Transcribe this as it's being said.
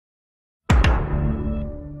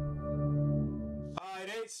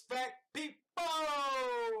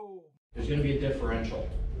going to be a differential.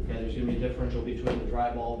 Okay, there's going to be a differential between the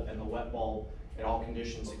dry bulb and the wet bulb at all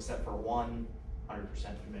conditions except for 100%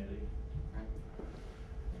 humidity. Okay.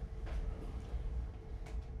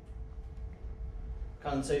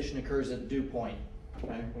 Condensation occurs at dew point.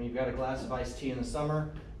 Okay, when you've got a glass of iced tea in the summer,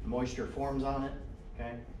 moisture forms on it.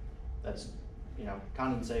 Okay, that's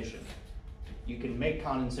condensation. You can make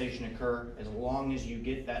condensation occur as long as you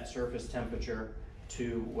get that surface temperature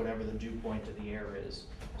to whatever the dew point of the air is.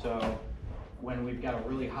 So when we've got a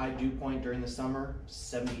really high dew point during the summer,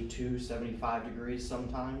 72, 75 degrees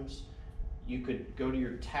sometimes, you could go to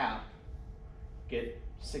your tap, get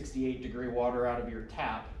 68-degree water out of your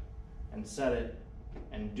tap and set it,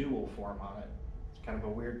 and dew will form on it. It's kind of a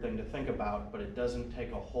weird thing to think about, but it doesn't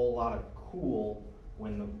take a whole lot of cool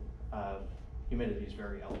when the humidity is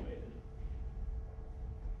very elevated.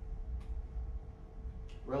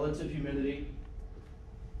 Relative humidity,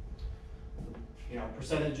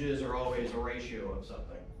 percentages are always a ratio of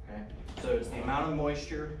something, okay? So it's the amount of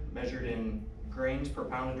moisture measured in grains per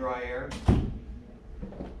pound of dry air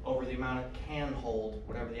over the amount it can hold,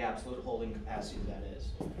 whatever the absolute holding capacity of that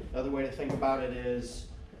is. Another way to think about it is,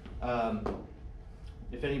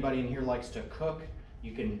 if anybody in here likes to cook,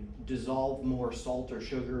 you can dissolve more salt or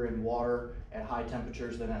sugar in water at high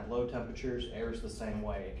temperatures than at low temperatures. Air is the same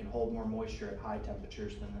way. It can hold more moisture at high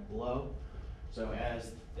temperatures than at low. So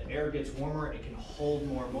as the air gets warmer, it can hold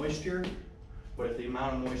more moisture, but if the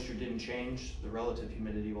amount of moisture didn't change, the relative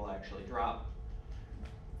humidity will actually drop.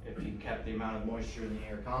 If you kept the amount of moisture in the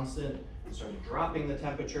air constant and started dropping the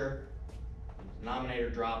temperature, the denominator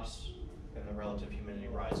drops and the relative humidity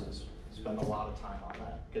rises. Spend a lot of time on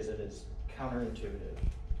that because it is counterintuitive.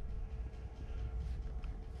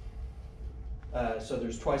 So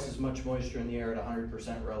there's twice as much moisture in the air at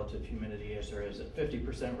 100% relative humidity as there is at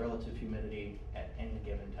 50% relative humidity at any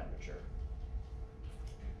given temperature.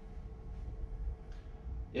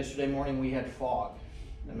 Yesterday morning we had fog.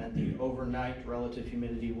 That meant the overnight relative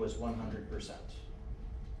humidity was 100%.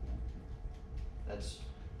 That's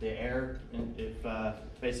the air, if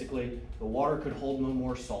basically the water could hold no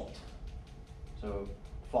more salt. So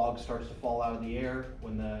fog starts to fall out of the air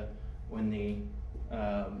when the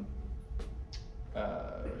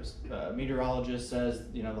meteorologist says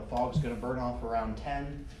the fog's going to burn off around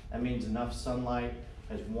 10. That means enough sunlight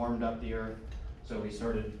has warmed up the earth. So we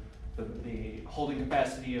started the holding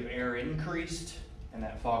capacity of air increased, and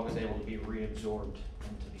that fog was able to be reabsorbed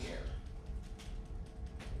into the air.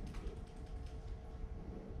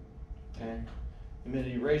 Okay,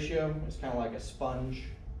 humidity ratio is kind of like a sponge.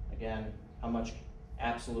 Again, how much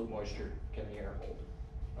absolute moisture can the air hold?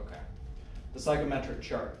 Okay, the psychometric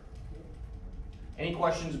chart. Any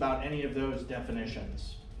questions about any of those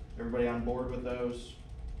definitions? Everybody on board with those?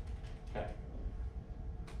 Okay.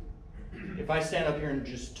 If I stand up here and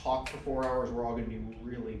just talk for 4 hours, we're all going to be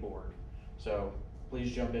really bored. So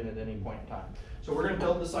please jump in at any point in time. So we're going to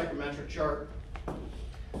build the psychometric chart.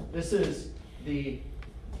 This is the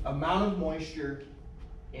amount of moisture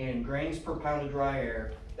in grains per pound of dry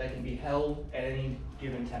air that can be held at any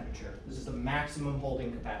given temperature. This is the maximum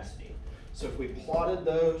holding capacity. So if we plotted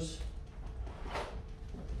those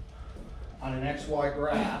on an XY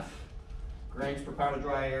graph, grains per pound of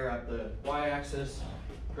dry air at the y-axis,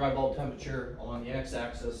 dry bulb temperature along the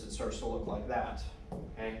x-axis, it starts to look like that.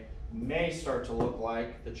 Okay, may start to look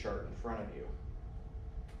like the chart in front of you.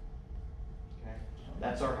 Okay,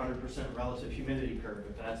 that's our 100% relative humidity curve.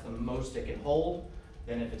 If that's the most it can hold,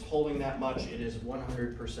 then if it's holding that much, it is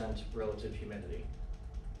 100% relative humidity.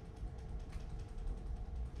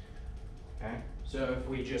 Okay, so if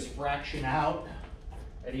we just fraction out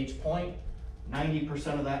at each point,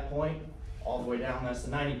 90% of that point, all the way down, that's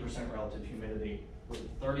the 90% relative humidity.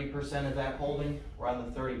 With 30% of that holding, we're on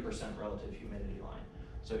the 30% relative humidity line.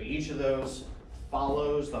 So each of those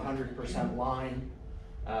follows the 100% line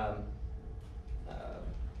at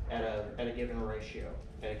a given ratio,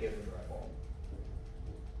 at a given dry bulb.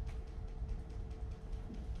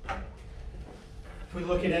 If we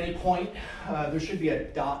look at any point, there should be a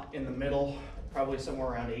dot in the middle, probably somewhere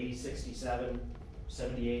around 80, 67,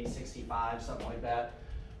 78, 65, something like that.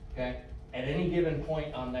 Okay. At any given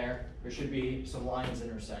point on there, there should be some lines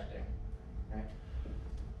intersecting. Okay.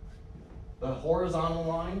 The horizontal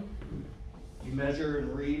line, you measure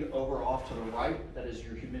and read over off to the right. That is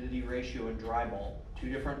your humidity ratio in dry bulb. Two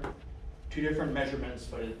different measurements,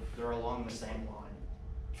 but they're along the same line.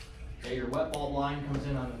 Okay, your wet bulb line comes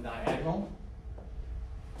in on the diagonal.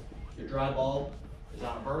 Your dry bulb is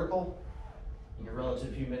on a vertical, and your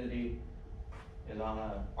relative humidity is on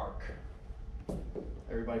an arc.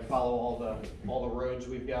 Everybody follow all the roads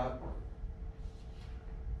we've got?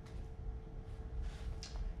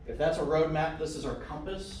 If that's a road map, this is our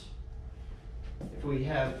compass. If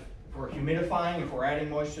we're humidifying, if we're adding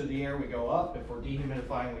moisture to the air, we go up. If we're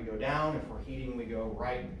dehumidifying, we go down. If we're heating, we go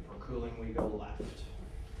right. If we're cooling, we go left.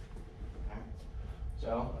 Okay?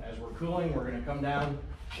 So as we're cooling, we're gonna come down,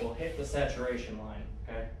 we'll hit the saturation line,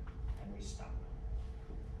 okay? And we stop.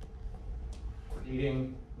 If we're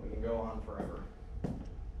heating, we can go on forever.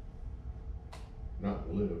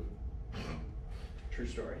 Not live. True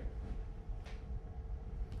story.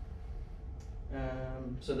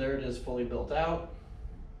 So there it is, fully built out.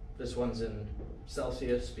 This one's in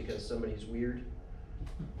Celsius because somebody's weird.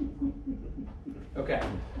 Okay,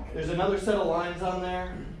 there's another set of lines on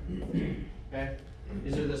there. Okay,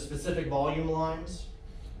 these are the specific volume lines.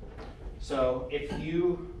 So if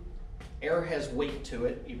air has weight to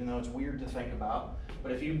it, even though it's weird to think about,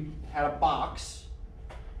 but if you had a box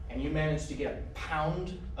and you managed to get a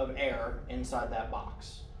pound of air inside that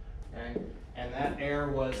box, okay, and that air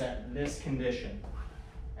was at this condition,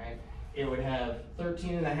 okay, it would have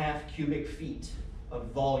 13.5 cubic feet of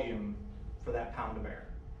volume for that pound of air.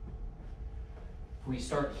 If we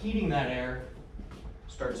start heating that air,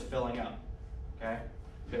 it starts filling up, okay?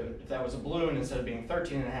 If that was a balloon, instead of being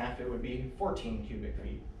 13.5, it would be 14 cubic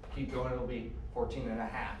feet. Keep going, it'll be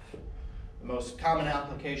 14.5. The most common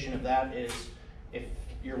application of that is if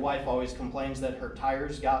your wife always complains that her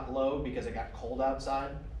tires got low because it got cold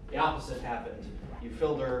outside, the opposite happened. You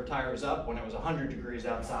filled her tires up when it was 100 degrees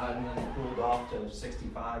outside, and then it cooled off to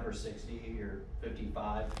 65 or 60 or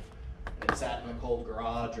 55. And it sat in the cold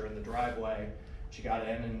garage or in the driveway. She got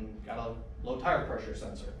in and got a low tire pressure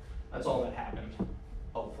sensor. That's all that happened,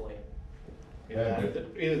 hopefully.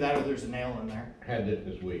 Either that or there's a nail in there. Had it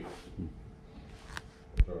this week.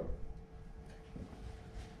 So,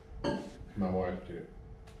 my wife too.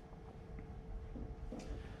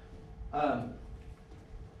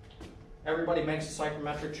 Everybody makes a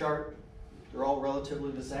psychometric chart. They're all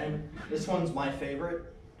relatively the same. This one's my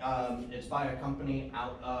favorite. It's by a company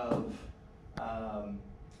out of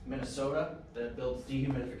Minnesota that builds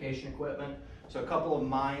dehumidification equipment. So a couple of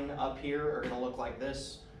mine up here are gonna look like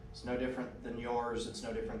this. It's no different than yours. It's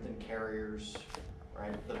no different than Carrier's,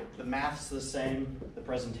 right? The math's the same. The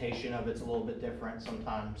presentation of it's a little bit different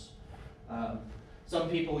sometimes. Some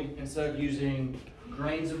people, instead of using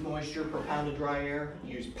grains of moisture per pound of dry air,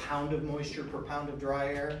 use pound of moisture per pound of dry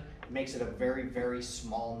air. It makes it a very, very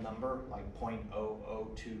small number, like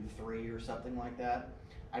 0.0023 or something like that.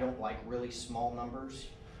 I don't like really small numbers,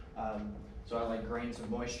 so I like grains of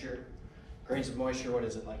moisture. Grains of moisture, what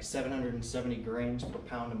is it, like 770 grains per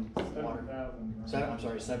pound of water? 7,000. I'm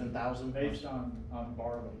sorry, 7,000? Based on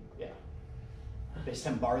barley. Yeah. Based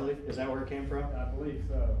on barley? Is that where it came from? I believe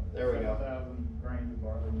so. There we go. 7,000 grains of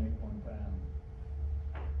barley make 1 pound.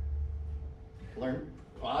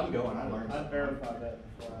 Well, I'm going, I learned. I verified that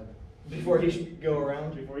Before you go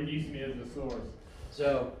around? before you use me as the source.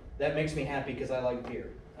 So that makes me happy because I like beer.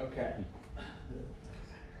 Okay.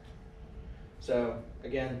 So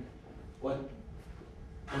again,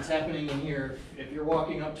 what's happening in here? If you're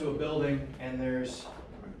walking up to a building and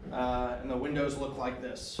and the windows look like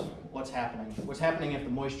this, what's happening? What's happening if the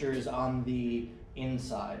moisture is on the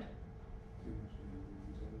inside?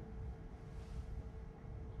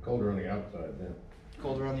 Colder on the outside then.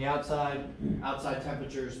 Colder on the outside, outside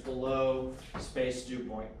temperatures below space dew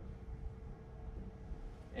point.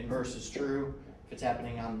 Inverse is true. If it's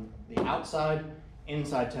happening on the outside,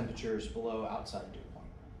 inside temperatures below outside dew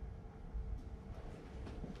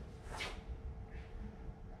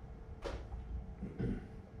point.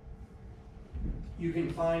 You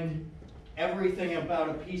can find everything about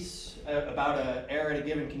an air at a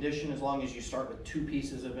given condition as long as you start with 2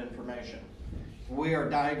 pieces of information. If we are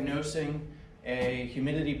diagnosing a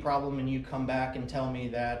humidity problem and you come back and tell me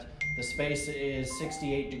that the space is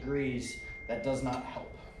 68 degrees, that does not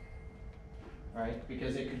help, right?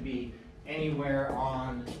 Because it could be anywhere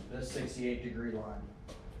on the 68 degree line.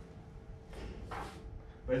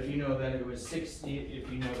 But if you know that it was 60,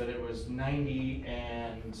 if you know that it was 90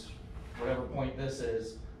 and whatever point this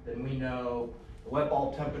is, then we know the wet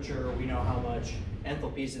bulb temperature, we know how much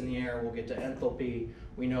enthalpy is in the air, we'll get to enthalpy.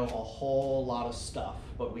 We know a whole lot of stuff,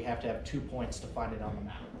 but we have to have 2 points to find it on the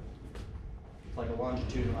map. It's like a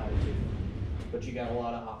longitude and latitude, but you got a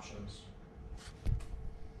lot of options.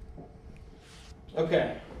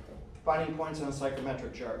 Okay, finding points on a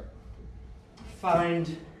psychometric chart.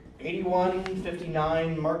 Find 81,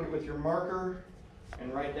 59, mark it with your marker,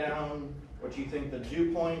 and write down what you think the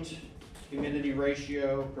dew point, humidity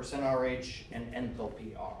ratio, percent RH, and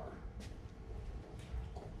enthalpy are.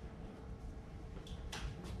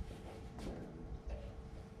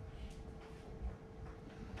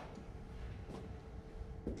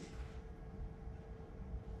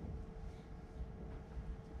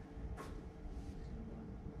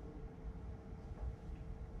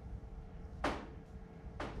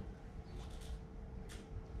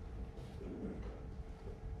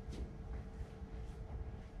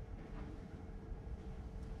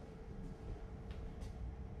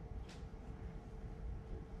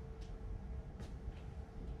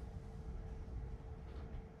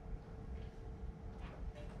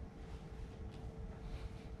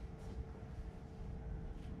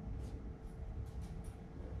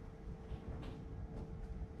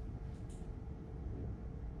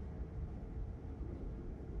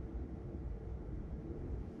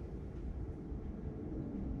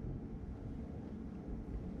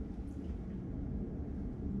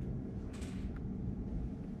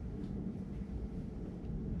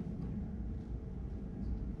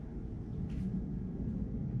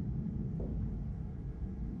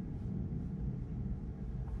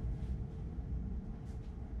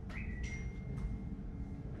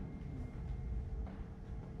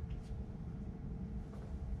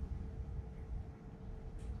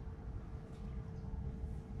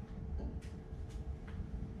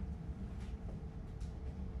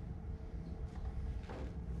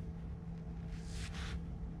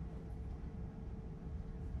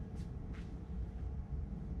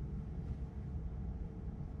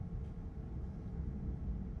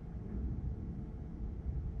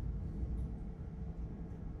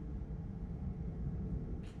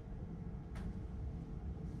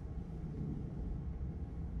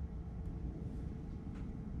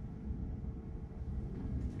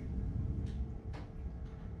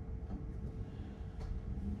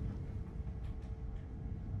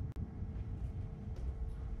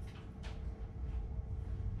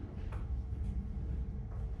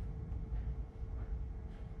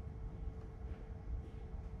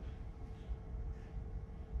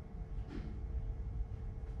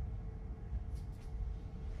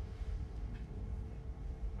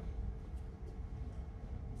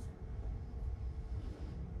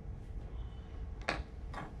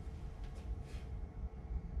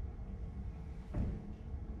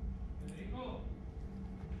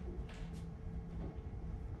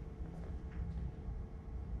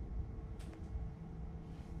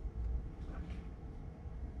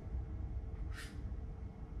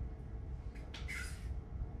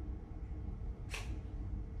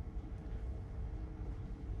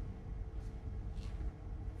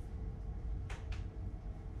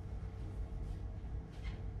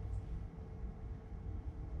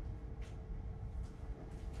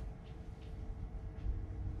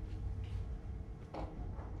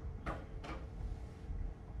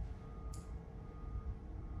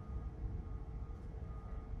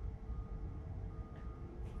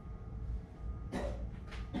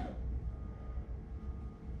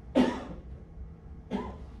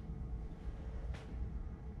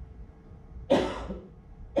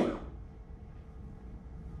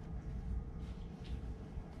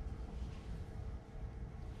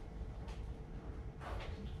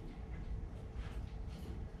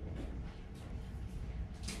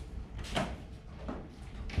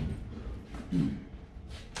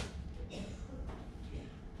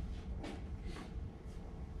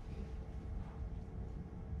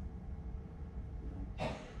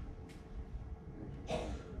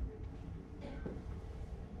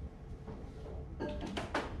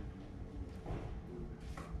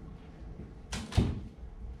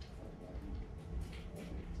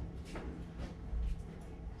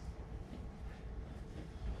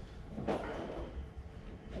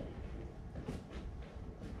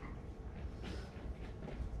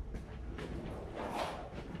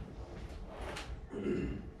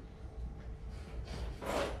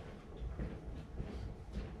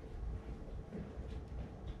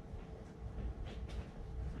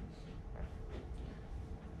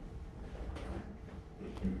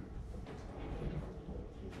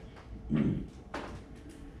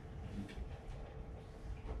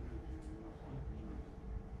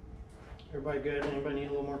 Everybody good? Anybody need a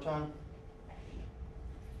little more time?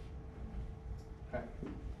 Okay.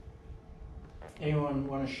 Anyone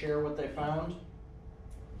want to share what they found?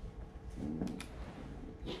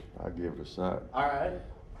 I'll give it a shot. All right.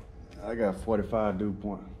 I got 45 dew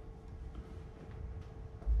point.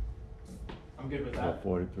 I'm good with I that. got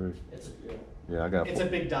 43. It's Yeah, I got. a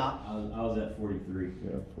big dot. I was at 43.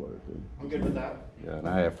 Yeah, 43. I'm good with that. Yeah, and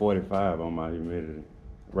I had 45 on my humidity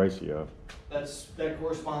ratio. That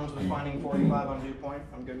corresponds with finding 45 on dew point.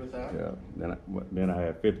 I'm good with that. Yeah. Then I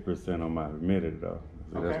had 50% on my humidity though.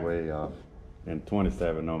 So that's Okay. way off. And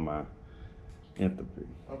 27 on my enthalpy.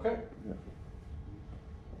 Okay. Yeah.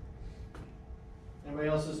 Anybody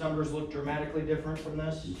else's numbers look dramatically different from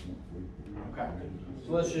this? Okay.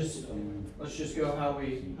 So let's just go how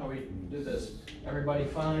we do this. Everybody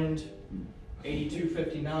find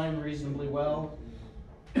 8259 reasonably well.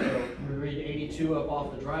 So we read 82 up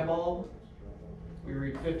off the dry bulb. We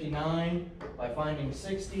read 59 by finding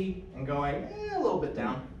 60 and going a little bit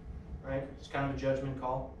down, right? It's kind of a judgment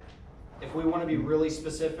call. If we want to be really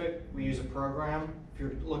specific, we use a program. If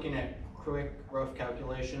you're looking at quick, rough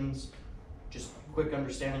calculations, just quick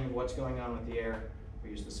understanding of what's going on with the air,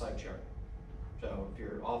 we use the psych chart. So if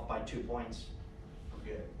you're off by 2 points,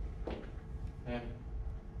 we're good. Okay,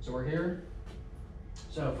 so we're here.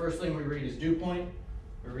 So first thing we read is dew point.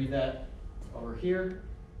 We read that over here.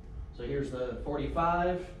 So here's the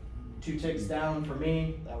 45, 2 ticks down for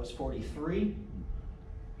me, that was 43.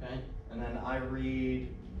 Okay, and then I read,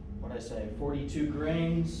 what'd I say, 42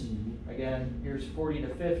 grains. Again, here's 40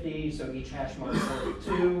 to 50, so each hash mark is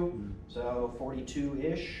 42, so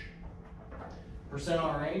 42-ish. Percent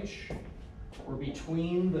RH, we're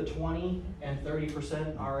between the 20 and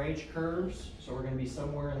 30% RH curves, so we're gonna be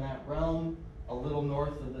somewhere in that realm, a little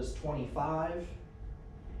north of this 25.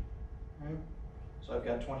 Okay. So I've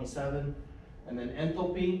got 27, and then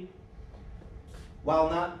enthalpy,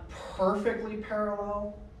 while not perfectly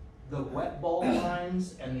parallel, the wet bulb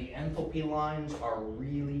lines and the enthalpy lines are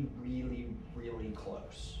really, really, really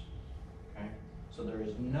close. Okay, so there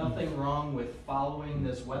is nothing wrong with following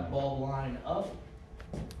this wet bulb line up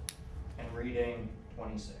and reading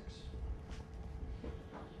 26.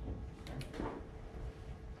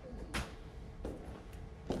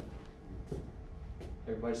 Okay.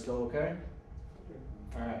 Everybody still okay?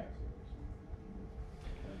 All right.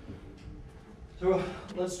 So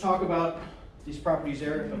let's talk about these properties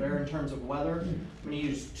there in terms of weather. I'm going to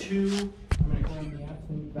use two. I'm going to claim the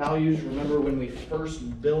absolute values. Remember when we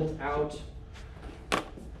first built out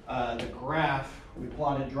the graph, we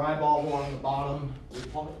plotted dry bulb along the bottom. We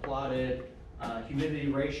plotted humidity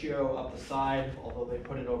ratio up the side, although they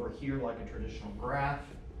put it over here like a traditional graph.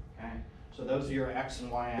 Okay, so those are your X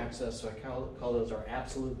and Y axis. So I call those our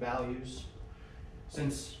absolute values.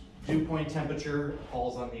 Since dew point temperature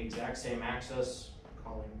falls on the exact same axis,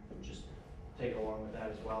 just take along with that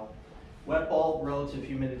as well. Wet bulb, relative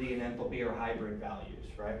humidity, and enthalpy are hybrid values,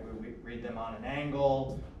 right? We read them on an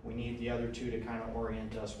angle. We need the other two to kind of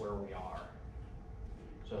orient us where we are.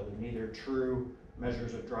 So they're neither true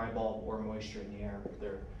measures of dry bulb or moisture in the air.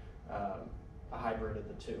 They're a hybrid of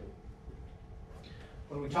the two.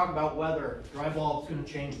 When we talk about weather, dry bulb's going to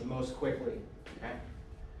change the most quickly, okay?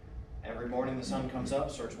 Every morning the sun comes up,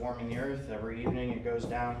 starts warming the earth. Every evening it goes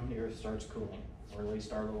down, the earth starts cooling, or at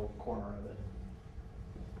least our little corner of it.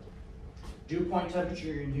 Dew point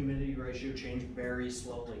temperature and humidity ratio change very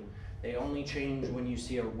slowly. They only change when you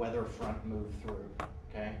see a weather front move through,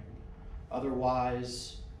 okay?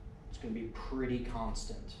 Otherwise, it's going to be pretty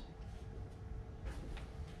constant.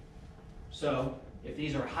 So, if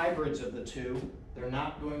these are hybrids of the two, they're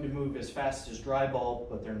not going to move as fast as dry bulb,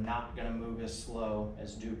 but they're not going to move as slow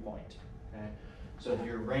as dew point, okay? So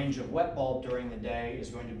your range of wet bulb during the day is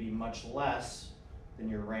going to be much less than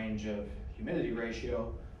your range of humidity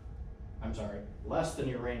ratio. I'm sorry, less than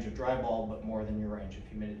your range of dry bulb, but more than your range of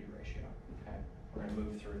humidity ratio, okay? We're going to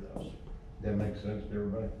move through those. That makes sense to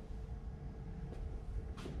everybody?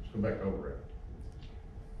 Let's go back over it.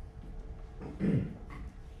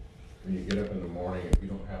 When you get up in the morning, if you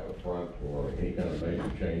don't have a front or any kind of major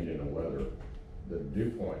change in the weather, the dew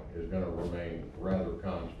point is gonna remain rather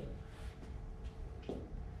constant.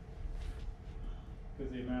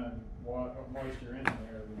 Because the amount of moisture in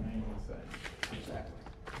there remains the same. Exactly.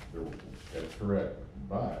 That's correct,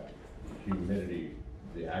 but humidity,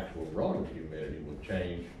 the actual relative humidity will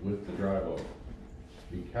change with the dry bulb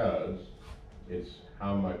because it's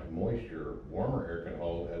how much moisture warmer air can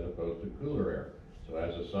hold as opposed to cooler air. So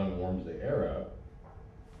as the sun warms the air up,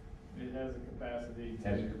 It has a capacity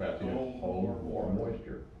to hold more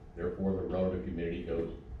moisture. Therefore, the relative humidity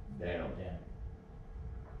goes down.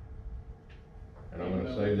 and I'm Even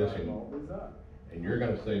gonna though say the this, drywall is up. and you're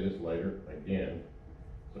gonna say this later again.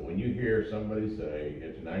 So when you hear somebody say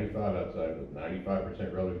it's 95 outside with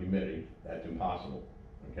 95% relative humidity, that's impossible,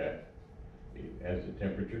 okay? As the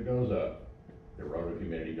temperature goes up, the relative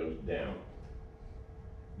humidity goes down.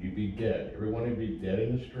 You'd be dead, everyone would be dead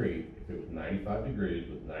in the street if it was 95 degrees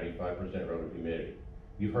with 95% relative humidity.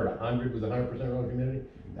 You've heard 100 with 100% relative humidity?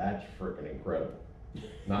 That's freaking incredible.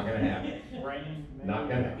 Not gonna happen. Raining, maybe. Not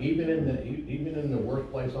gonna, even in the worst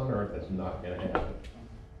place on earth, that's not gonna happen.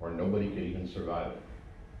 Or nobody could even survive it.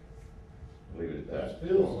 Leave it at that.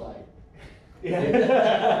 Feels like.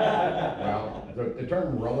 Yeah. Well, the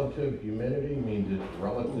term relative humidity means it's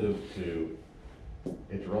relative to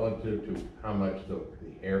how much the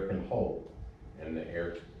air can hold. And the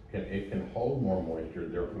air can hold more moisture,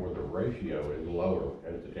 therefore the ratio is lower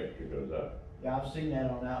as the temperature goes up. Yeah, I've seen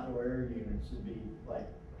that on outdoor air units, it'd be like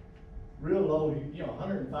real low,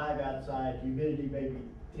 105 outside, humidity maybe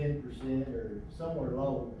 10% or somewhere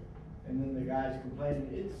low. And then the guy's complaining,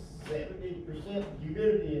 it's 70%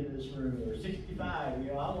 humidity in this room, or 65,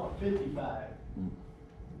 I want 55.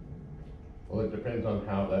 Well, it depends on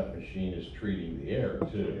how that machine is treating the air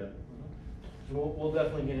too. So we'll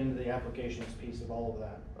definitely get into the applications piece of all of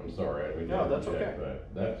that. I'm sorry, I mean, No, that's okay.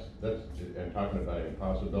 but that's, and talking about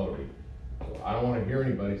impossibility. So I don't wanna hear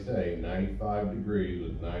anybody say 95 degrees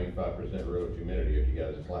with 95% relative humidity if you got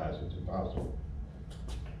a class, it's impossible.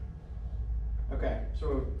 Okay,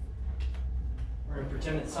 so we're gonna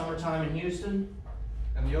pretend it's summertime in Houston,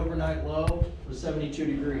 and the overnight low was 72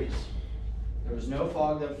 degrees. There was no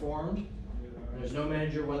fog that formed, there's no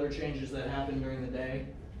major weather changes that happened during the day,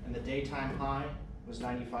 and the daytime high was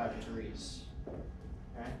 95 degrees.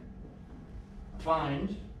 Okay?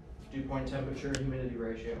 Find dew point temperature, humidity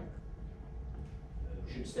ratio.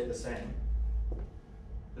 Should stay the same.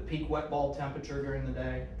 The peak wet bulb temperature during the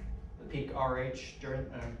day, the peak RH during,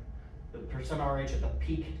 the percent RH at the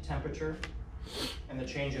peak temperature, and the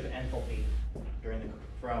change of enthalpy during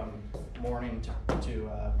from morning to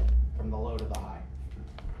from the low to the high.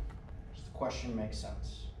 Does the question make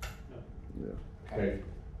sense? Yeah. Okay,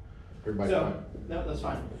 everybody So, fine? no, that's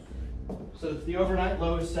fine. So if the overnight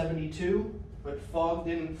low is 72, but fog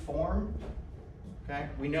didn't form, okay?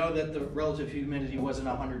 We know that the relative humidity wasn't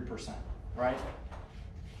 100%, right?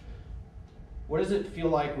 What does it feel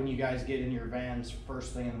like when you guys get in your vans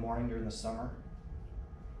first thing in the morning during the summer?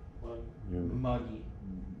 Muggy.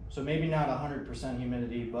 So maybe not 100%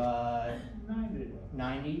 humidity, but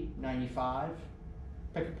 90, 95?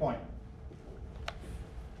 Pick a point.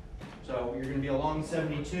 So you're gonna be along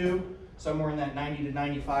 72, somewhere in that 90 to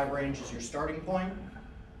 95 range is your starting point,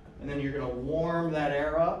 and then you're gonna warm that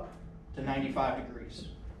air up to 95 degrees.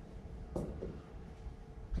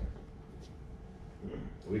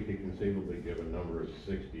 We could conceivably give a number of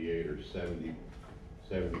 68 or 70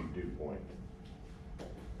 dew point.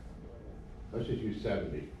 Let's just use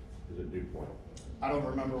 70 as a dew point. I don't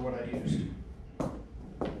remember what I used.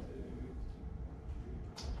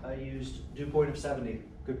 I used dew point of 70,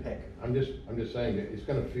 good pick. I'm just saying that it's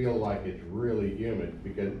gonna feel like it's really humid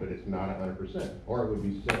but it's not 100%, or it would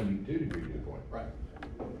be 72 degree dew point. Right.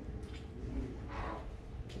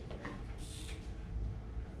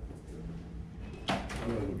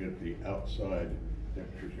 I'm gonna look at the outside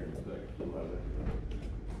temperatures here in a second. We'll have that.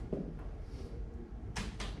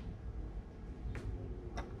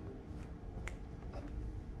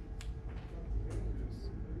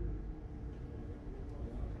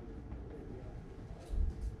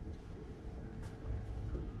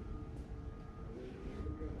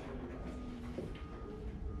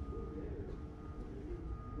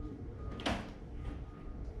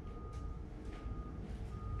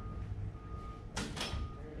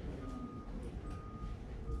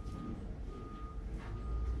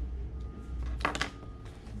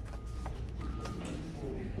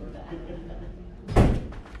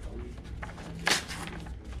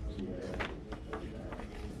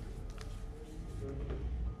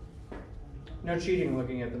 No cheating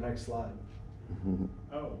looking at the next slide.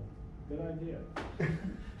 Oh, good idea.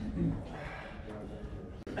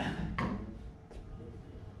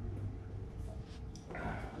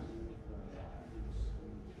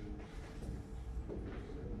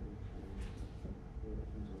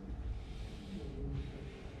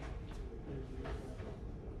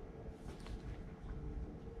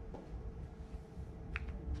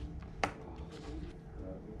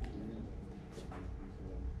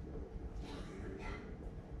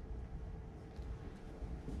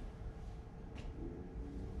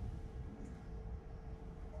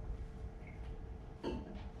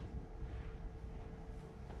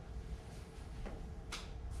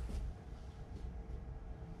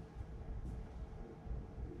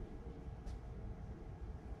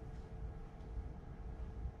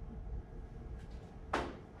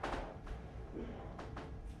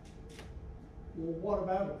 Well, what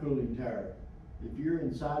about a cooling tower? If you're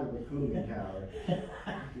inside of a cooling tower.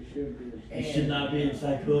 You should be. You should not be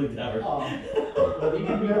inside cooling towers. Well, you've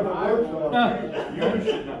never worked on them. You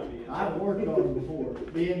should not be. I've worked on them before,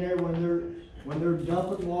 being there when they're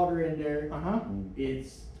dumping water in there.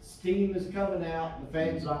 It's, steam is coming out, the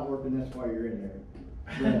fan's not working, that's why you're in there.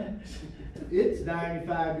 But it's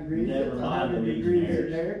 95 degrees, Never it's mind 100 the degrees in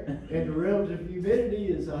legionnaires. there, and the relative humidity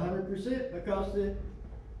is 100% because the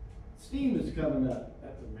steam is coming up.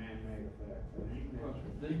 That's a man-made effect. That ain't natural.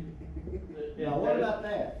 Now, what about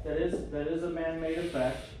that? That is a man-made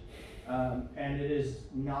effect, and it is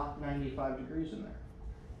not 95 degrees in there.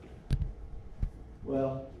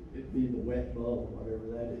 Well, it'd be the wet bulb, whatever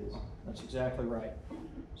that is. That's exactly right.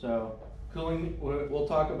 So cooling, we'll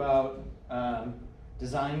talk about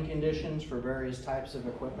design conditions for various types of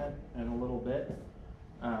equipment in a little bit.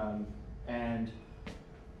 And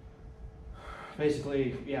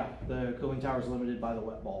basically, yeah, the cooling tower is limited by the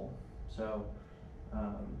wet bulb. So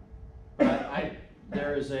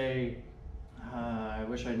there is a, I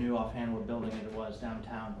wish I knew offhand what building it was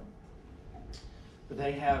downtown, but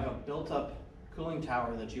they have a built up cooling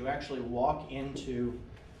tower that you actually walk into,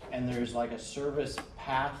 and there's like a service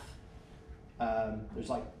path. There's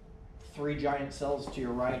like 3 giant cells to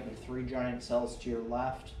your right and 3 giant cells to your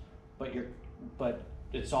left, but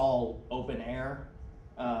it's all open air.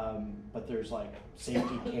 But there's like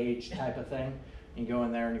safety cage type of thing. You go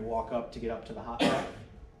in there and you walk up to get up to the hot tub.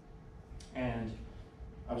 And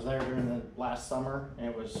I was there during the last summer, and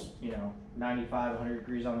it was 95, 100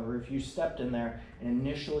 degrees on the roof. You stepped in there, and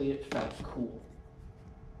initially it felt cool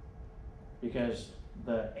because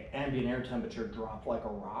the ambient air temperature dropped like a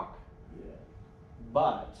rock. Yeah.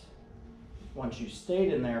 But once you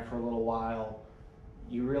stayed in there for a little while,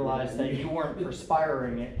 you realized that you weren't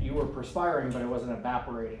perspiring it. You were perspiring, but it wasn't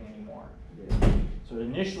evaporating anymore. Yeah. So it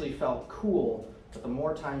initially felt cool, but the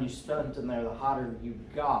more time you spent in there, the hotter you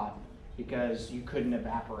got, because you couldn't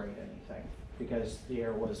evaporate anything because the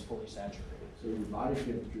air was fully saturated. So your body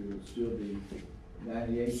temperature would still be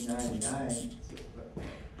 98, 99.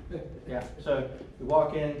 Yeah, so you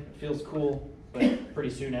walk in, it feels cool, but pretty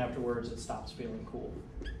soon afterwards it stops feeling cool.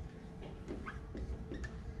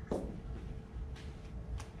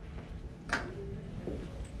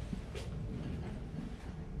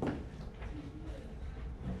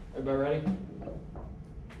 Everybody ready?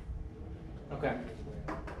 Okay.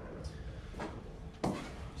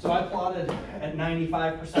 So I plotted at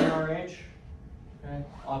 95% RH, okay,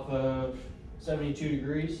 off of 72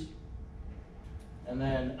 degrees. And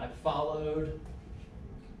then I followed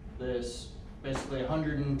this basically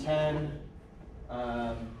 110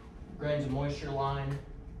 grains of moisture line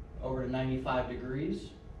over to 95 degrees.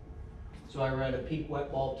 So I read a peak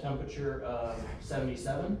wet bulb temperature of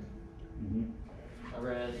 77. Mm-hmm. I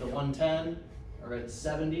read the 110, I read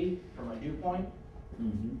 70 for my dew point.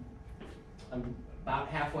 Mm-hmm. I'm about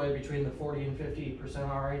halfway between the 40 and 50%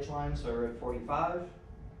 RH line, so I read 45.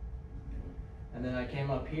 And then I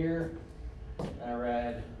came up here, and I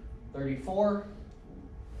read 34,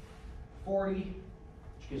 40,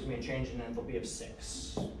 which gives me a change in enthalpy of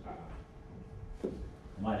 6.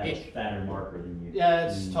 Might have a fatter marker than you. Yeah,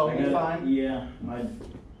 it's totally I got- fine. Yeah,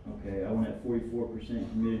 okay, I went at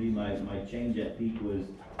 44% humidity. My change at peak was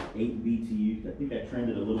 8 BTU. I think I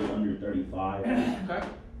trended a little under 35. Okay.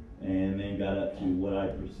 And then got up to what I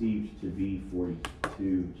perceived to be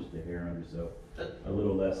 42, just a hair under, so a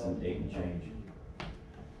little less than 8 and change.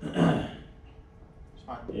 It's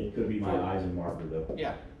fine. It could be my eyes and marker though.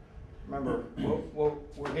 Yeah. Remember, what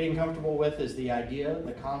we're getting comfortable with is the idea,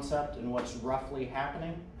 the concept, and what's roughly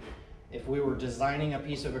happening. If we were designing a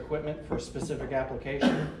piece of equipment for a specific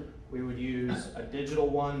application, we would use a digital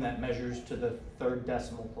one that measures to the 3rd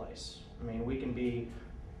decimal place. I mean, we can be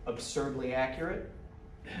absurdly accurate.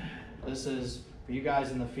 This is for you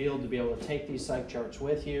guys in the field to be able to take these psych charts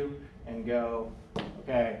with you and go,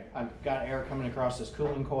 okay, I've got air coming across this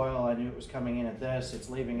cooling coil. I knew it was coming in at this, it's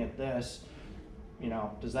leaving at this.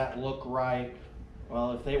 Does that look right?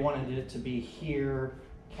 Well, if they wanted it to be here,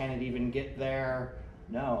 can it even get there?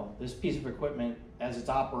 No, this piece of equipment, as it's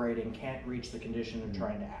operating, can't reach the condition they're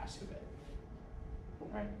trying to ask of it.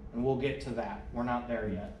 Right? And we'll get to that. We're not there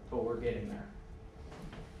yet, but we're getting there.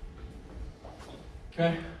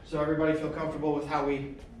 Okay, so everybody feel comfortable with how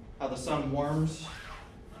the sun warms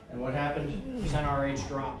and what happened? Percent RH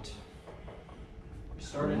dropped. We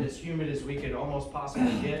started as humid as we could almost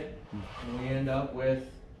possibly get, and we end up with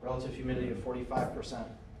relative humidity of 45%.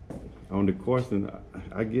 On the question,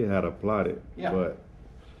 I get how to plot it, Yeah. but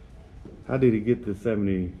how did he get to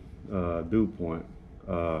 70 dew point?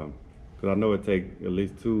 Because I know it take at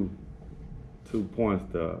least two 2 points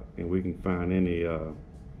there, and we can find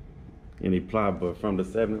any plot, but from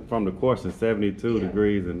the question 72 Yeah.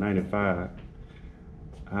 degrees and 95,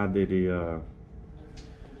 how did he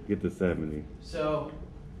get to 70? So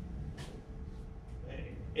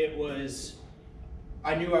it was,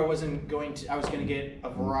 I knew I was going to get a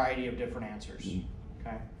variety of different answers,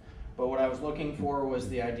 okay? But what I was looking for was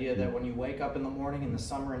the idea that when you wake up in the morning in the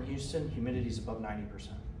summer in Houston, humidity is above 90%,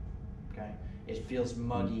 okay? It feels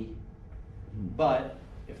muggy, but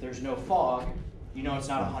if there's no fog, you know it's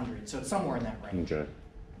not 100, so it's somewhere in that range, Okay.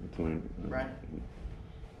 Between, right?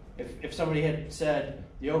 If somebody had said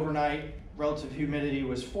the overnight relative humidity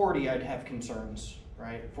was 40, I'd have concerns,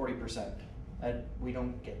 right? 40%. We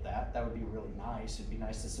don't get that. That would be really nice. It'd be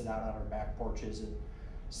nice to sit out on our back porches at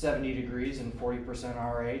 70 degrees and 40%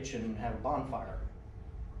 RH and have a bonfire.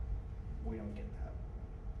 We don't get that.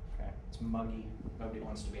 Okay? It's muggy. Nobody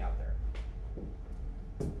wants to be out there.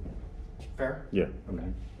 Fair? Yeah. Okay.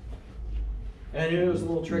 And I knew it was a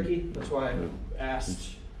little tricky. That's why I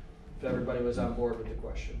asked if everybody was on board with the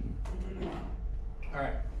question. All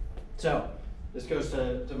right. So this goes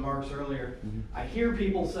to Mark's earlier. I hear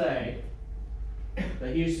people say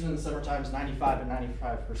that Houston in the summertime is 95 and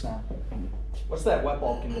 95%. What's that wet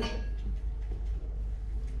bulb condition?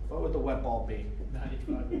 What would the wet bulb be?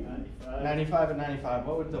 95 and 95. 95 and 95.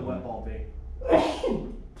 What would the wet bulb be?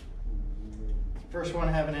 First one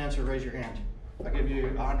to have an answer, raise your hand. I'll give you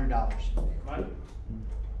 $100. Mine?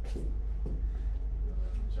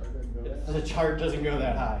 Sorry, didn't go that. The chart doesn't go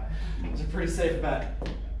that high. It's a pretty safe bet.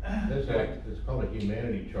 It's called a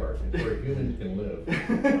humanity chart. It's where humans can live.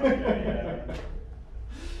 Yeah.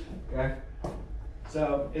 Okay.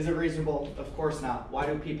 So, is it reasonable? Of course not. Why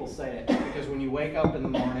do people say it? Because when you wake up in the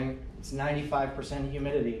morning, it's 95%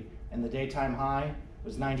 humidity, and the daytime high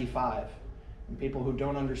was 95. And people who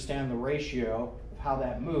don't understand the ratio of how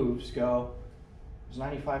that moves go, it was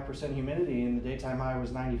 95% humidity, and the daytime high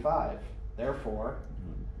was 95. Therefore,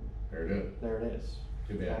 There it is. there it is.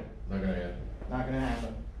 Too bad. Okay? Not gonna happen. Not going to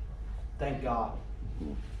happen. Thank God.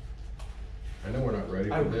 I know we're not ready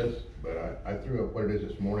for this, but I threw up what it is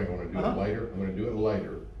this morning. I wanna do it later. I'm gonna do it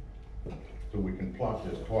later. So we can plot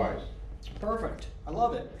this twice. Perfect. I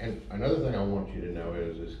love it. And another thing I want you to know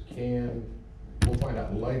is we'll find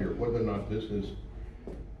out later whether or not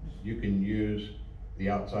you can use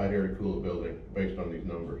the outside air to cool a building based on these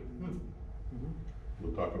numbers.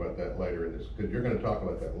 We'll talk about that later in this, because you're gonna talk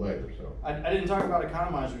about that later, so. I didn't talk about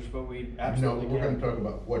economizers, but we No, absolutely we're can. gonna talk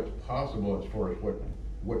about what's possible as far as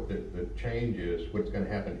what the change is, what's gonna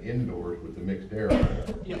happen indoors with the mixed air.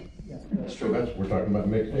 Yep. That's So true. we're talking about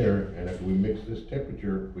mixed air, and if we mix this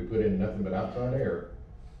temperature, we put in nothing but outside air,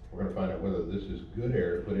 we're gonna find out whether this is good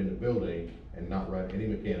air to put in the building and not run any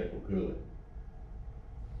mechanical cooling.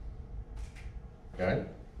 Okay?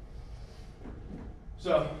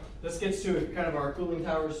 So this gets to kind of our cooling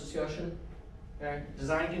towers discussion. Okay.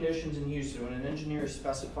 Design conditions in Houston. When an engineer is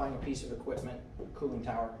specifying a piece of equipment, cooling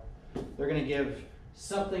tower, they're going to give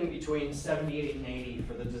something between 78 and 80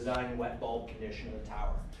 for the design wet bulb condition of the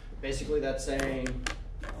tower. Basically, that's saying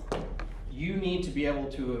you need to be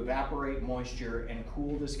able to evaporate moisture and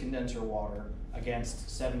cool this condenser water against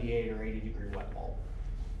 78 or 80 degree wet bulb.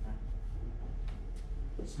 Okay.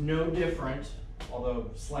 It's no different, although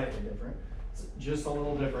slightly different, it's just a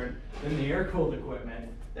little different than the air-cooled equipment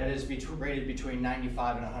that is rated between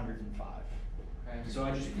 95 and 105. Okay, so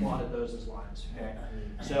I just plotted those as lines. Okay,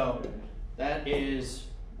 so that is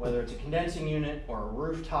whether it's a condensing unit or a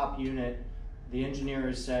rooftop unit. The engineer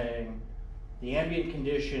is saying the ambient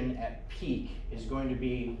condition at peak is going to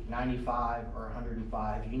be 95 or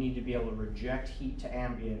 105. You need to be able to reject heat to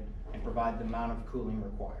ambient and provide the amount of cooling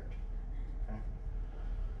required. Okay,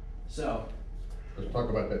 so. Let's talk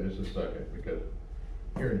about that in just a second, because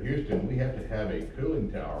here in Houston, we have to have a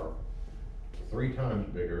cooling tower 3 times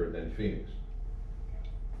bigger than Phoenix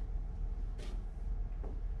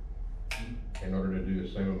in order to do the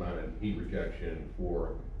same amount of heat rejection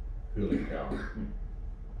for cooling tower.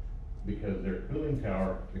 Because their cooling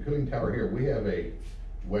tower, the cooling tower here, we have a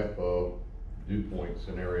wet bulb dew point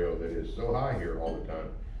scenario that is so high here all the time.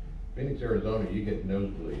 Phoenix, Arizona, you get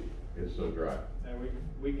nosebleed, it's so dry. Now,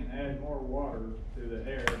 we can add more water to the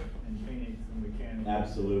air in Phoenix than we can.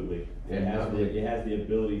 Absolutely. It has the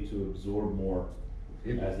ability to absorb more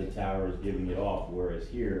as the tower is giving it off, whereas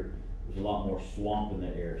here, there's a lot more swamp in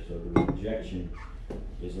the air, so the rejection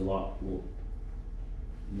is a lot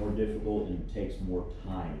more difficult and takes more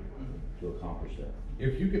time to accomplish that.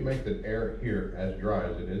 If you could make the air here as dry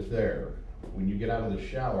as it is there, when you get out of the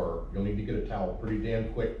shower, you'll need to get a towel pretty damn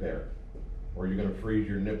quick there, or you're gonna freeze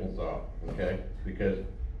your nipples off, okay? Because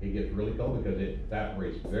it gets really cold because it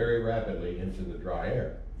evaporates very rapidly into the dry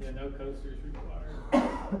air. Yeah, no coasters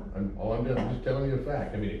required. All I'm doing, I'm just telling you a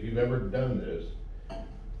fact. I mean, if you've ever done this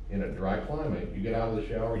in a dry climate, you get out of the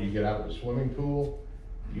shower, you get out of the swimming pool,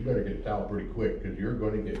 you better get a towel pretty quick, because you're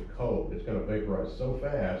going to get cold. It's gonna vaporize so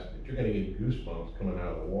fast that you're gonna get goosebumps coming out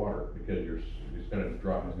of the water, because it's gonna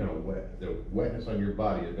drop, it's gonna wet. The wetness on your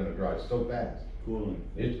body is gonna dry so fast. Cooling.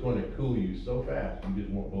 It's gonna cool you so fast, you just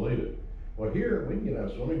won't believe it. Well, here, we can get out of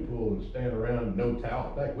the swimming pool and stand around, no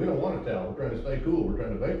towel. In fact, we don't want a towel, we're trying to stay cool, we're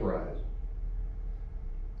trying to vaporize.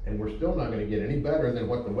 And we're still not gonna get any better than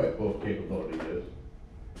what the wet bulb capability is.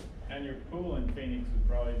 And your pool in Phoenix would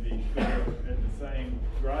probably be cooler at the same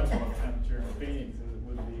dry bulb temperature in Phoenix as it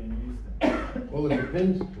would be in Houston. Well, it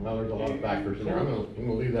depends, well, there's a lot of factors in there, I'm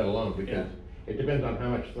gonna leave that alone, because it depends on how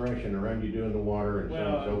much thrashing around you do in the water and so on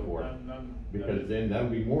and so forth. Because then that'll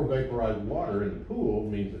be more vaporized water in the pool,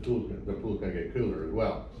 means the pool's gonna get cooler as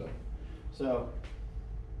well, so. So,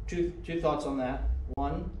 two thoughts on that.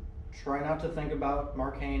 One, try not to think about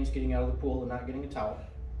Mark Haynes getting out of the pool and not getting a towel.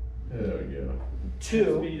 Hell, yeah.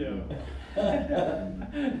 Two, Speedo.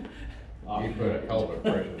 You put a hell of a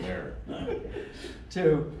pressure there.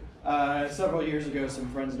 Two, several years ago, some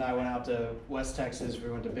friends and I went out to West Texas. We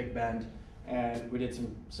went to Big Bend, and we did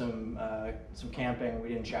some camping. We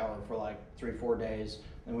didn't shower for like 3-4 days.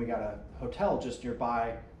 Then we got a hotel just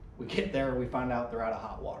nearby. We get there, we find out they're out of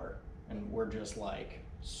hot water, and we're just like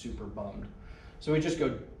super bummed. So we just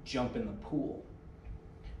go jump in the pool.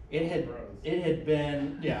 It had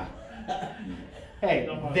been, yeah. Hey,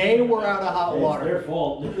 they were out of hot water. It's their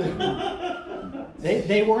fault.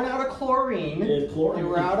 They weren't out of chlorine. It's chlorine. They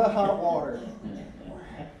were out of hot water.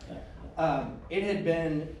 It had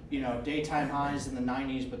been, daytime highs in the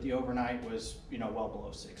 90s, but the overnight was, well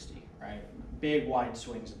below 60, right? Big wide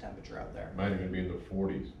swings in temperature out there. Might even be in the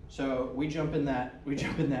 40s. So we jump in that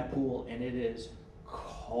pool, and it is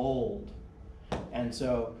cold. And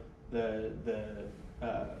so the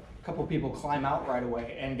couple people climb out right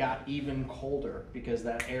away and got even colder because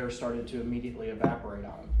that air started to immediately evaporate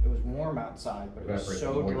on them. It was warm outside, but it was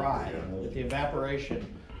so Evaporate the dry moisture, yeah. that the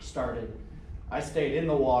evaporation started. I stayed in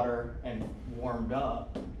the water and warmed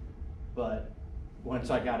up, but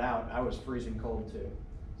once I got out, I was freezing cold too.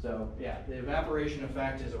 So yeah, the evaporation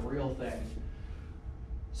effect is a real thing.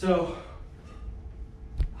 So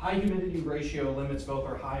high humidity ratio limits both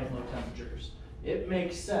our high and low temperatures. It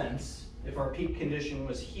makes sense if our peak condition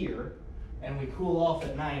was here and we cool off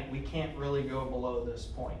at night, we can't really go below this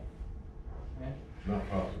point. Okay? Not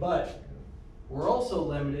possible. But we're also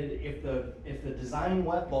limited if the design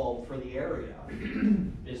wet bulb for the area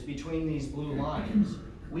is between these blue lines.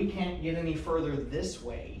 We can't get any further this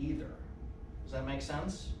way either. Does that make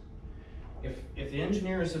sense? If the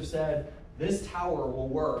engineers have said this tower will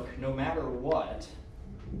work no matter what,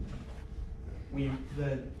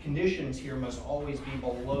 the conditions here must always be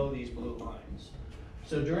below these blue lines.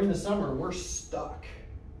 So during the summer, we're stuck.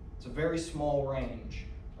 It's a very small range,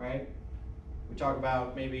 right? We talk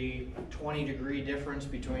about maybe 20-degree difference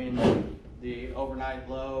between the overnight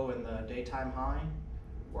low and the daytime high.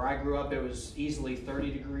 Where I grew up, it was easily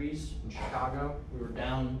 30 degrees in Chicago. We were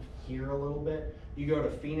down here a little bit. You go to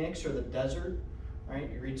Phoenix or the desert, right?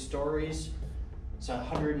 You read stories, it's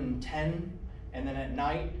 110, and then at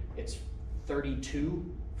night, it's 32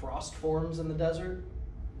 frost forms in the desert.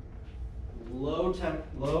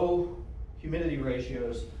 Low humidity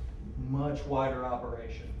ratios, much wider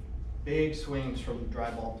operation. Big swings from dry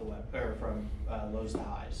bulb to wet, or from lows to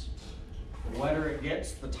highs. The wetter it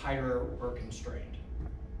gets, the tighter we're constrained.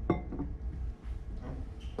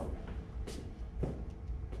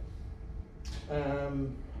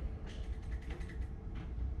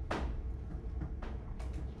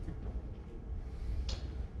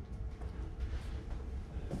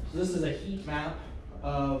 So this is a heat map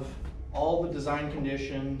of all the design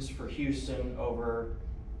conditions for Houston over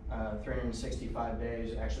 365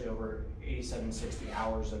 days, actually over 8760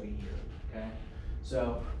 hours of a year, okay?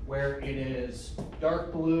 So where it is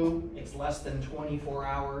dark blue, it's less than 24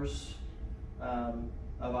 hours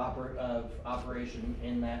of operation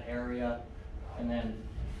in that area, and then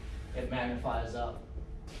it magnifies up.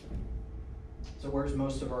 So where's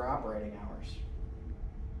most of our operating hours?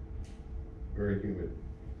 Very humid.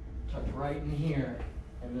 Tucked right in here,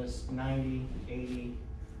 in this 90,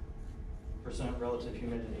 80% relative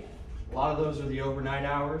humidity. A lot of those are the overnight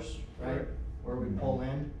hours, right? Where we pull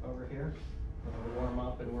in over here, and we warm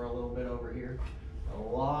up and we're a little bit over here. A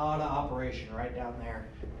lot of operation right down there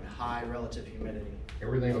in high relative humidity.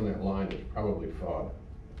 Everything on that line is probably fog.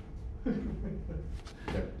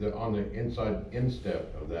 On the inside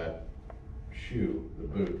instep of that shoe, the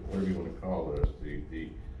boot, whatever you want to call this,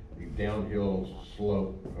 downhill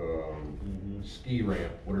slope, ski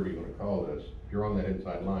ramp, whatever you wanna call this, if you're on that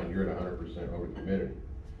inside line, you're at 100% over humidity.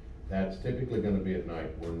 That's typically gonna be at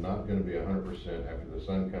night. We're not gonna be 100% after the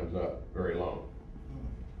sun comes up very long.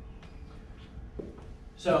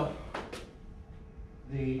 So,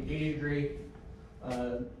 the 80-degree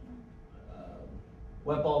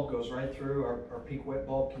wet bulb goes right through our peak wet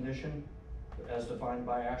bulb condition as defined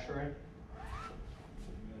by ASHRAE.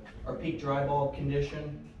 Our peak dry bulb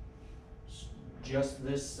condition, just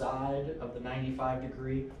this side of the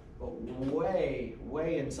 95-degree, but way,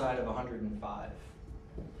 way inside of 105.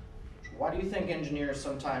 Why do you think engineers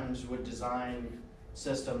sometimes would design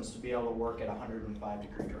systems to be able to work at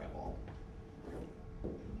 105-degree dry bulb?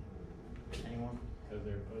 Anyone? Because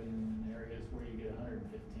they're put in areas where you get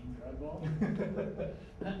 115 dry bulb.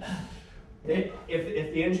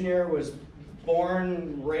 If the engineer was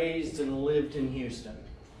born, raised, and lived in Houston,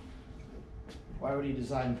 why would he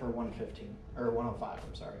design for 115, or 105,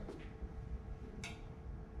 I'm sorry?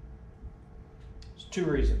 There's two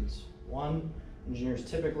reasons. One, engineers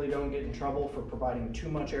typically don't get in trouble for providing too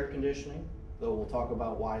much air conditioning, though we'll talk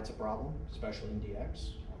about why it's a problem, especially in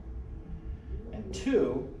DX. And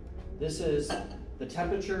two, this is the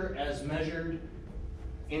temperature as measured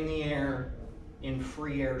in the air in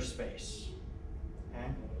free air space. Okay?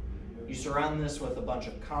 You surround this with a bunch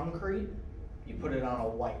of concrete, you put it on a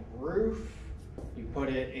white roof, you put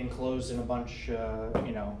it enclosed in a bunch,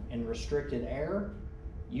 in restricted air,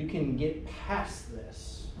 you can get past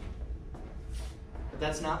this. But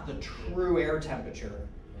that's not the true air temperature.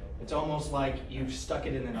 It's almost like you've stuck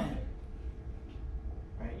it in an oven.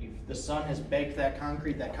 Right? The sun has baked that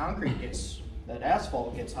concrete that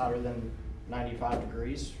asphalt gets hotter than 95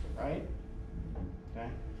 degrees, right? Okay?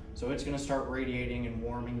 So it's gonna start radiating and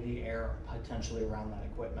warming the air potentially around that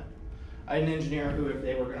equipment. I had an engineer who, if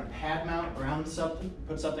they were gonna pad mount,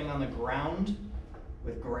 put something on the ground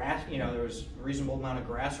with grass, there was a reasonable amount of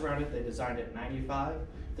grass around it, they designed it at 95.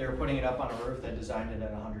 If they were putting it up on a roof, they designed it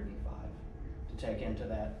at 105 to take into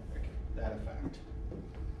that effect.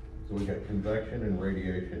 So we got convection and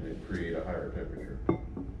radiation that create a higher temperature.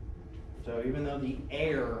 So even though the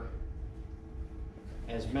air,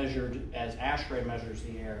 as ASHRAE measures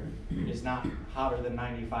the air, is not hotter than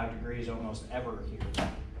 95 degrees almost ever here,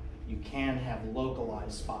 you can have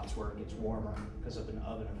localized spots where it gets warmer because of an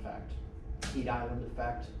oven effect, heat island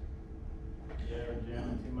effect. Yeah, or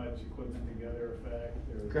jamming too much equipment together effect,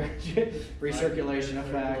 or Recirculation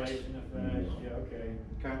effect. Recirculation effect, yeah, okay.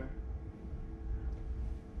 Okay.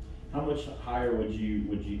 How much higher would you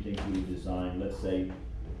think you would design, let's say,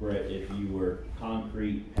 Brett, if you were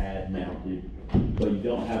concrete pad mounted, but you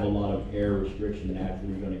don't have a lot of air restriction,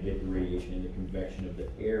 naturally you're gonna get the radiation and the convection of the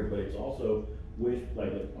air, but it's also with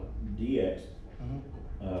like a DX,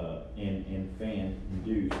 and fan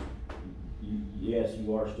induced, yes,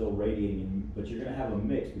 you are still radiating, but you're gonna have a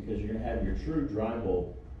mix because you're gonna have your true dry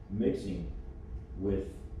bulb mixing with,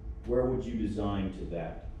 where would you design to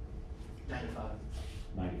that? 95.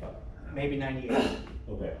 95. Maybe 98.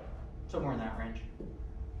 Okay. Somewhere in that range.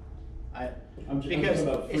 I'm talking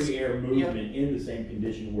about free air movement in the same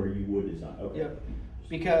condition where you would design. Okay. Yep.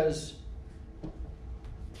 Because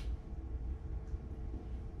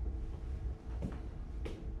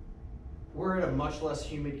we're at a much less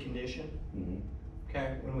humid condition,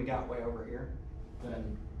 okay, when we got way over here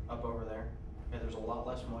than up over there. Okay, there's a lot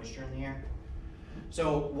less moisture in the air.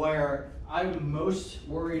 So where I'm most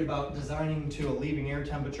worried about designing to a leaving air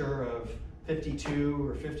temperature of 52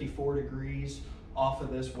 or 54 degrees off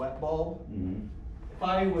of this wet bulb, if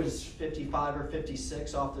I was 55 or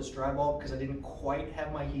 56 off this dry bulb because I didn't quite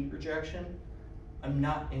have my heat rejection, I'm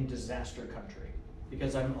not in disaster country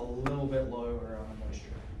because I'm a little bit lower on the moisture.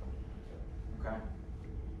 Okay?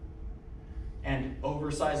 And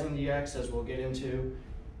oversizing the X, as we'll get into,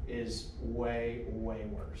 is way, way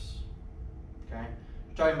worse. Okay?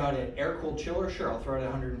 If you're talking about an air-cooled chiller, sure, I'll throw it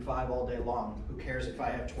at 105 all day long. Who cares if I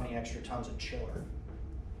have 20 extra tons of chiller,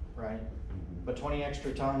 right? But 20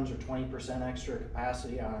 extra tons or 20% extra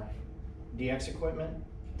capacity on DX equipment,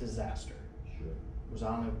 disaster. Sure. Was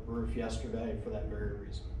on a roof yesterday for that very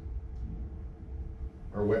reason.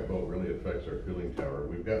 Our wet bulb really affects our cooling tower.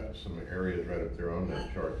 We've got some areas right up there on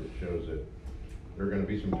that chart that shows that there are gonna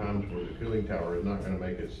be some times where the cooling tower is not gonna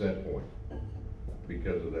make its set point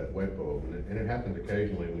because of that wet bulb. And it happens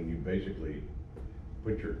occasionally when you basically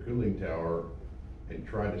put your cooling tower and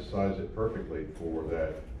try to size it perfectly for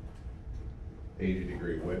that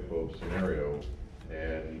 80-degree wet bulb scenario.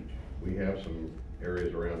 And we have some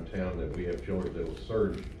areas around town that we have chillers that will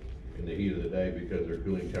surge in the heat of the day because their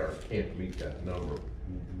cooling tower can't meet that number.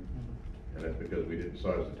 and that's because we didn't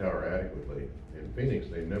size the tower adequately. In Phoenix,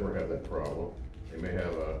 they never have that problem. They may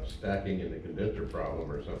have a stacking in the condenser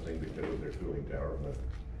problem or something because of their cooling tower, but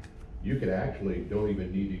you could actually don't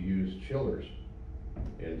even need to use chillers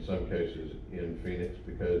in some cases in Phoenix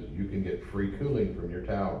because you can get free cooling from your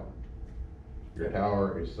tower. Your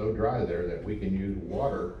tower is so dry there that we can use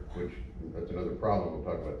water, which that's another problem, we'll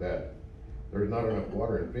talk about that. There's not enough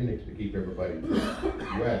water in Phoenix to keep everybody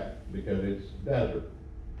wet because it's desert.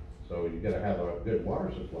 So you gotta have a good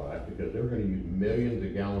water supply because they're gonna use millions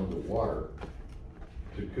of gallons of water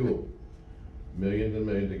to cool. Millions and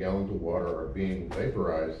millions of gallons of water are being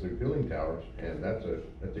vaporized through cooling towers, and that's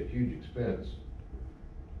a huge expense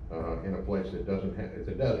in a place that doesn't have, it's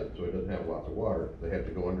a desert, so it doesn't have lots of water. They have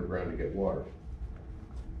to go underground to get water.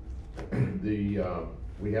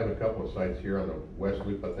 We have a couple of sites here on the west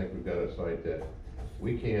loop. I think we've got a site that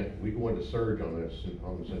we go into surge on this,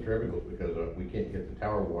 on the centrifugals because we can't get the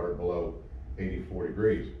tower water below 84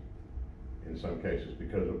 degrees in some cases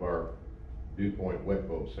because of our dew point wet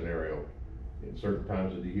bulb scenario in certain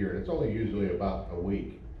times of the year. And it's only usually about a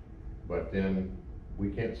week, but then we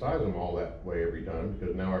can't size them all that way every time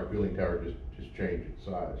because now our cooling tower just changed its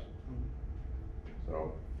size.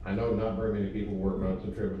 So I know not very many people work on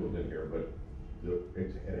centrifugals in here, but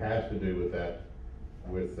it has to do with that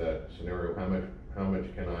scenario. How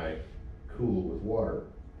much can I cool with water?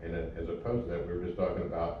 And as opposed to that, we were just talking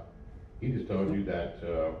about, he just told you that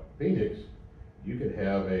Phoenix, you could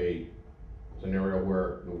have a scenario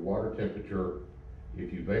where the water temperature,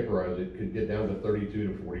 if you vaporize it, could get down to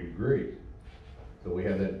 32 to 40 degrees. So we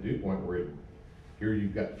have that dew point where here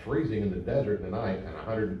you've got freezing in the desert in the night and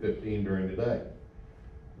 115 during the day.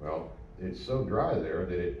 Well, it's so dry there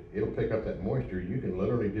that it'll pick up that moisture. You can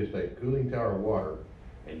literally just take cooling tower water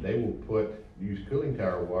and they will use cooling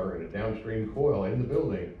tower water in a downstream coil in the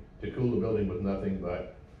building to cool the building with nothing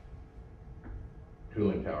but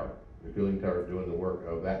cooling tower. The cooling tower is doing the work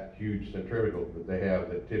of that huge centrifugal that they have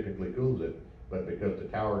that typically cools it. But because the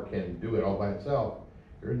tower can do it all by itself,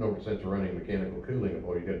 there is no sense of running mechanical cooling if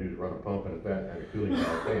all you gotta do is run a pump and a cooling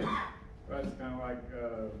tower fan. Well, it's kind of like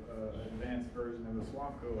an advanced version of a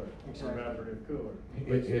swamp cooler, Exactly. evaporative cooler. It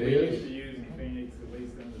We is. used to use in Phoenix at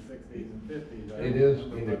least in the 60s and 50s. It is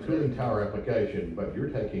in the cooling tower application, but you're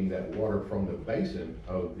taking that water from the basin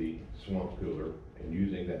of the swamp cooler and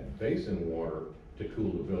using that basin water to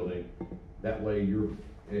cool the building. That way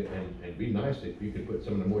and be nice if you could put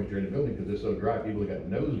some of the moisture in the building because it's so dry, people have got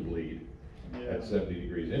nosebleed at 70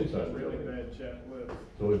 degrees inside the Really building. bad chap lips.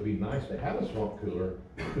 So it'd be nice to have a swamp cooler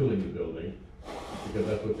cooling the building because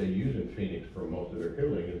that's what they use in Phoenix for most of their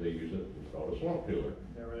cooling is they use it, it's called a swamp cooler.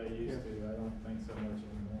 They were they used to, I don't think so much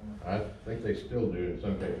anymore. I think they still do in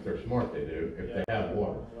some cases. If they're smart, they do, if they have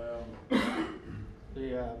water. Well,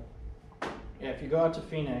 If you go out to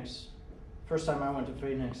Phoenix, first time I went to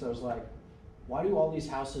Phoenix, I was like, why do all these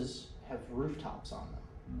houses have rooftops on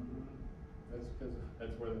them? that's because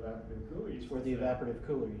that's where the evaporative cooler used to It's where the sit. evaporative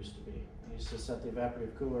cooler used to be. I used to set the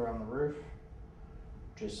evaporative cooler on the roof,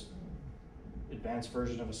 just advanced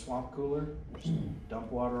version of a swamp cooler, just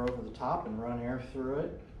dump water over the top and run air through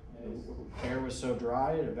it. The air was so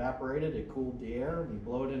dry, it evaporated, it cooled the air, and you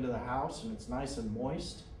blow it into the house and it's nice and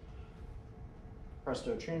moist.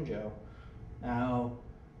 Presto changeo. Now,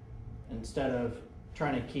 instead of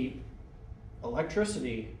trying to keep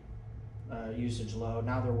electricity usage low,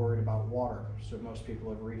 now they're worried about water. So most people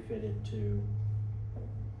have refitted to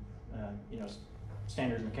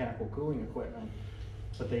standard mechanical cooling equipment,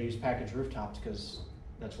 but they use packaged rooftops because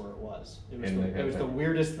that's where it was. It was the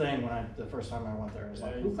weirdest thing the first time I went there. I was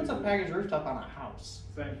like, Yeah, who you puts see a packaged rooftop on a house?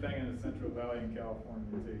 Same thing in the Central Valley in California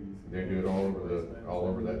too. You see They do it all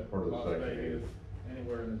over that part of the Las section. Vegas,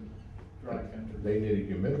 anywhere in the dry country. They need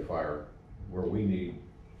a humidifier where we need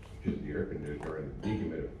just the air conditioner and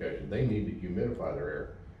dehumidification. They need to humidify their air.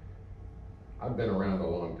 I've been around a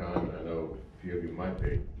long time and I know a few of you might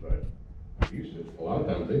be, but a lot of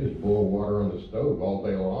times they just boil water on the stove all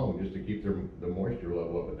day long just to keep the moisture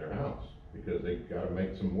level up in their house because they gotta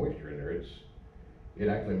make some moisture in there. It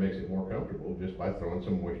actually makes it more comfortable just by throwing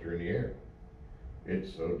some moisture in the air.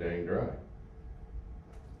 It's so dang dry.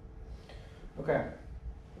 Okay.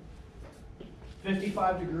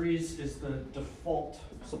 55 degrees is the default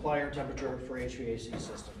supplier temperature for HVAC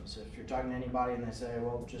systems. If you're talking to anybody and they say,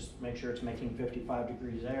 well, just make sure it's making 55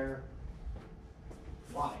 degrees air,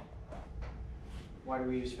 why? Why do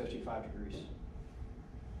we use 55 degrees?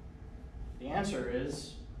 The answer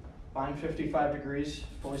is find 55 degrees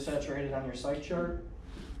fully saturated on your site chart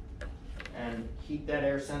and heat that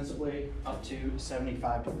air sensibly up to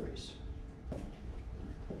 75 degrees.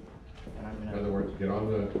 And I'm In gonna other words, get on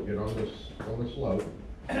the slope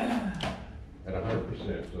at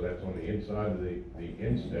 100%, so that's on the inside of the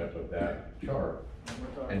instep of that chart,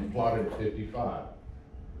 and plotted at 55.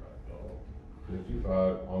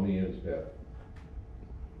 55 on the instep.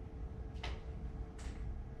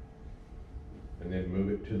 And then move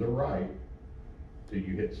it to the right till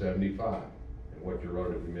you hit 75. And what's your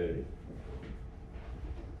relative humidity?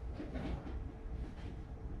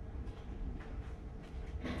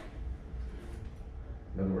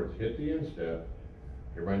 In other words, hit the instep.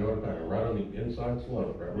 Everybody know what I'm talking about, right on the inside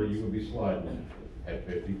slope, right where you would be sliding at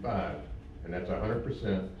 55. And that's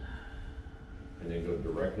 100%. And then go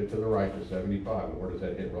directly to the right to 75. And where does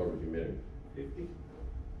that hit relative humidity? 50.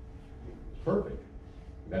 It's perfect.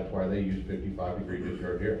 That's why they use 55-degree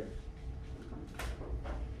discharge air.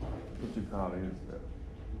 What you call it,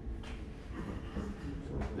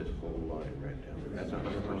 This whole line right down there, that's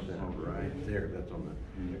 100% right there, that's on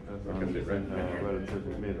that's Like I said, right. relative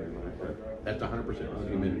humidity, right? That's 100% relative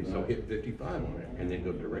humidity, so hit 55 on it, and then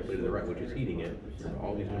go directly to the right, which is heating it.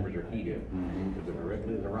 All these numbers are heated, so go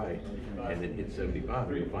directly to the right, and then hit 75,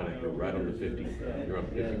 and you'll find it, go right on the 50, you're on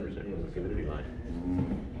 50% humidity line.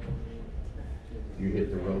 You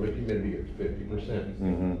hit the relative humidity at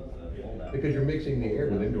 50%. Because you're mixing the air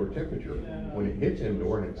with indoor temperature. When it hits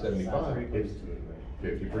indoor and it's 75, it's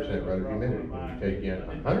 50% relative humidity. When you take in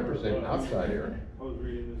 100% outside air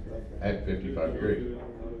at 55 degrees,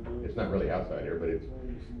 it's not really outside air, but it's,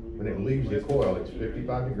 when it leaves the coil, it's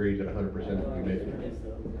 55 degrees at 100% humidity.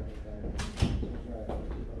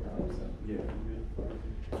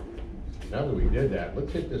 Now that we did that,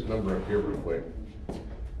 let's hit this number up here real quick,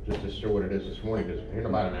 just to show what it is this morning, because in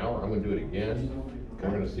about an hour, I'm gonna do it again. We're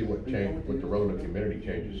gonna see what the relative humidity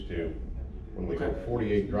changes to when we go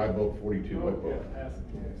 48 dry bulk, 42 wet bulk.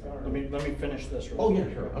 Let me finish this real Oh, quick.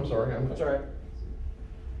 yeah, sure, I'm sorry. That's all right.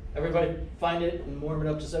 Everybody find it and warm it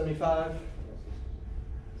up to 75.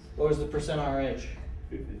 What was the percent RH?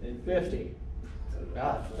 50.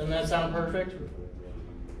 God, doesn't that sound perfect?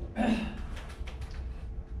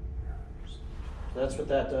 That's what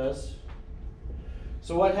that does.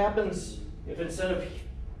 So what happens if instead of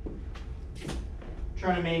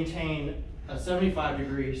trying to maintain a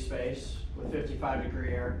 75-degree space with 55-degree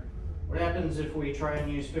air, what happens if we try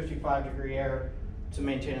and use 55-degree air to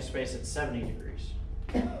maintain a space at 70 degrees?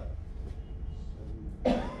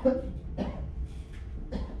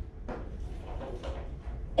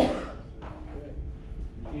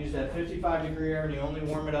 Use that 55-degree air and you only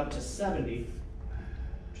warm it up to 70,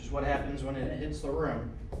 which is what happens when it hits the room.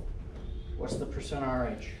 What's the percent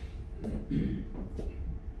RH? Yeah,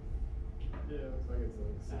 it looks like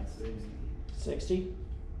it's like 60. 60?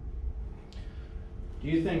 Do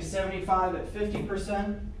you think 75 at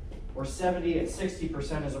 50% or 70 at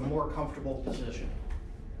 60% is a more comfortable position?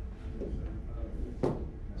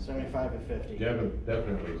 75 at 50.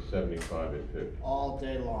 Definitely 75 at 50. All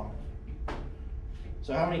day long.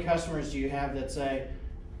 So how many customers do you have that say,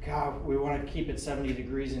 God, we want to keep it 70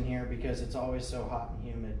 degrees in here because it's always so hot and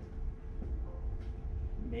humid?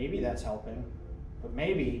 Maybe that's helping, but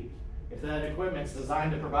maybe if that equipment's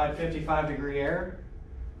designed to provide 55-degree air,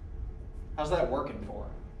 how's that working for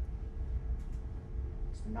it?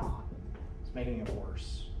 It's not. It's making it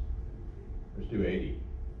worse. Let's do 80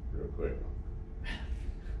 real quick.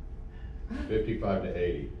 55 to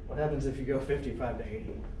 80. What happens if you go 55 to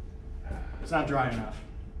 80? It's not dry enough.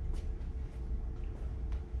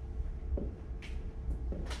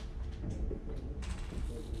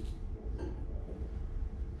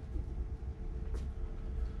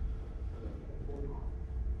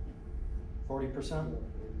 %?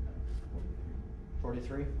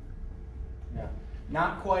 43? Yeah.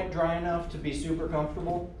 Not quite dry enough to be super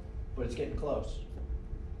comfortable, but it's getting close.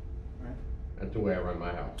 Right? That's the way I run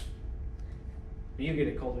my house. But you get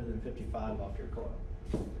it colder than 55 off your coil.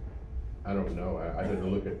 I don't know. I'd have to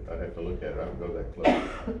look at it. I don't go that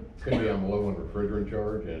close. Could be I'm low on refrigerant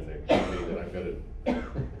charge, and it could be that I've got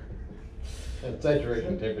a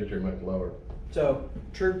saturation temperature much lower. So,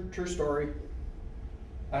 true story.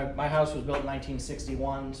 My house was built in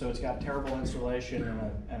 1961, so it's got terrible insulation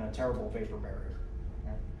and a terrible vapor barrier.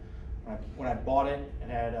 When I bought it, it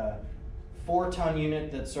had a 4-ton unit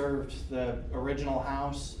that served the original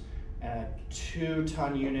house and a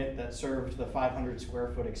 2-ton unit that served the 500 square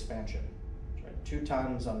foot expansion. 2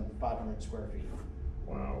 tons on 500 square feet.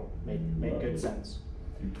 Wow. Made good sense.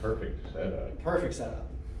 Perfect setup. Perfect setup.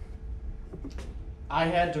 I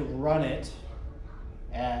had to run it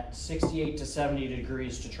at 68 to 70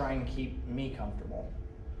 degrees to try and keep me comfortable.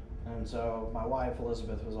 And so my wife,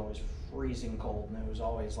 Elizabeth, was always freezing cold, and it was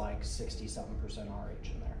always like 60-something% RH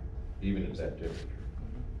in there. Even at that temperature.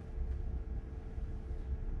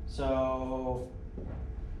 So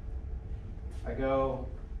I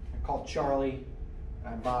call Charlie,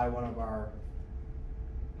 I buy one of our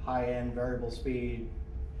high-end variable speed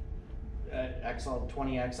XL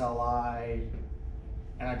 20 XLI,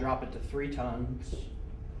 and I drop it to 3 tons,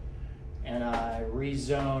 and I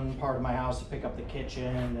rezone part of my house to pick up the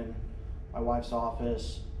kitchen and my wife's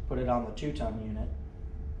office, put it on the 2-ton unit.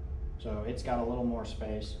 So it's got a little more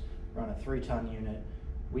space, run a 3-ton unit.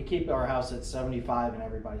 We keep our house at 75 and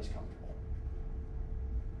everybody's comfortable.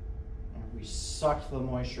 And we sucked the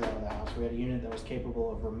moisture out of the house. We had a unit that was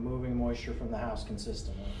capable of removing moisture from the house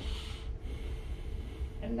consistently.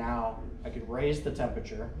 And now I could raise the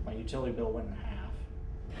temperature, my utility bill went in half,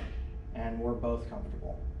 and we're both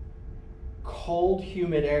comfortable. Cold,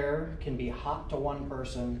 humid air can be hot to one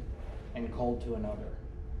person and cold to another.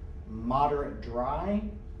 Moderate dry,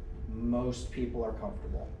 most people are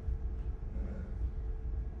comfortable.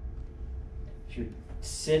 If you're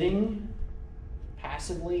sitting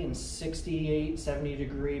passively in 68, 70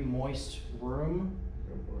 degree moist room,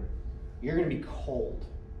 you're gonna be cold.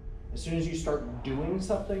 As soon as you start doing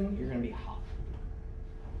something, you're gonna be hot.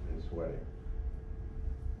 And sweaty.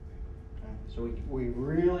 Okay? So we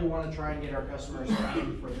really wanna try and get our customers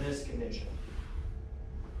ready for this condition.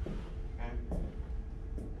 Okay?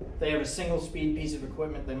 If they have a single speed piece of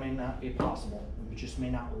equipment, that may not be possible. It just may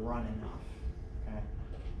not run enough. Okay?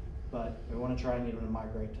 But we wanna try and get them to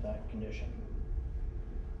migrate to that condition.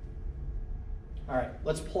 All right,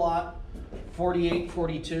 let's plot 48,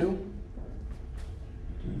 42.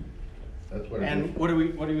 That's what it And is. what do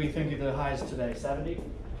we think of the highs today? 70?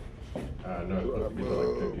 No, it's supposed to be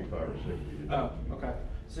like 55 or 60. Oh, okay.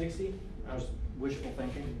 60? I was wishful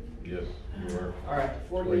thinking. Yes, you were. All right, That's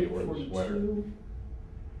why 48, you wore the sweater. 42.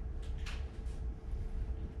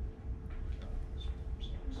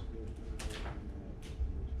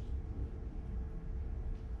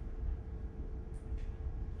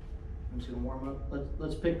 I'm just gonna warm up.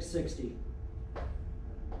 Let's pick 60.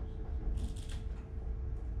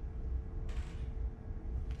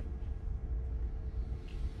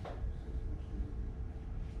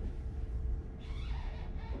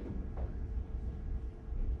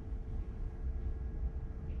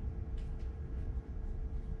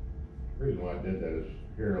 The reason why I did that is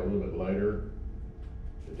here a little bit later,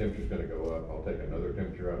 the temperature's gonna go up. I'll take another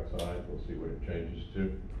temperature outside, we'll see what it changes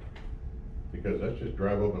to. Because that's just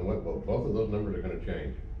dry bulb and wet bulb. Both of those numbers are gonna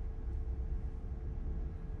change.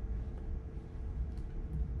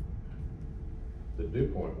 The dew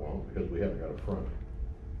point won't, because we haven't got a front.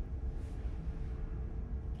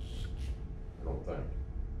 I don't think.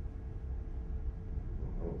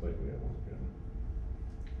 I don't think we have one, yeah.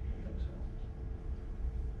 I think so.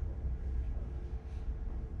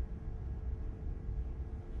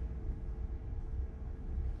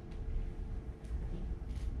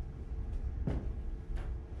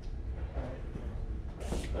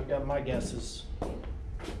 I've got my guesses.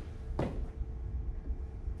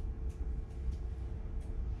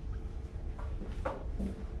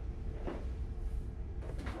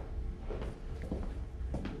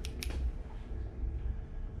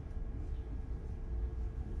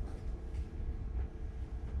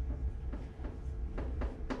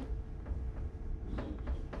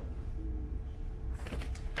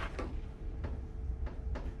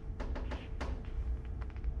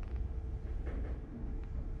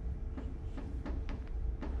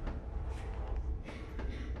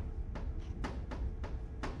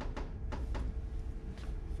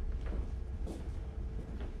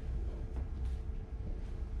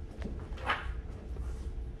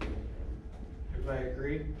 Everybody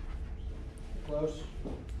agree? Close?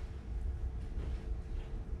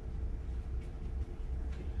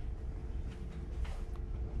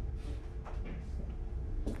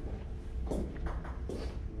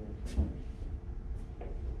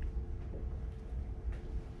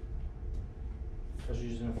 I was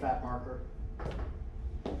using a fat marker.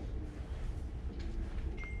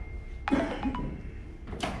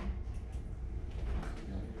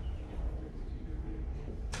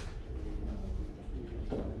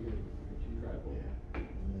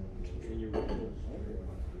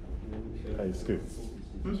 Hey, Scoop.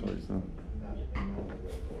 Sorry, son.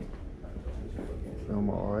 So I'm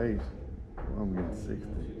RAs. I'm getting 60.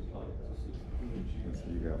 So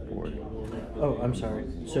you got 40. Oh, I'm sorry.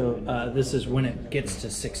 So this is when it gets to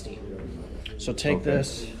 60. So take Okay.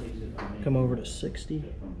 this, come over to 60,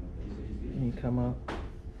 and you come up.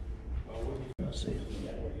 Let's see.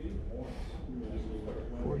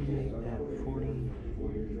 48 at 42.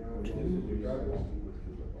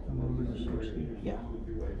 Come over to 60. Yeah.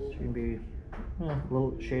 So you can be a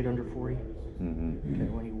little shade under 40. Mm-hmm. Okay,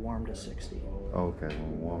 when you warm to 60. Okay,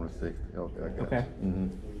 when we warm to 60. Okay, I got Okay. you. Mm-hmm.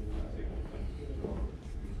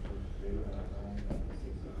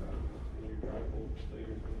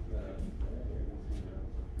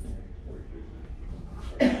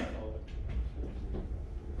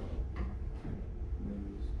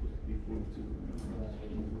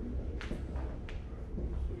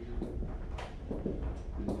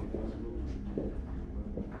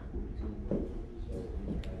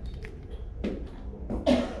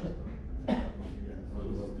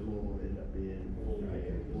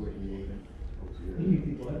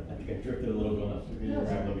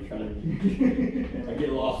 I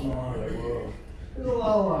get lost in the line, like, whoa. There's a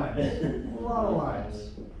lot of lines, a lot of lines.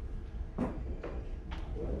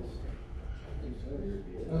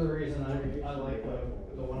 Another reason I like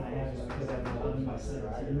the one I have is because I have 11 by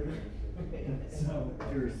 17. So,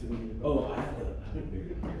 Oh, I have a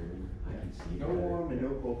bigger here. I can see. No warm and no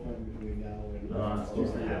cold front between now and. No, I'm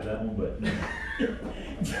supposed to have that one, but.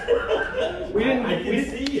 We didn't- I we can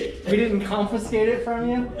see it. we didn't confiscate it from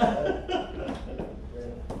you?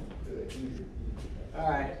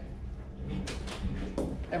 Alright.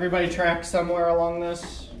 Everybody track somewhere along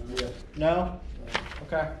this? No?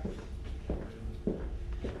 Okay.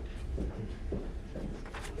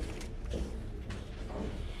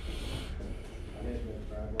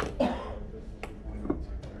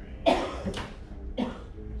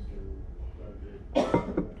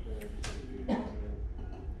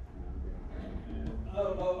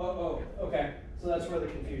 Okay. So that's where the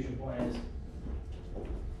confusion point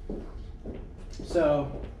is.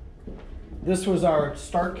 So this was our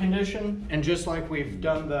start condition, and just like we've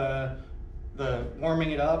done the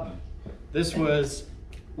warming it up, this was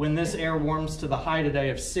when this air warms to the high today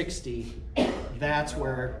of 60, that's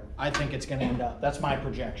where I think it's gonna end up. That's my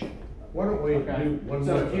projection. Why don't we Okay. do one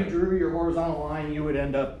So more if you thing? drew your horizontal line, you would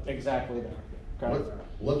end up exactly there. Okay.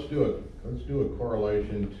 Let's do a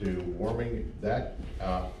correlation to warming that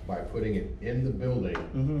up by putting it in the building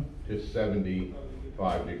Mhm. to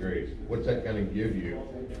 75 degrees. What's that gonna give you?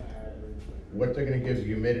 What's that gonna give the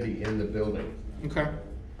humidity in the building? Okay.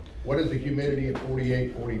 What is the humidity at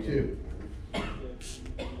 48, 42?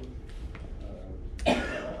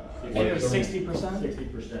 If you have 60%?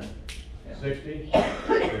 60%. 60?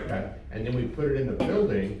 Okay, and then we put it in the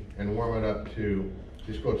building and warm it up to,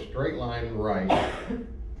 just go straight line right,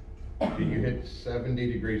 till you hit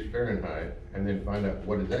 70 degrees Fahrenheit, and then find out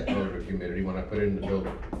what is that relative humidity when I put it in the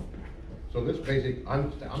building. So this basic,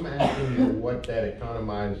 I'm asking you what that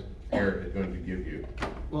economized air is going to give you.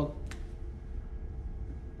 Well,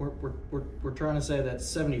 we're trying to say that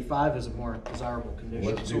 75 is a more desirable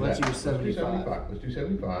condition. Let's So do let's that. use 75. Let's do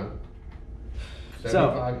 75. So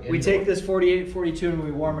 75 we indoor. take this 48, 42 and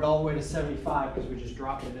we warm it all the way to 75 because we just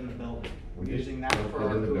dropped it in the building. We're We just using that dropped for it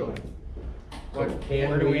our in the cooling. building. So can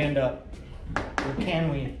Where do we end up? Where can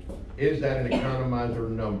we? Is that an economizer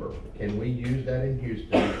number? Can we use that in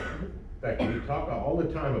Houston? In fact, we talk all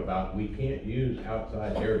the time about we can't use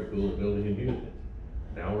outside air to cool a building in Houston.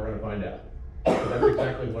 Now we're gonna find out. So that's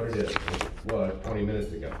exactly what it is. It was 20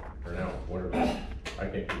 minutes ago, or now, whatever. I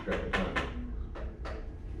can't keep track of time.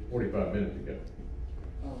 45 minutes ago.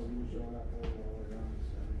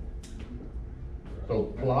 So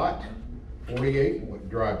plot 48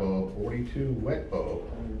 dry bulb, 42 wet bulb,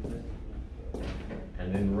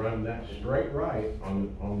 and then run that straight right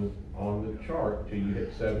on the chart till you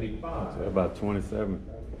hit 75. So about 27.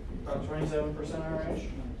 About 27% RH?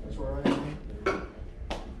 That's where we're at.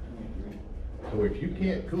 So if you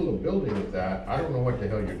can't cool a building with that, I don't know what the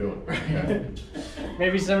hell you're doing. Okay?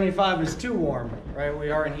 Maybe 75 is too warm, right? We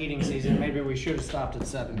are in heating season. Maybe we should have stopped at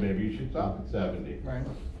 70. Maybe you should stop at 70. Right.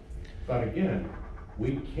 But again,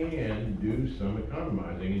 we can do some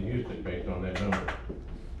economizing in Houston based on that number.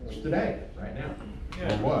 It's today, right now.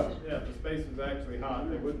 Yeah, It was. Yeah, if the space was actually hot,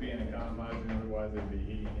 there would be an economizing, otherwise it'd be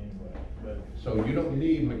heating anyway, but. So you don't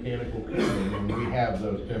need mechanical cooling when we have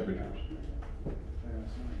those temperatures.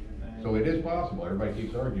 So it is possible, everybody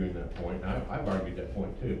keeps arguing that point, and I've argued that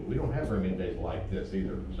point too, but we don't have very many days like this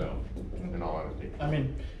either, so, in all honesty. I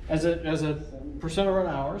mean, as a percent of run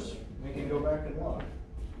hours, we can go back and look.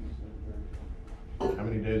 How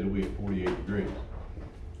many days a week, 48 degrees?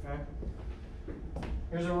 Okay.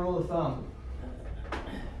 Here's a rule of thumb.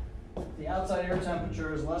 If the outside air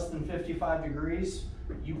temperature is less than 55 degrees,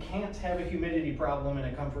 you can't have a humidity problem in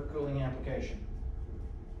a comfort cooling application.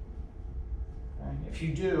 Okay? If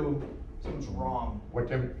you do, something's wrong. What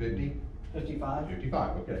temperature, 50? 55?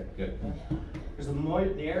 55, okay, good. Because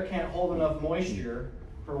the air can't hold enough moisture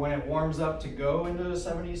for when it warms up to go into a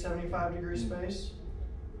 70, 75 degree space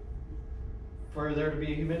for there to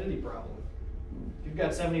be a humidity problem. If you've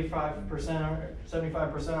got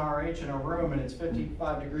 75% RH in a room and it's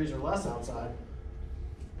 55 degrees or less outside,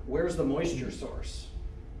 where's the moisture source?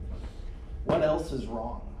 What else is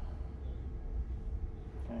wrong?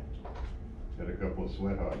 Okay. Had a couple of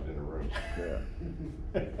sweat hogs in the room.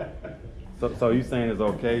 So you saying it's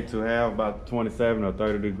okay to have about 27 or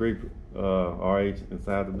 30 degree RH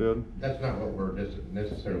inside the building? That's not what we're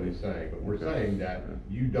necessarily saying, but we're saying that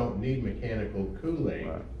you don't need mechanical cooling.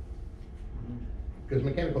 Right. Because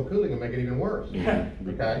mechanical cooling will make it even worse. Yeah.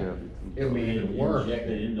 Okay? It'll be even You worse. inject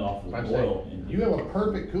it into off the I'm oil. saying, you have a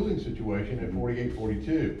perfect cooling situation at 48,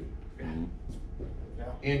 42. Yeah.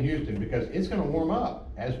 in Houston, because it's gonna warm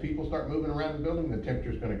up. As people start moving around the building, the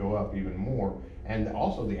temperature's gonna go up even more, and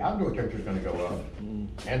also the outdoor temperature's gonna go up.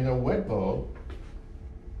 And the wet bulb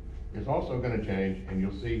is also gonna change, and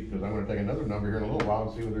you'll see, because I'm gonna take another number here in a little while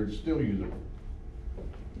and see whether it's still usable.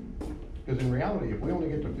 Because in reality, if we only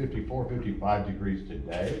get to 54, 55 degrees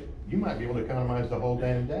today, you might be able to economize the whole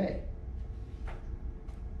damn day.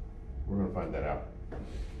 We're gonna find that out.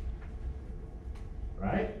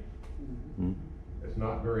 Right? Mhm. It's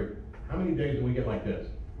not very, how many days do we get like this?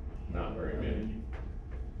 Not very many.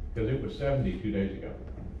 Because it was 70 2 days ago.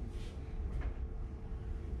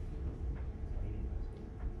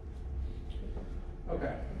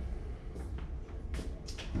 Okay.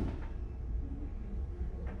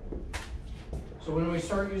 So when we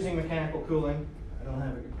start using mechanical cooling, I don't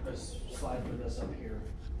have a slide for this up here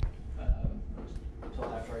until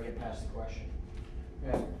after I get past the question.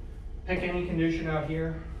 Yeah. Pick any condition out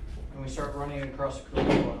here, and we start running it across the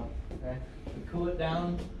cooling coil. Okay. We cool it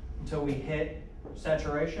down until we hit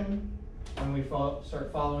saturation, and we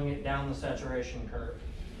start following it down the saturation curve.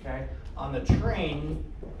 Okay. On the train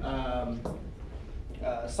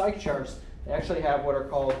psych charts, they actually have what are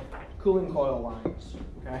called cooling coil lines.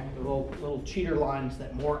 Okay, the little cheater lines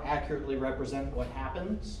that more accurately represent what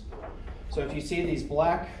happens. So if you see these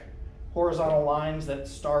black horizontal lines that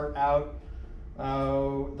start out,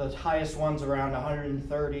 the highest one's around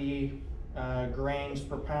 130 grains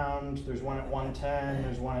per pound. There's one at 110.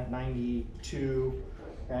 There's one at 92.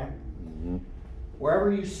 Okay. Mhm.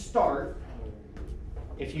 Wherever you start,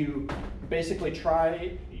 if you basically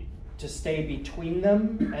try to stay between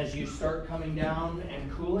them as you start coming down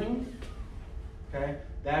and cooling, okay,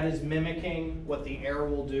 that is mimicking what the air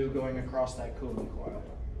will do going across that cooling coil.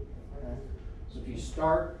 Okay? So if you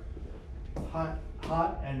start hot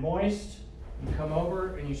and moist, you come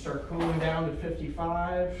over and you start cooling down to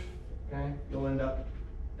 55, okay, you'll end up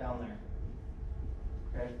down there,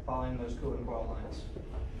 okay, following those cooling coil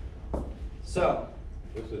lines. So,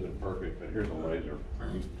 This isn't perfect, but here's a laser,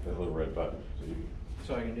 that little red button.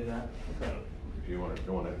 So I can do that. Okay. if you want to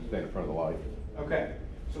go on it and stand in front of the light. Okay,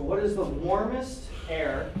 so what is the warmest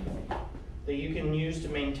air that you can use to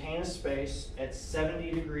maintain a space at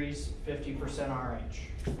 70 degrees, 50%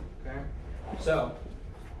 RH? Okay, so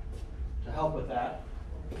to help with that,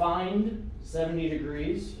 find 70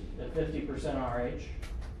 degrees at 50% RH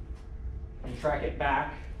and track it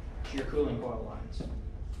back to your cooling coil lines.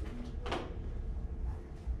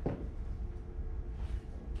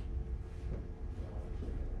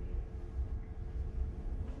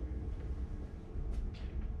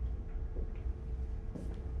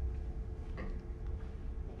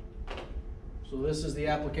 So this is the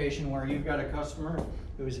application where you've got a customer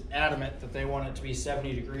who is adamant that they want it to be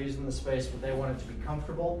 70 degrees in the space, but they want it to be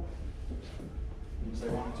comfortable. Means they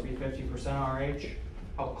want it to be 50% RH.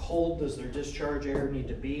 How cold does their discharge air need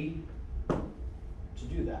to be to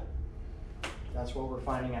do that? That's what we're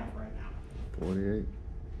finding out right now. 48.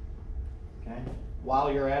 Okay.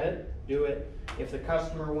 While you're at it, do it. If the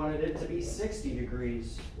customer wanted it to be 60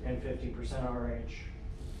 degrees and 50% RH.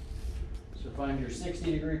 So find your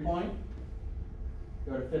 60 degree point.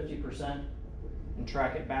 Go to 50% and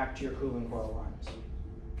track it back to your cooling coil lines.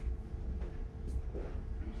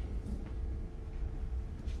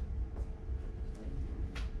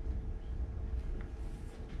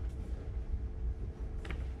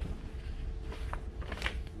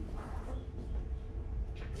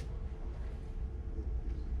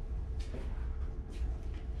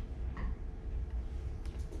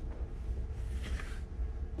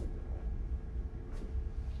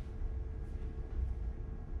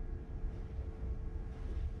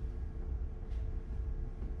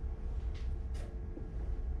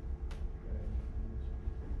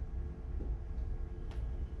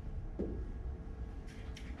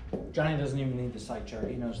 Johnny doesn't even need the site chart.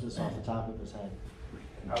 He knows this off the top of his head.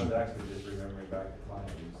 I was actually just remembering back to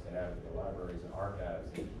clients we used to have at the libraries and archives,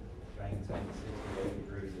 and things saying 68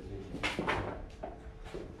 degrees at 50.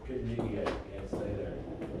 Couldn't do yet, can't stay there.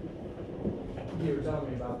 You were telling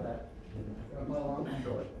me about that. Wanna play along?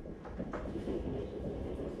 Sure.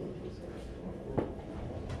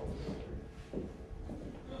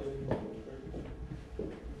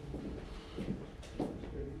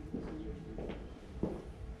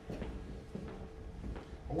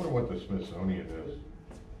 I wonder what the Smithsonian is,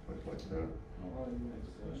 looks like that.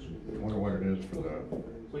 I wonder what it is for the,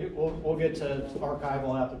 We'll get to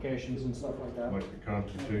archival applications and stuff like that. like the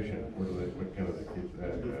Constitution, what kind of they keep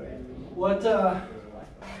that at?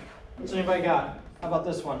 What's anybody got? How about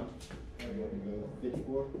this one?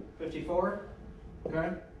 54? 54? Okay.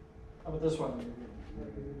 How about this one?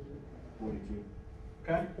 42.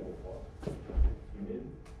 Okay.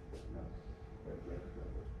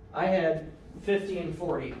 I had 50 and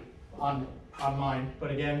 40 on mine,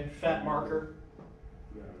 but again, fat marker.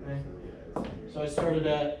 Okay. So I started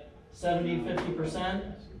at 70,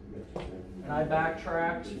 50%, and I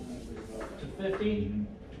backtracked to 50,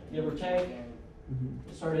 give or take.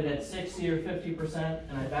 Started at 60 or 50%,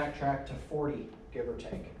 and I backtracked to 40, give or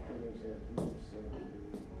take.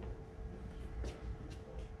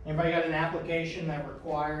 Anybody got an application that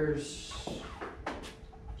requires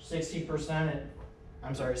 60% at,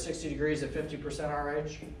 I'm sorry, 60 degrees at 50%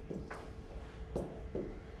 RH?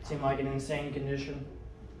 Seem like an insane condition.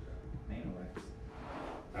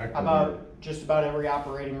 Actually, About just about every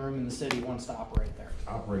operating room in the city wants to operate there.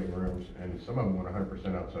 operating rooms, and some of them want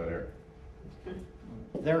 100% outside air,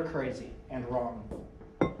 They're crazy and wrong.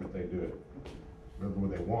 but they do it.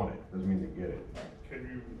 Whether they want it, doesn't mean they get it. Can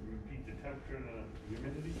you repeat the temperature and the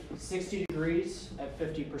humidity? 60 degrees at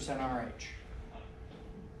 50% RH.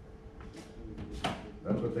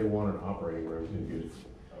 That's what they want in operating rooms in Houston.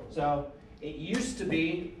 So it used to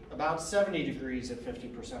be about 70 degrees at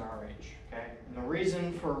 50% RH, okay? And the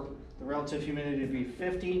reason for the relative humidity to be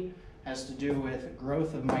 50 has to do with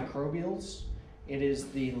growth of microbials. It is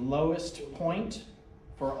the lowest point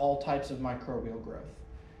for all types of microbial growth.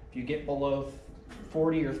 If you get below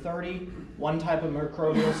 40 or 30, one type of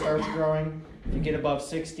microbial starts growing. If you get above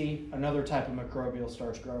 60, another type of microbial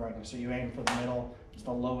starts growing. So you aim for the middle. It's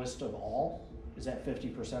the lowest of all, is at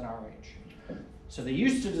 50% RH. So they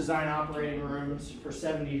used to design operating rooms for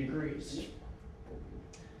 70 degrees.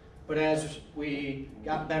 But as we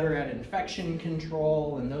got better at infection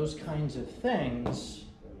control and those kinds of things,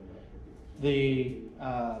 the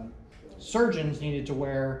surgeons needed to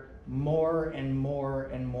wear more and more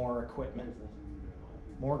and more equipment.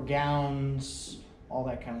 More gowns, all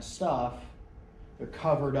that kind of stuff. They're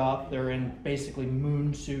covered up. They're in basically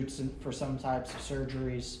moon suits for some types of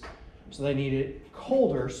surgeries. So they need it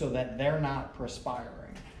colder so that they're not perspiring.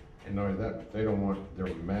 And not only that, they don't want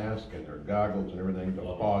their mask and their goggles and everything to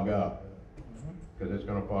fog up. Because it's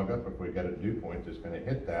gonna fog up if we got a dew point that's gonna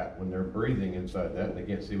hit that when they're breathing inside that and they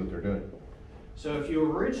can't see what they're doing. So if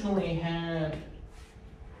you originally had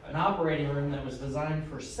an operating room that was designed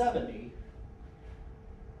for 70,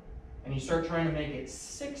 and you start trying to make it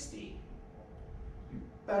 60, you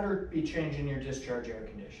better be changing your discharge air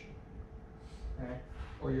conditioning, okay?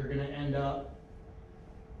 Or you're gonna end up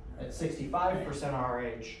at 65%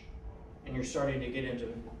 RH, and you're starting to get into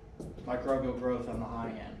microbial growth on the high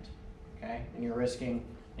end, okay? And you're risking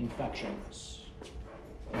infections.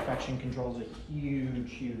 Infection control is a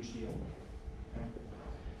huge, huge deal. Okay?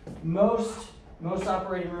 Most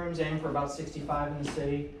operating rooms aim for about 65 in the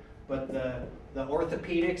city, but the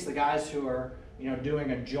orthopedics, the guys who are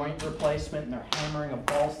doing a joint replacement and they're hammering a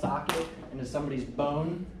ball socket into somebody's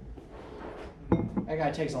bone, that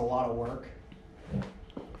guy takes a lot of work.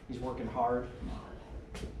 He's working hard.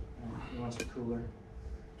 He wants a cooler.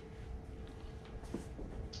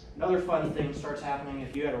 Another fun thing starts happening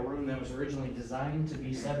if you had a room that was originally designed to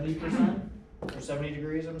be 70%, or 70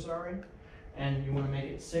 degrees, I'm sorry, and you want to make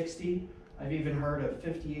it 60. I've even heard of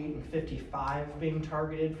 58 and 55 being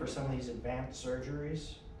targeted for some of these advanced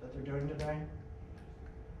surgeries that they're doing today.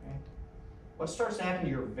 Okay. What starts to happen to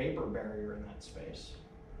your vapor barrier in that space?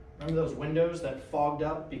 Remember those windows that fogged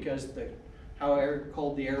up because how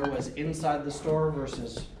cold the air was inside the store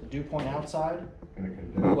versus the dew point outside?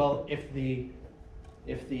 Well, if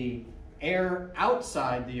the air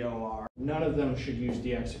outside the OR, none of them should use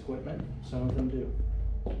DX equipment. Some of them do.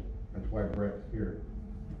 That's why Brett's here.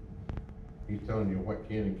 He's telling you what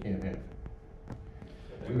can and can't happen.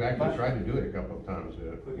 We've actually tried to do it a couple of times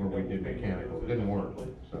where we did mechanical. It didn't work,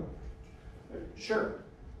 so. Sure.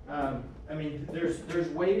 I mean, there's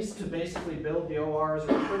ways to basically build the OR as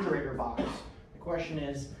a refrigerator box. The question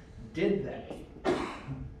is, did they?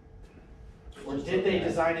 Or did they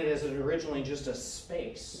design it as originally just a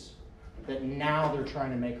space that now they're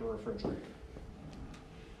trying to make a refrigerator?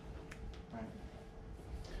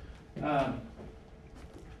 Right.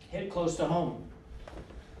 Hit close to home.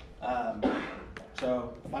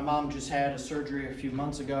 So my mom just had a surgery a few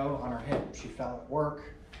months ago on her hip. She fell at work,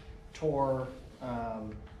 tore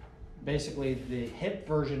basically the hip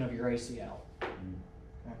version of your ACL.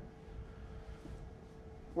 Okay.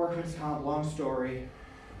 Workman's comp, long story.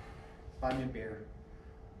 Buy me a beer.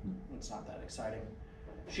 It's not that exciting.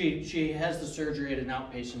 She has the surgery at an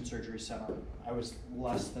outpatient surgery center. I was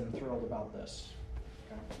less than thrilled about this.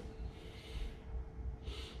 Okay.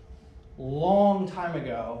 Long time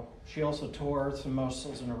ago, she also tore some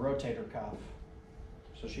muscles in her rotator cuff.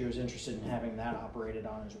 So she was interested in having that operated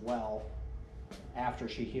on as well after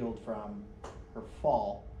she healed from her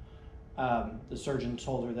fall. The surgeon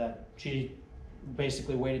told her that she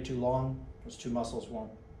basically waited too long. Those two muscles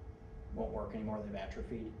won't work anymore, they've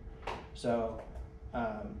atrophied. So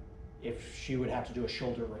if she would have to do a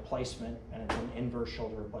shoulder replacement, and it's an inverse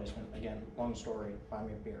shoulder replacement, again, long story, buy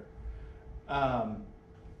me a beer.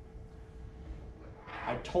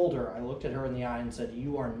 I told her, I looked at her in the eye and said,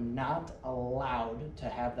 you are not allowed to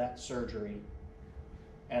have that surgery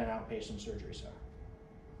at an outpatient surgery center.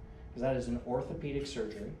 Because that is an orthopedic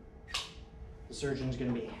surgery. The surgeon's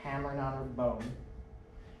gonna be hammering on her bone,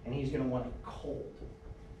 and he's gonna want it cold.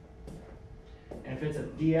 And if it's a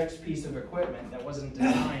DX piece of equipment that wasn't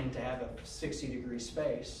designed to have a 60-degree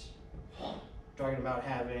space, we're talking about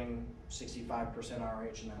having 65%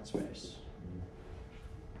 RH in that space.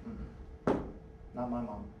 Not my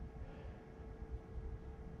mom.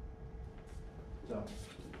 So.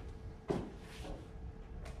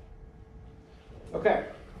 Okay.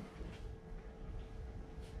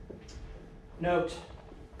 Note,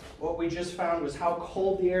 what we just found was how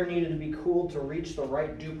cold the air needed to be cooled to reach the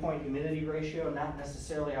right dew point humidity ratio, not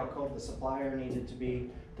necessarily how cold the supply air needed to be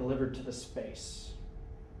delivered to the space.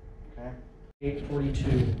 Okay?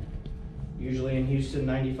 842. Usually in Houston,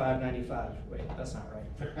 95, 95. Wait, that's not right.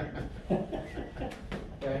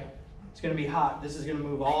 Okay? It's going to be hot. This is going to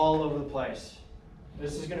move all over the place.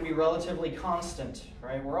 This is going to be relatively constant,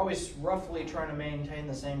 right? We're always roughly trying to maintain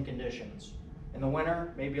the same conditions. In the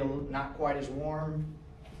winter, maybe not quite as warm,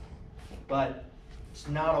 but it's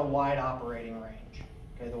not a wide operating range.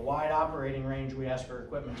 Okay, the wide operating range we ask our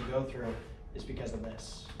equipment to go through is because of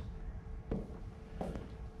this.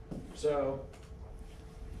 So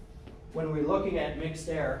when we're looking at mixed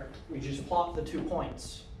air, we just plot the 2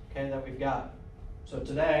 points, okay, that we've got. So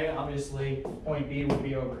today, obviously, point B would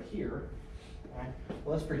be over here. Okay?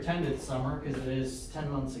 Well, let's pretend it's summer because it is 10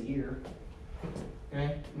 months a year.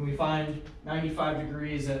 Okay, and we find 95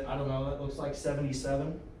 degrees at, I don't know, that looks like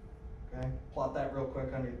 77. Okay, plot that real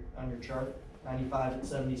quick on your chart. 95 at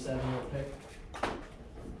 77, we'll pick.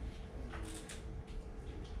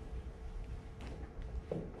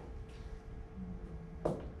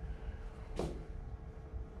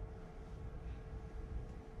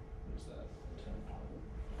 What's that?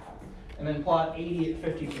 And then plot 80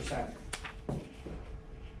 at 50%.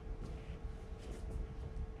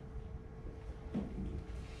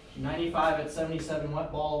 .95 at 77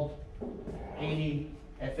 wet bulb, 80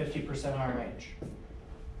 at 50% RH.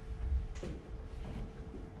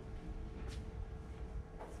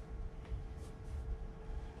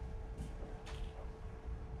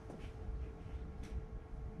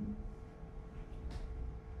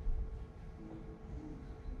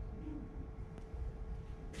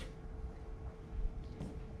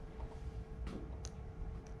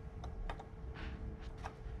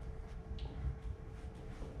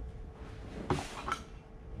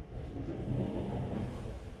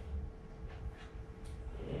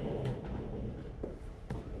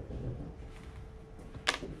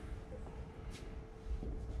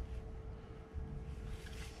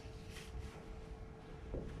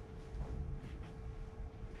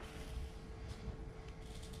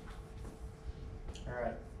 All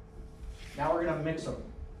right, now we're gonna mix them.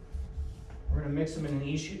 We're gonna mix them in an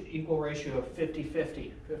equal ratio of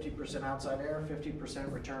 50-50. 50% outside air,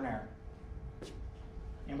 50% return air.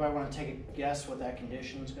 Anybody wanna take a guess what that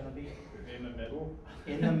condition is gonna be? In the middle?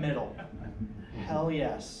 In the middle. Hell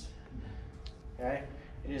yes. Okay,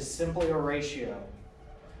 it is simply a ratio.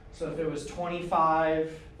 So if it was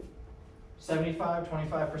 25, 75,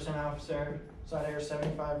 25% outside air,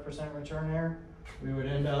 75% return air, we would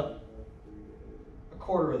end up a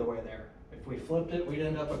quarter of the way there. If we flipped it, we'd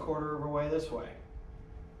end up a quarter of a way this way.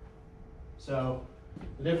 So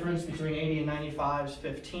the difference between 80 and 95 is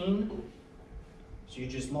 15. So you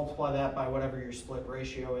just multiply that by whatever your split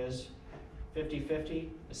ratio is. 50-50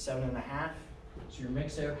 is 7.5. So your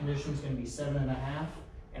mixed air condition is going to be 7.5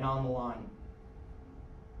 and on the line.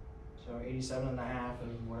 So 87.5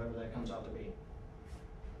 and whatever that comes out to be.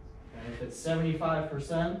 And if it's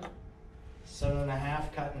 75%,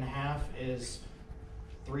 7.5 cut in half is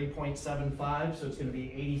 3.75, so it's going to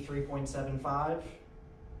be 83.75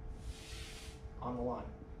 on the line.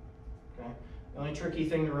 Okay. The only tricky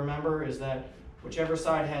thing to remember is that whichever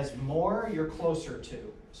side has more, you're closer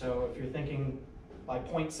to. So if you're thinking by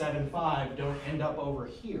 0.75, don't end up over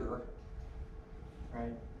here,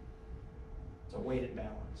 right? It's a weighted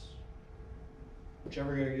balance.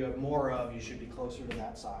 Whichever you have more of, you should be closer to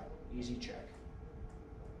that side. Easy check.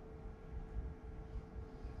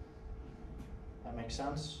 That makes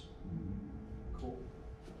sense? Cool.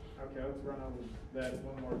 Okay, let's run over that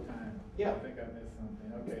one more time. Yeah. I think I missed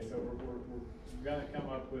something. Okay, so we're gonna come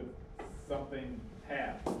up with something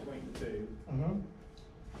half between the two. Mm-hmm.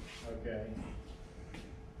 Okay.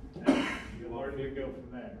 Now, where do we go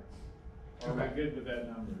from there? Are we Okay. good with that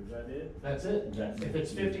number? Is that it? That's it. That's If it.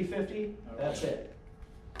 it's 50-50, that's it.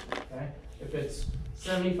 Okay? If it's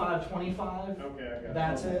 75-25, Okay, I got it.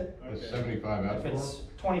 that's it. It's Okay. 75 If outdoor? it's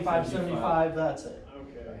 25-75, that's it.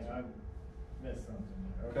 Okay, I missed something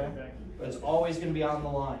there. Okay. Okay, thank you. But it's always gonna be on the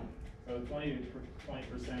line. So 20%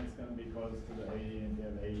 is gonna be close to the 80, and you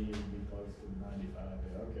have 80, it'd be close to the 95,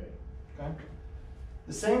 yeah, okay. Okay?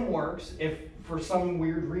 The same works if for some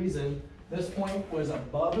weird reason this point was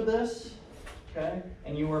above this, okay?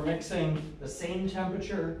 And you were mixing the same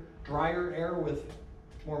temperature, drier air with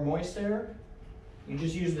more moist air. You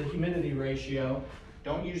just use the humidity ratio.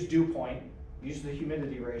 Don't use dew point, use the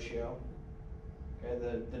humidity ratio. Okay,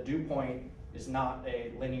 the dew point is not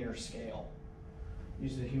a linear scale.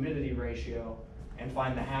 Use the humidity ratio and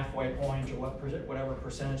find the halfway point or whatever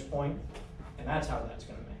percentage point, and that's how that's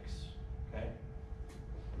gonna mix, okay?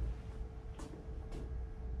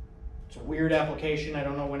 It's a weird application, I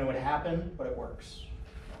don't know when it would happen, but it works.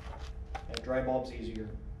 And dry bulb's easier.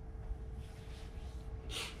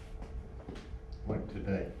 Like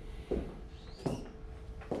today.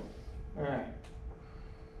 Alright.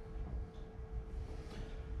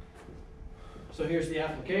 So here's the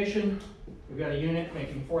application. We've got a unit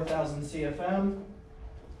making 4,000 CFM,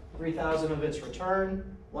 3,000 of it's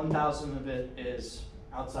return, 1,000 of it is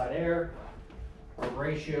outside air. Our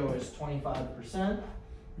ratio is 25%.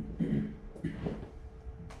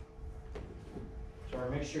 So our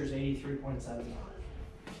mixture is 83.75.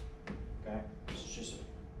 Okay, this is just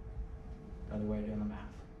another way of doing the math.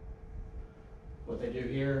 What they do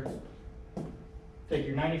here, take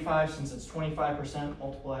your 95, since it's 25%,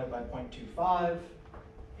 multiply it by 0.25,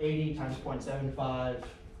 80 times 0.75,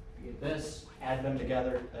 you get this, add them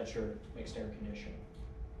together, that's your mixed air conditioning.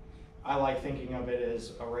 I like thinking of it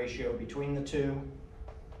as a ratio between the two,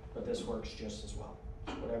 but this works just as well,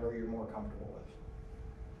 whatever you're more comfortable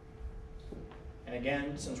with. And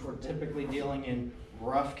again, since we're typically dealing in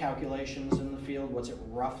rough calculations in the field, what's it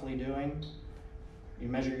roughly doing? You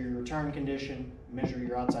measure your return condition, measure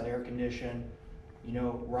your outside air condition, you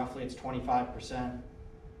know roughly it's 25%.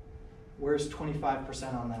 Where's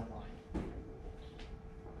 25% on that line?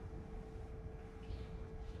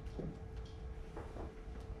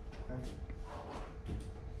 Okay.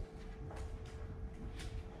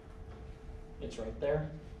 It's right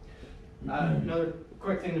there. Another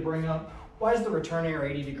quick thing to bring up, why is the return air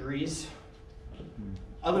 80 degrees?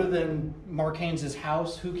 Other than Mark Haynes'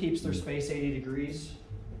 house, who keeps their space 80 degrees?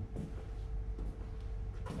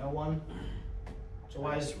 No one? So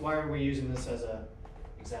why are we using this as a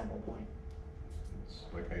example point? It's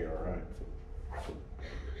like ARI.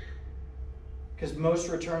 Because most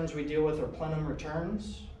returns we deal with are plenum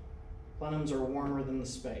returns. Plenums are warmer than the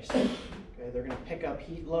space. Okay, they're gonna pick up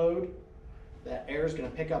heat load. That air is gonna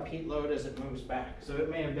pick up heat load as it moves back. So it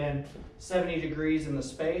may have been 70 degrees in the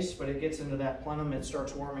space, but it gets into that plenum, it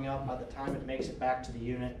starts warming up. By the time it makes it back to the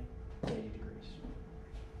unit, it's 80 degrees.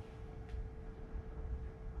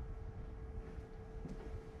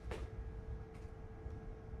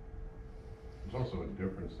 There's also a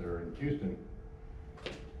difference there in Houston.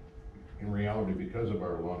 In reality, because of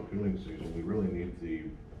our long cooling season, we really need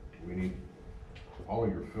we need all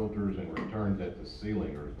of your filters and returns at the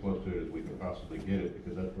ceiling or as close to it as we can possibly get it,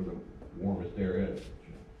 because that's where the warmest air is.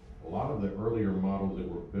 A lot of the earlier models that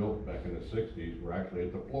were built back in the 60s were actually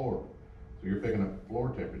at the floor. So you're picking up floor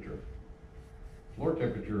temperature. Floor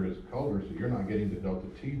temperature is colder, so you're not getting the delta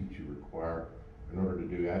T that you require in order to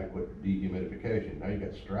do adequate dehumidification. Now you've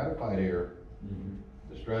got stratified air.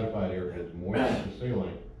 The stratified air has moisture at the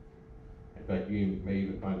ceiling. In fact, you may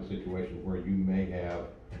even find a situation where you may have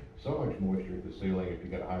so much moisture at the ceiling, if you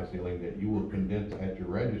got a high ceiling, that you will condense at your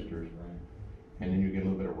registers, and then you get a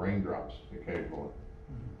little bit of raindrops occasionally.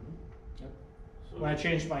 Yep. When I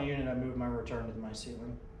changed my unit, I moved my return to my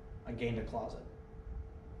ceiling. I gained a closet.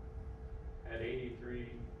 At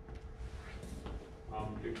 83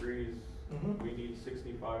 degrees, Mhm. we need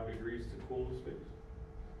 65 degrees to cool the space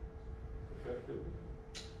effectively.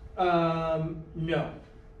 No.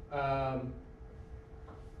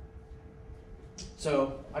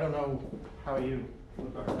 So I don't know how you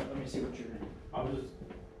look at that. Let me see what you're. I'm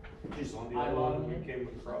just on the other eyeball one, we it. came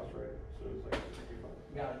across, right? So it's like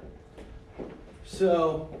 65. Got it.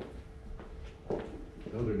 So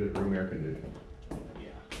Those are just room air conditioned. yeah.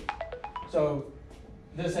 So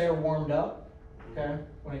this air warmed up, okay,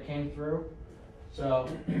 when it came through. So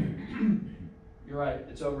you're right,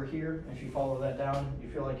 it's over here. If you follow that down, you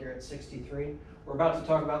feel like you're at 63. We're about to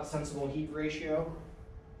talk about sensible heat ratio.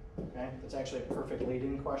 Okay, that's actually a perfect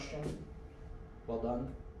lead-in question. Well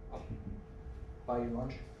done. I'll buy you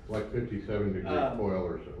lunch. Like 57-degree coil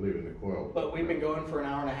or so, leaving the coil. But we've been going for an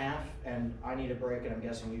hour and a half, and I need a break, and I'm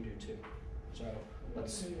guessing you do too. So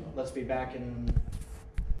let's be back in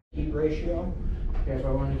heat ratio. Okay, so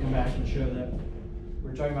I wanted to come back and show that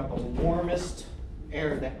we're talking about the warmest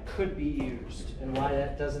air that could be used and why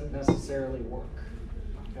that doesn't necessarily work.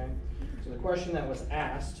 Okay, so the question that was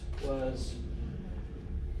asked was,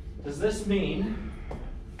 does this mean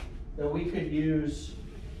that we could use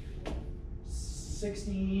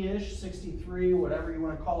 60-ish, 63, whatever you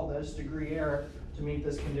want to call this, degree air to meet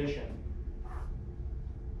this condition?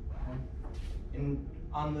 Okay.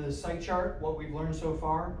 On the site chart, what we've learned so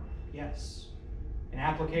far, yes. In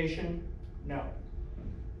application, no.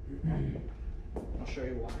 I'll show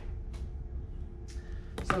you why.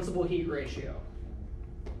 Sensible heat ratio.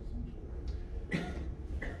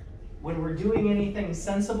 When we're doing anything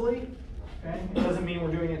sensibly, okay, it doesn't mean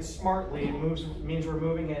we're doing it smartly. It means we're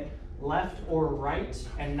moving it left or right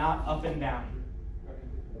and not up and down.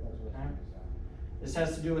 Okay? This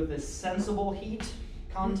has to do with the sensible heat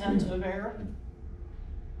content of air,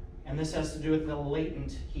 and this has to do with the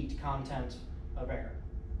latent heat content of air.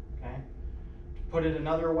 Okay? To put it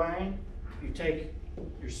another way, you take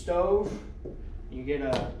your stove, you get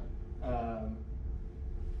a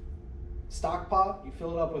stock pot, you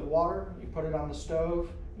fill it up with water, you put it on the stove,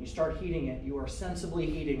 you start heating it. You are sensibly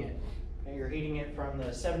heating it. Okay? You're heating it from the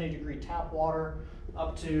 70-degree tap water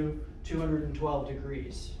up to 212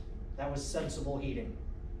 degrees. That was sensible heating.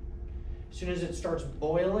 As soon as it starts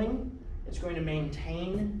boiling, it's going to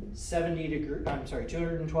maintain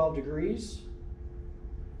 212 degrees,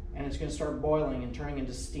 and it's going to start boiling and turning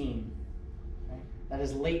into steam. Okay? That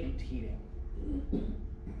is latent heating.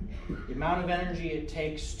 The amount of energy it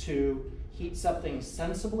takes to heat something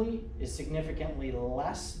sensibly is significantly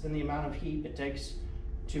less than the amount of heat it takes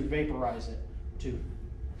to vaporize it, to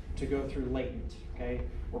go through latent. Okay,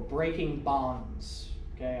 we're breaking bonds.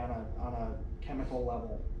 Okay, on a chemical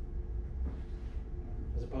level,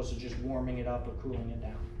 as opposed to just warming it up or cooling it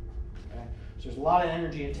down. Okay, so there's a lot of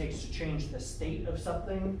energy it takes to change the state of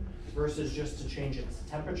something versus just to change its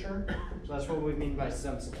temperature. So that's what we mean by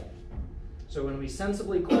sensible. So when we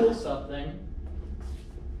sensibly cool something,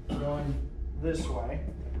 going this way,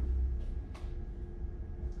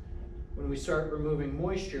 when we start removing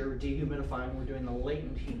moisture, we're dehumidifying, we're doing the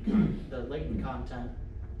latent heat, the latent content.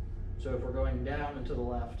 So if we're going down and to the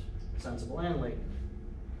left, sensible and latent.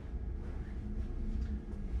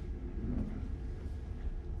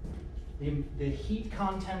 The heat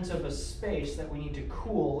content of a space that we need to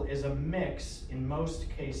cool is a mix, in most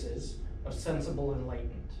cases, of sensible and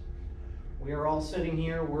latent. We are all sitting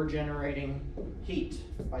here, we're generating heat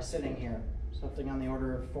by sitting here. Something on the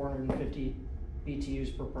order of 450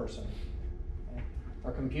 BTUs per person. Okay.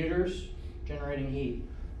 Our computers, generating heat.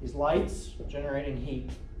 These lights, generating heat.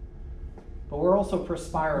 But we're also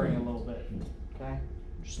perspiring a little bit, okay?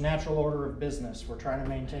 Just natural order of business. We're trying to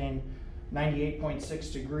maintain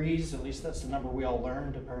 98.6 degrees, at least that's the number we all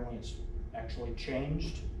learned. Apparently it's actually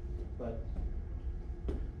changed, but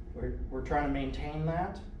we're trying to maintain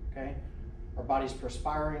that, okay? Our body's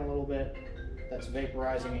perspiring a little bit, that's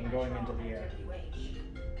vaporizing and going into the air.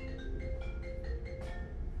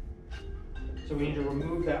 So we need to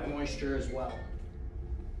remove that moisture as well.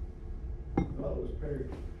 Well, it was Perry.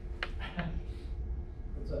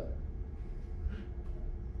 What's up?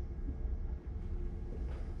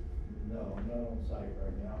 No, I'm not on site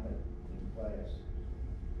right now, I'm in class.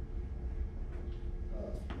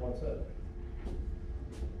 What's up?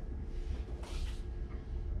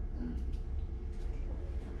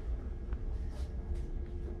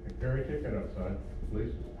 Hey, Gary, take it outside,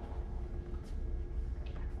 please.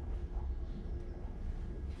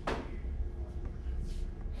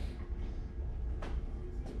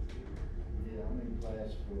 Yeah, I'm in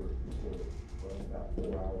class for about 4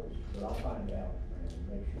 hours, but I'll find out and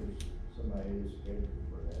make sure somebody is scheduled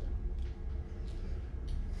for that.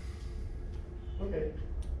 Okay.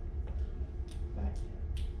 Back.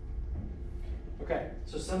 Okay,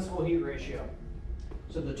 so sensible heat ratio.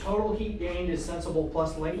 So the total heat gained is sensible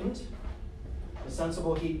plus latent. The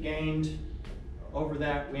sensible heat gained, over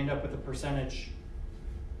that, we end up with a percentage.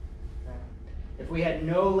 Okay. If we had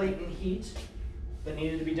no latent heat that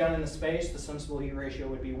needed to be done in the space, the sensible heat ratio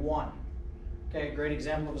would be 1. Okay, a great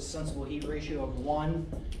example of a sensible heat ratio of 1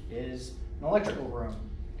 is an electrical room,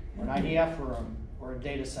 or an IDF room, or a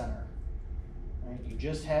data center. Right? You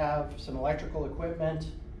just have some electrical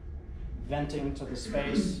equipment venting to the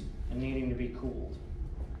space, and needing to be cooled.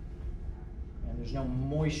 And there's no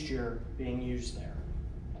moisture being used there.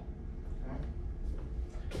 Okay?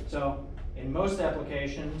 So in most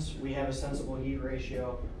applications, we have a sensible heat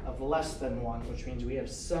ratio of less than 1, which means we have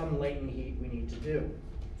some latent heat we need to do.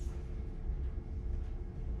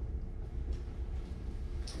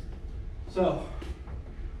 So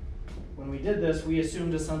when we did this, we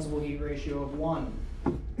assumed a sensible heat ratio of 1.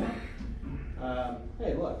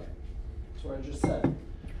 Hey, look, that's what I just said.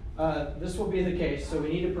 This will be the case, so we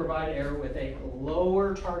need to provide air with a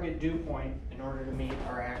lower target dew point in order to meet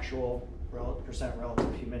our actual percent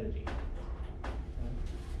relative humidity.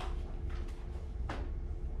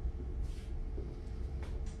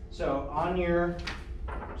 So on your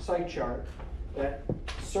site chart, that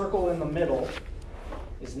circle in the middle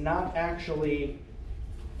is not actually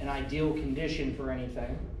an ideal condition for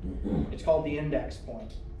anything. It's called the index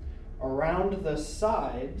point. Around the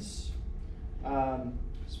sides,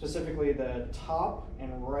 specifically the top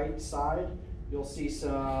and right side, you'll see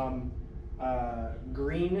some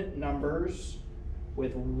green numbers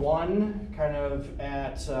with 1 kind of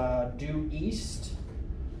at due east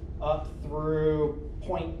up through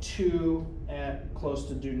 0.2 at close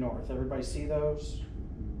to due north. Everybody see those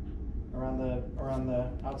around the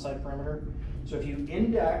outside perimeter? So if you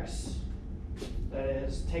index, that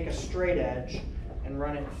is, take a straight edge and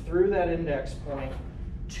run it through that index point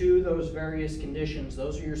to those various conditions,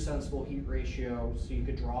 those are your sensible heat ratios, so you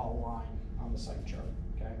could draw a line on the site chart,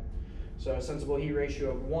 okay? So a sensible heat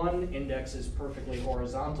ratio of 1, index is perfectly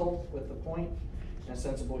horizontal with the point, and a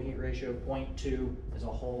sensible heat ratio of 0.2 is a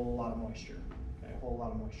whole lot of moisture, okay? A whole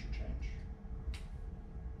lot of moisture change.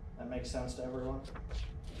 That makes sense to everyone?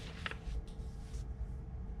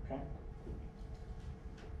 Okay.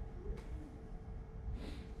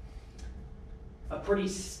 A pretty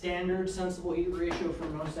standard sensible heat ratio for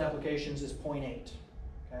most applications is 0.8.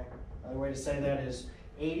 Okay. Another way to say that is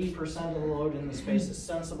 80% of the load in the space is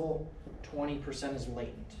sensible, 20% is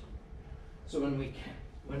latent. So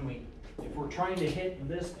if we're trying to hit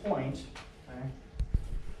this point, okay,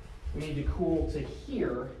 we need to cool to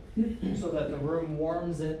here so that the room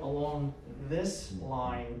warms it along this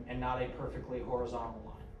line and not a perfectly horizontal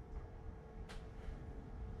line.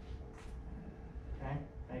 Okay,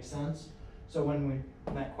 makes sense? So when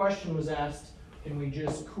that question was asked, can we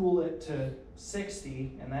just cool it to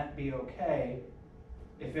 60 and that be okay?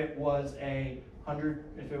 If it was a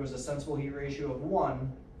sensible heat ratio of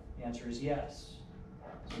 1, the answer is yes.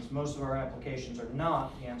 Since most of our applications are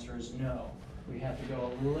not, the answer is no. We have to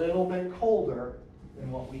go a little bit colder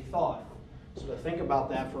than what we thought. So to think about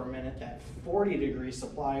that for a minute, that 40-degree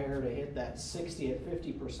supply air to hit that 60 at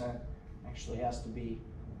 50% actually has to be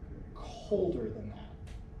colder than that.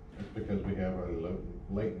 That's because we have a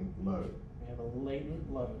latent load. We have a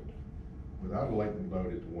latent load. Without a latent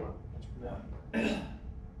load, it's 1. That's 1.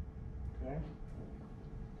 Okay.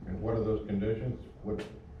 And what are those conditions?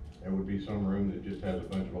 There would be some room that just has a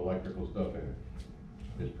bunch of electrical stuff in it.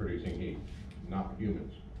 It's producing heat, not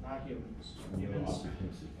humans. Not humans. Humans.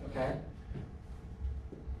 Okay.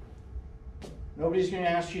 Nobody's going to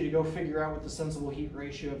ask you to go figure out what the sensible heat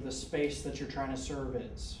ratio of the space that you're trying to serve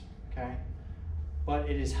is. Okay. But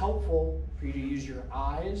it is helpful for you to use your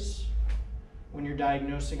eyes when you're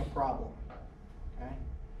diagnosing a problem. Okay?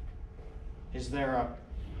 Is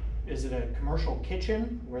it a commercial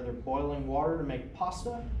kitchen where they're boiling water to make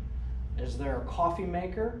pasta? Is there a coffee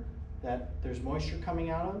maker that there's moisture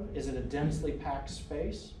coming out of? Is it a densely packed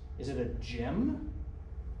space? Is it a gym?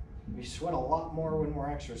 We sweat a lot more when we're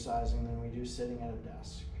exercising than we do sitting at a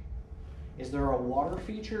desk. Is there a water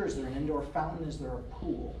feature? Is there an indoor fountain? Is there a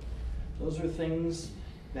pool? Those are things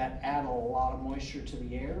that add a lot of moisture to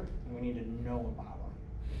the air, and we need to know about them.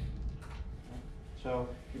 Okay? So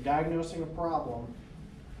if you're diagnosing a problem,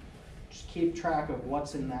 just keep track of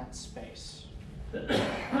what's in that space.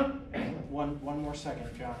 One more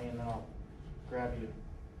second, Johnny, and then I'll grab you.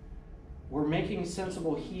 We're making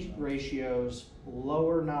sensible heat ratios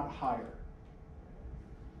lower, not higher.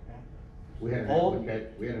 Okay? We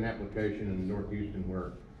had an application in North Houston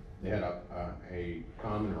where they had a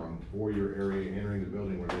common or a foyer area entering the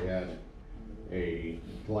building where they had a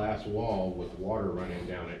glass wall with water running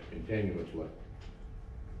down it continuously.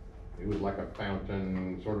 It was like a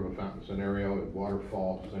fountain, sort of a fountain scenario, a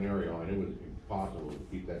waterfall scenario, and it was impossible to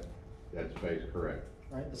keep that space correct.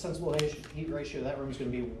 Right, the sensible heat ratio of that room is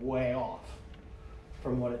going to be way off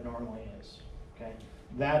from what it normally is. Okay,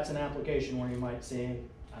 that's an application where you might say,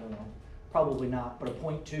 I don't know, probably not, but a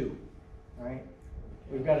 0.2, right?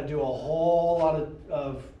 We've got to do a whole lot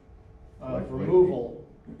of removal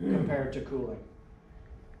compared to cooling.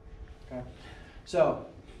 Okay, so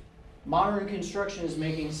Modern construction is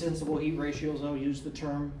making sensible heat ratios, I'll use the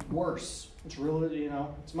term, worse. It's really,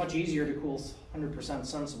 it's much easier to cool 100%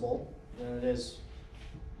 sensible than it is,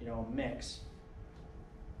 a mix.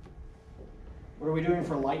 What are we doing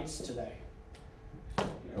for lights today?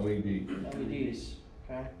 LED. LEDs,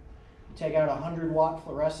 okay? You take out a 100-watt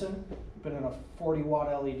fluorescent, you put in a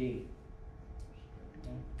 40-watt LED. Okay?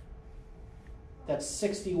 That's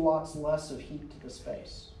 60 watts less of heat to the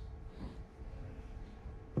space.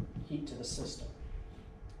 Heat to the system.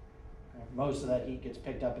 Okay? Most of that heat gets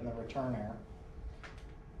picked up in the return air,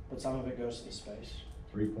 but some of it goes to the space.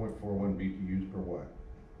 3.41 BTUs per watt.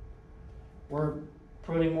 We're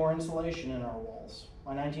putting more insulation in our walls.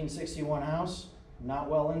 My 1961 house, not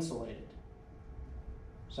well insulated.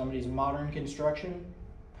 Somebody's modern construction,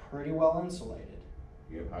 pretty well insulated.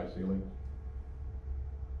 You have high ceilings?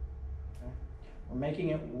 Okay? We're making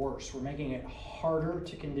it worse. We're making it harder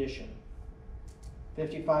to condition.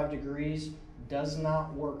 55 degrees does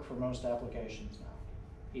not work for most applications now,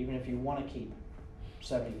 even if you want to keep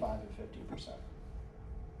 75 to 50%. Okay?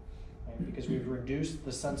 Because we've reduced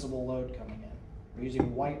the sensible load coming in. We're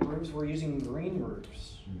using white roofs, we're using green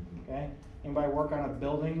roofs. Okay? Anybody work on a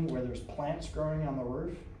building where there's plants growing on the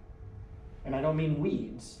roof? And I don't mean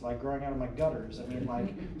weeds, like growing out of my gutters. I mean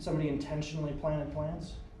like somebody intentionally planted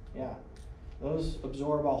plants. Yeah. Those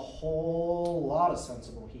absorb a whole lot of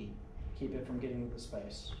sensible heat. Keep it from getting to the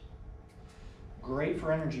space. Great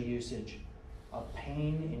for energy usage. A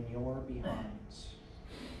pain in your behinds.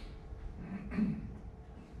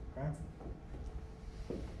 Okay?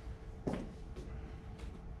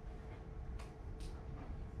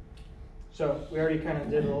 So we already kind of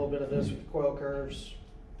did a little bit of this with coil curves.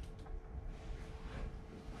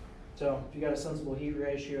 So if you got a sensible heat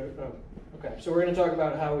ratio, okay. So we're going to talk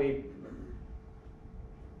about how we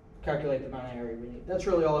calculate the amount of area we need. That's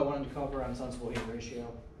really all I wanted to cover on sensible heat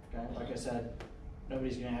ratio. Okay, like I said,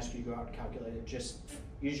 nobody's going to ask you to go out and calculate it. Just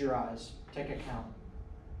use your eyes, take a count.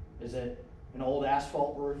 Is it an old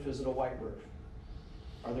asphalt roof? Is it a white roof?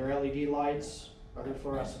 Are there LED lights? Are there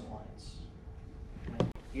fluorescent lights? Okay.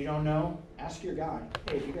 You don't know? Ask your guy.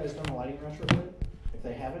 Hey, have you guys done a lighting retrofit? If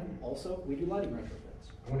they haven't, also, we do lighting retrofits.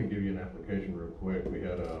 I want to give you an application real quick. We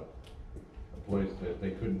had a place that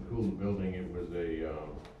they couldn't cool the building. It was a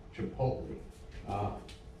Chipotle. A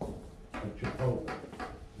Chipotle,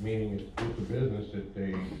 meaning it's a business that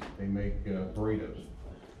they make burritos.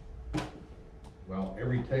 Well,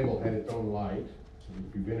 every table had its own light.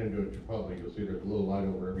 If you've been into a Chipotle, you'll see there's a little light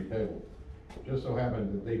over every table. It just so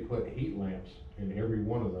happened that they put heat lamps in every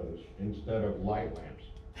one of those instead of light lamps.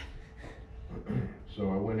 So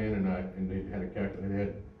I went in and they had they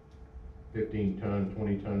had 15 ton,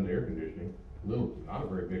 20 tons air conditioning. Not a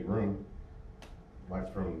very big room.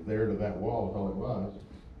 Like from there to that wall is all it was.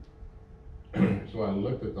 So I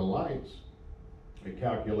looked at the lights. It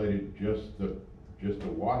calculated just the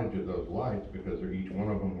wattage of those lights because each one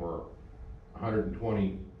of them were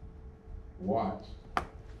 120 watts.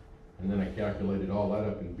 And then I calculated all that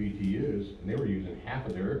up in BTUs, and they were using half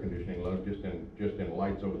of their air conditioning load just in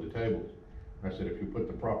lights over the tables. I said, if you put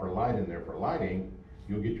the proper light in there for lighting,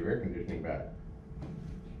 you'll get your air conditioning back.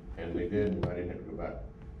 And they did, and I didn't have to go back.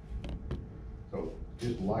 So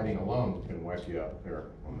just lighting alone can wipe you out there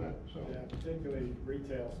on that. So Yeah, particularly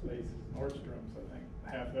retail spaces, Nordstrom's, I think,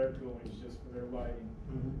 half their cooling is just for their lighting.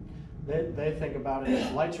 Mm-hmm. They think about it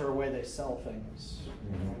as lights are a way they sell things.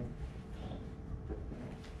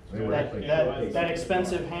 they were actually That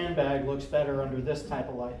expensive handbag looks better under this type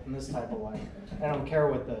of light than this type of light. I don't care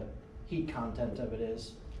what the heat content of it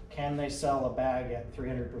is. Can they sell a bag at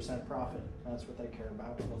 300% profit? That's what they care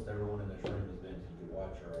about. Almost everyone in this room has been to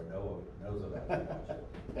watch or knows about the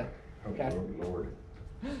Yeah. Okay. Okay. Lord.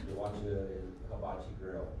 You watch the hibachi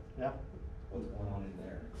grill. Yeah. What's going on in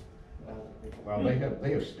there? Well,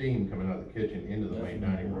 they have steam coming out of the kitchen into the main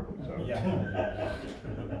dining room, so.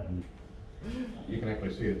 You can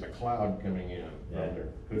actually see it's a cloud coming in from there.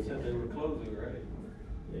 They said they were closing, right?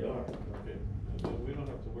 They are. Okay, so we don't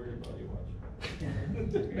have to worry about you watching.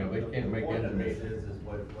 Yeah, they can't make One ends of this meet. is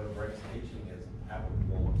what Brett's teaching is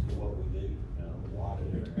applicable to what we do, a lot of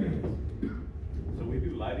different areas. So we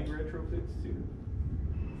do lighting retrofits too?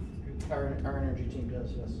 Our energy team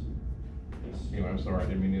does, yes. Anyway, I'm sorry, I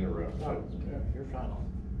didn't mean to interrupt. No, but- yeah, you're fine.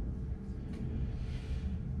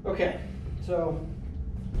 Okay, so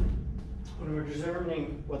when we're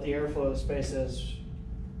determining what the airflow of the space is,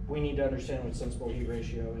 we need to understand what sensible heat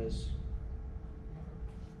ratio is.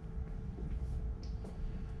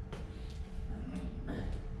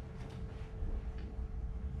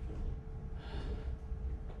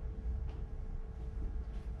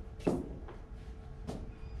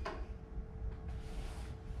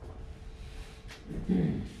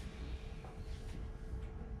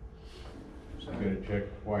 check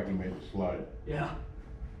why he made the slide. Yeah.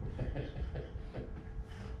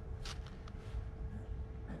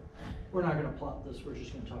 We're not gonna plot this, we're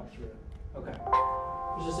just gonna talk through it. Okay.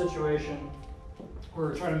 There's a situation where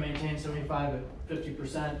we're trying to maintain 75 at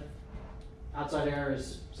 50%. Outside air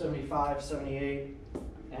is 75, 78,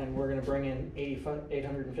 and we're gonna bring in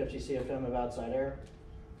 850 CFM of outside air.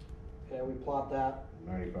 Okay, we plot that.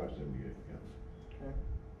 95, 78, yeah. Okay.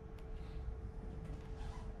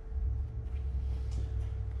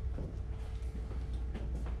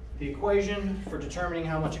 The equation for determining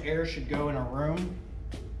how much air should go in a room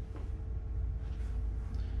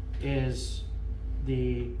is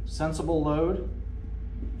the sensible load,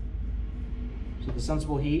 so the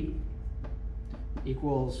sensible heat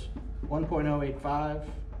equals 1.085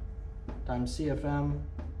 times CFM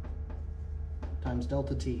times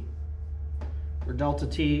delta T, where delta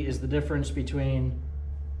T is the difference between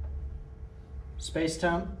space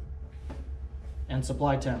temp and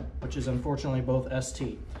supply temp, which is unfortunately both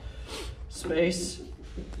ST. Space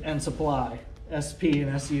and supply, SP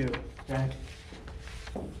and SU, okay?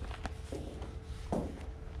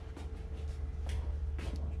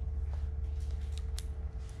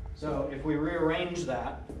 So if we rearrange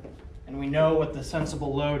that, and we know what the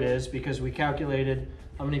sensible load is because we calculated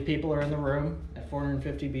how many people are in the room at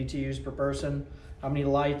 450 BTUs per person, how many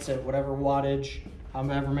lights at whatever wattage,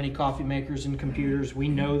 however many coffee makers and computers, we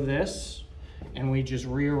know this, and we just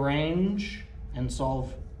rearrange and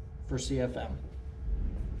solve for CFM.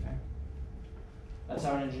 Okay. That's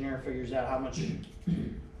how an engineer figures out how much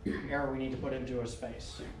air we need to put into a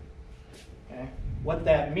space. Okay. What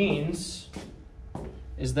that means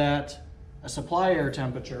is that a supply air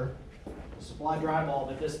temperature, a supply dry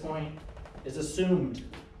bulb at this point is assumed.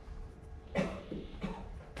 They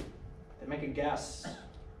make a guess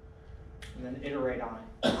and then iterate on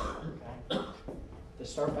it. Okay. They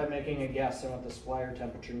start by making a guess on what the supply air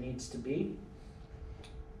temperature needs to be.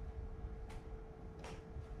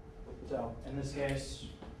 So in this case,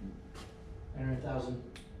 80,000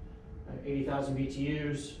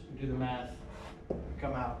 BTUs, we do the math,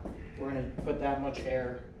 come out. We're gonna put that much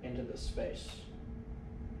air into this space.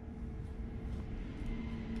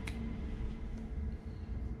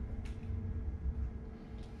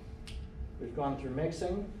 We've gone through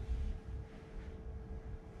mixing.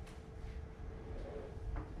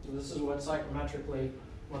 So this is what psychometrically,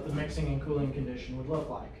 what the mixing and cooling condition would look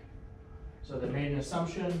like. So they made an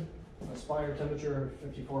assumption, a supply air temperature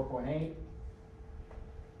of 54.8,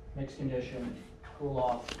 mixed condition, cool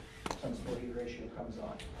off, sensible heat ratio comes on.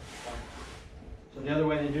 Okay. So the other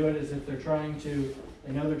way they do it is if they're trying to,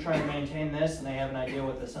 they know they're trying to maintain this and they have an idea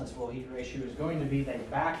what the sensible heat ratio is going to be, they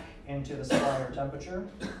back into the supply air temperature.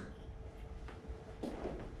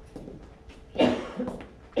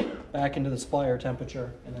 Back into the supply air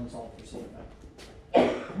temperature and then solve for CFM.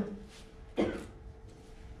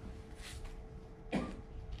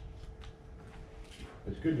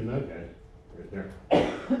 It's good to know, guys, right there.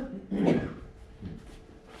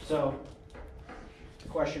 So the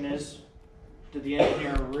question is, did the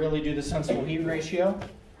engineer really do the sensible heat ratio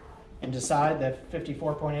and decide that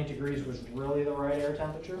 54.8 degrees was really the right air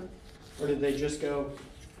temperature? Or did they just go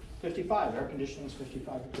 55, air conditioning is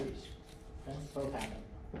 55 degrees? Okay, both happen.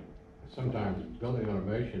 Sometimes building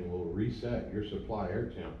automation will reset your supply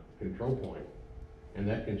air temp control point, and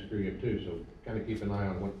that can screw you up too, so kind of keep an eye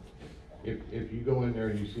on what, if you go in there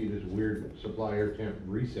and you see this weird supply air temp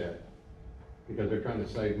reset, because they're trying to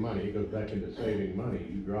save money, it goes back into saving money,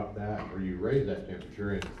 you drop that or you raise that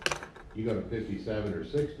temperature and you go to 57 or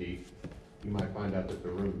 60, you might find out that the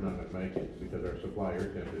room's not gonna make it because our supply air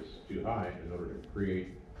temp is too high in order to create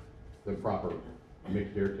the proper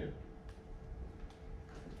mixed air temp.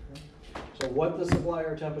 So what the supply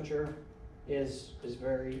air temperature is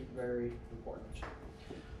very, very important.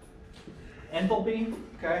 Enthalpy,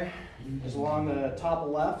 okay, is along the top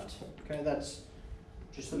left. Okay, that's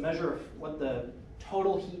just a measure of what the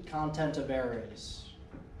total heat content of air is,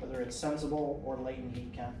 whether it's sensible or latent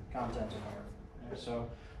heat content of air. Okay, so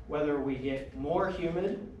whether we get more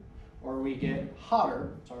humid or we get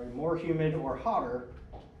hotter, more humid or hotter,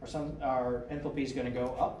 our enthalpy is going to go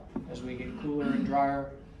up. As we get cooler and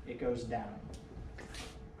drier, it goes down.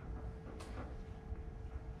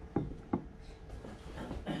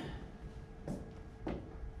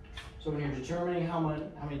 So when you're determining how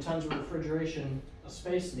many tons of refrigeration a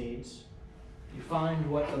space needs, you find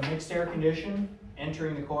what the mixed air condition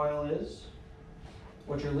entering the coil is,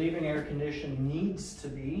 what your leaving air condition needs to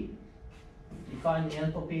be, you find the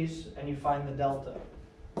enthalpies, and you find the delta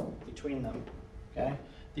between them, okay?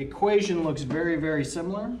 The equation looks very, very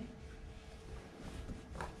similar,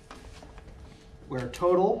 where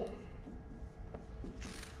total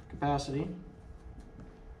capacity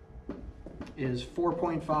is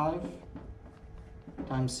 4.5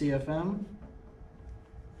 times CFM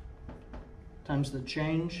times the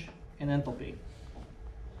change in enthalpy.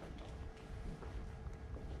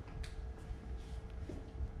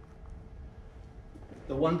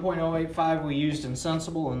 The 1.085 we used in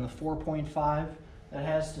Sensible and the 4.5, that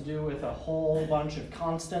has to do with a whole bunch of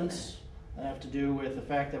constants that have to do with the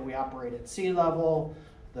fact that we operate at sea level,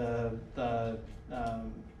 the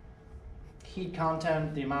heat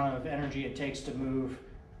content, the amount of energy it takes to move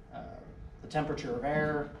the temperature of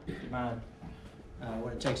air, the amount of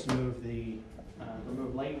what it takes to move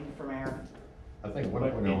remove latent from air. I think But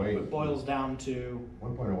 1.08. it boils down to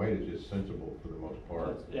 1.08 is just sensible for the most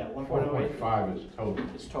part. yeah, 1.08 4.5 is total.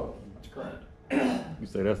 is total. That's correct. You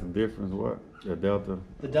say that's the difference, what? The delta?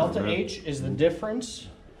 The delta H is the difference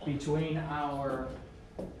between our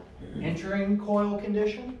entering coil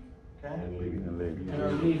condition, okay, And leaving. and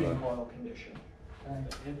our leaving coil condition,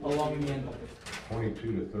 okay, along the enthalpy.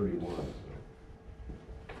 22 to 31.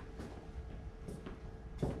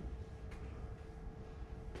 So.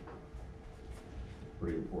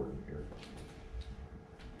 Pretty important here.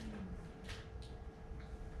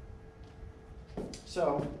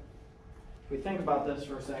 So, if we think about this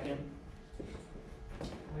for a second,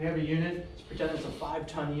 we have a unit, let's pretend it's a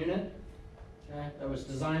 5-ton unit, okay, that was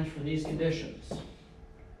designed for these conditions.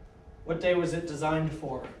 What day was it designed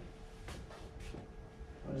for?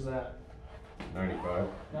 What is that? 95.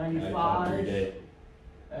 95 day.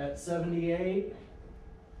 at 78.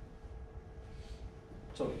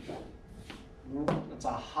 So it's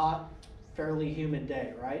a hot, fairly humid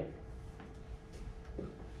day, right?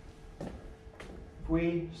 If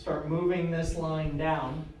we start moving this line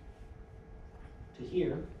down to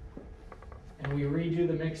here, and we redo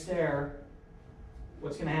the mixed air,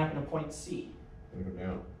 what's going to happen to point C? Gonna go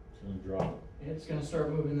down. It's gonna drop. It's going to start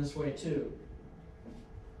moving this way too.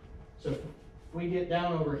 So if we get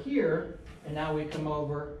down over here, and now we come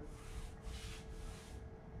over,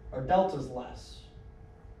 our delta's less,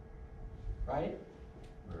 right?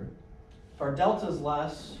 All right. If our delta's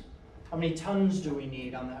less, how many tons do we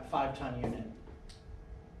need on that 5-ton unit?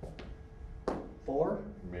 4?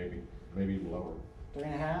 Maybe lower.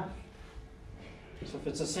 3.5? So if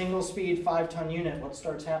it's a single speed 5-ton unit, what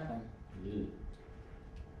starts happening? Yeah.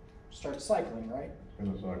 Starts cycling, right? It's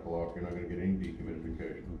gonna cycle off. You're not gonna get any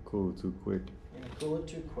dehumidification. Cool too quick. You're gonna cool it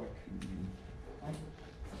too quick. Okay.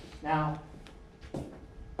 Now,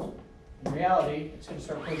 in reality, it's gonna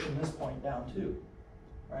start pushing this point down too,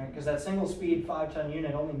 right? Because that single speed 5-ton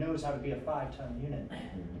unit only knows how to be a 5-ton unit.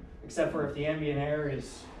 Except for if the ambient air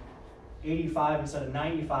is 85 instead of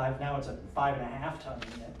 95, now it's a 5.5-ton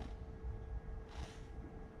unit.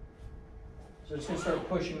 So it's gonna start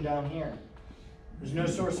pushing down here. There's no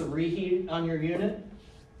source of reheat on your unit.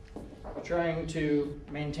 You're trying to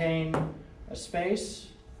maintain a space.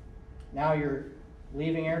 Now your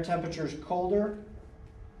leaving air temperature is colder.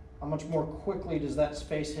 How much more quickly does that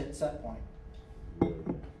space hit set point?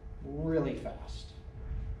 Really fast.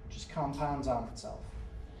 Just compounds on itself.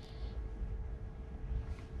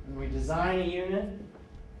 When we design a unit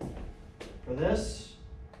for this,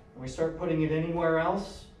 and we start putting it anywhere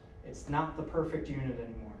else, it's not the perfect unit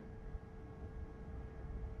anymore.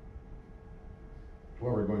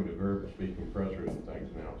 Well, we're going to variable speed compressors and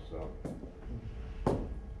things now, so. Okay?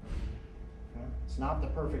 It's not the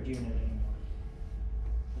perfect unit anymore.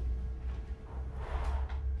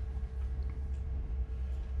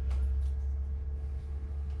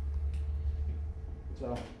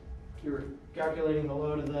 So you're calculating the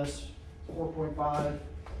load of this, 4.5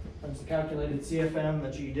 times the calculated CFM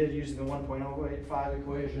that you did using the 1.085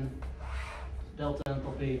 equation, delta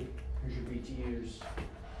enthalpy, here's your BTUs.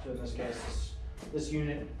 So in this case, this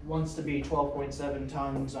unit wants to be 12.7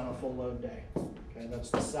 tons on a full load day. Okay, that's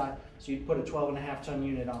the size. So you'd put a 12.5-ton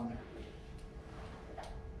unit on there.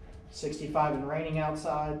 65 and raining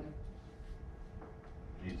outside,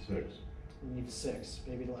 Need 6. you need 6,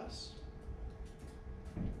 maybe less.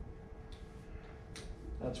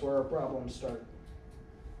 That's where our problems start.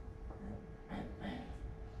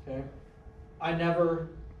 Okay? I never,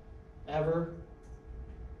 ever,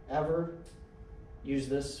 ever use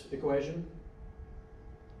this equation.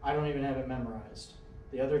 I don't even have it memorized.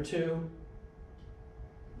 The other two,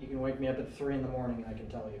 you can wake me up at 3 in the morning and I can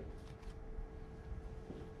tell you.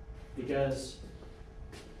 Because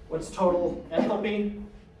what's total enthalpy?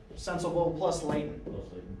 Sensible plus latent.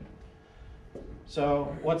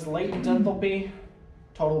 So what's latent enthalpy?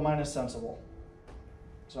 Total minus sensible.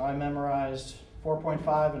 So I memorized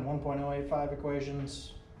 4.5 and 1.085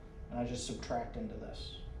 equations, and I just subtract into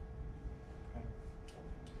this. Okay.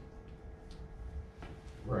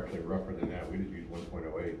 We're actually rougher than that, we just use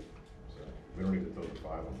 1.08, so we don't need to throw the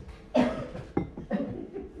 5 on.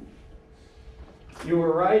 You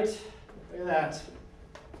were right. Look at that.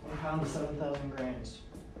 1 pound to 7,000 grams.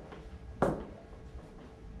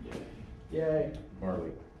 Yay.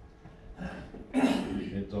 Barley.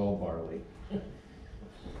 It's all barley.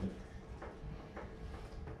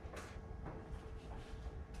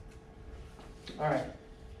 All right.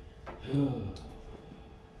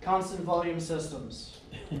 Constant volume systems.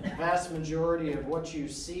 Vast majority of what you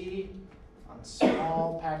see on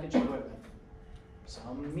small package equipment,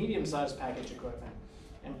 some medium-sized package equipment,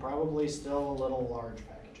 and probably still a little large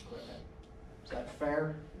package equipment. Is that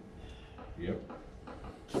fair? Yep.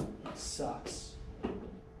 It sucks.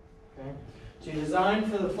 Okay. So you design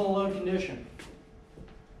for the full load condition.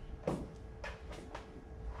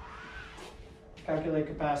 Calculate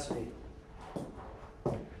capacity.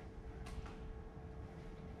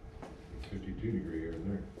 52 degree air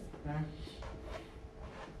there. Okay.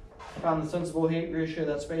 Found the sensible heat ratio of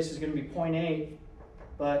that space is going to be 0.8,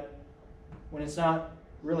 but when it's not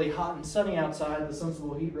really hot and sunny outside, the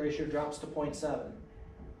sensible heat ratio drops to 0.7.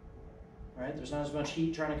 Right? There's not as much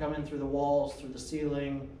heat trying to come in through the walls, through the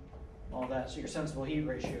ceiling, all that, so your sensible heat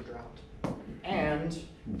ratio dropped. And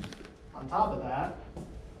on top of that,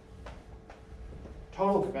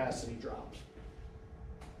 total capacity dropped.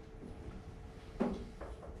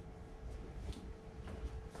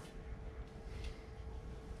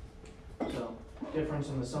 So, difference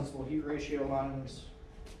in the sensible heat ratio lines.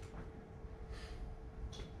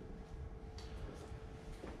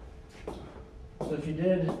 So if you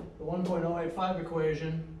did the 1.085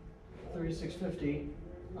 equation, 3650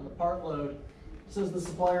 on the part load, it says the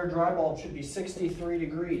supplier dry bulb should be 63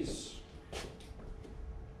 degrees.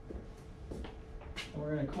 And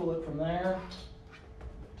we're going to cool it from there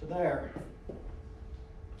to there.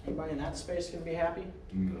 Anybody in that space going to be happy?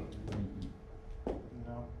 No.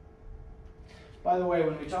 No. By the way,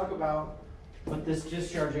 when we talk about what this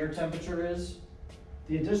discharge air temperature is,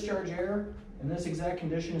 the discharge air in this exact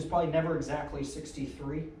condition is probably never exactly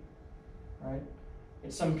 63, right?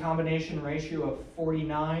 It's some combination ratio of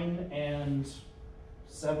 49 and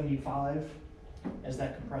 75 as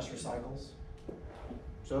that compressor cycles.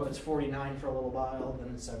 So it's 49 for a little while,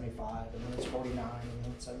 then it's 75, and then it's 49, and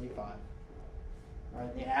then it's 75. Right?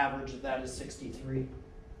 And the average of that is 63.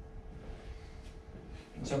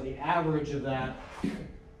 And so the average of that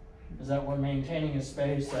is that we're maintaining a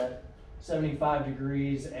space at 75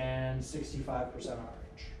 degrees and 65%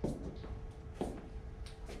 RH.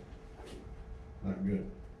 Not good.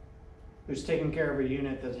 Who's taking care of a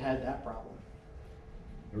unit that had that problem?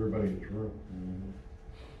 Everybody in this room.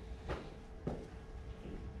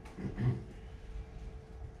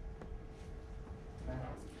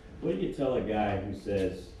 What do you tell a guy who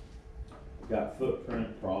says, got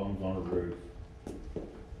footprint problems on a roof?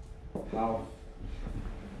 How,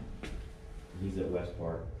 he's at West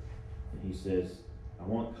Park, and he says, I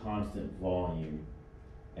want constant volume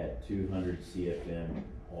at 200 CFM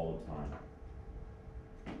all the time.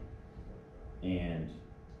 And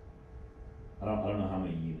I don't know how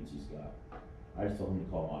many units he's got. I just told him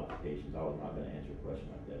to call modifications. I was not gonna answer a question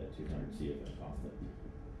like that at 200 CFM constant.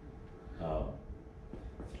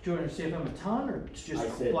 200 CFM a ton, or I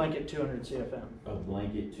just said- blanket 200 CFM? A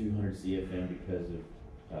blanket 200 CFM because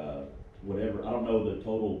of whatever, I don't know the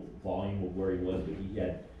total volume of where he was, but he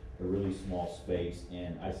had a really small space,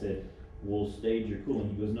 and I said, we'll stage your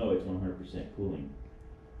cooling. He goes, no, it's 100% cooling.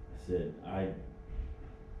 I said,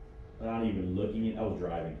 without even looking at, I was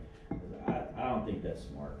driving. I don't think that's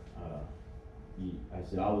smart. I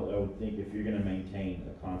said, I would think if you're gonna maintain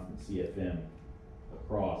a constant CFM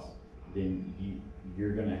across, then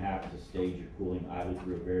you're gonna have to stage your cooling either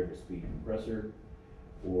through a variable speed compressor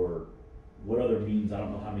or what other means. I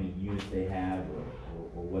don't know how many units they have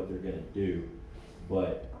or what they're gonna do,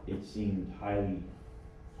 but it seemed highly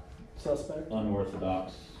Suspect?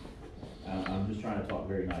 unorthodox. I'm just trying to talk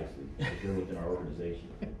very nicely, if you're within our organization.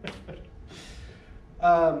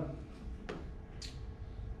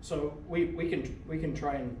 So we can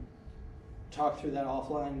try and talk through that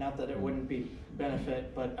offline. Not that it wouldn't be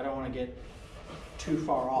benefit, but I don't want to get too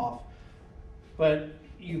far off. But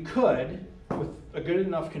you could, with a good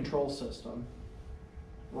enough control system,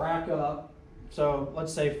 rack up. So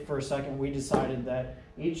let's say for a second we decided that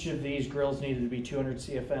each of these grills needed to be 200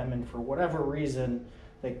 CFM, and for whatever reason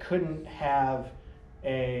they couldn't have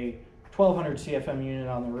a 1200 CFM unit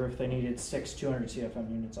on the roof. They needed 6 200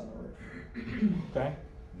 CFM units on the roof. Okay?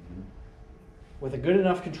 With a good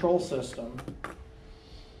enough control system,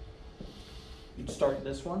 you'd start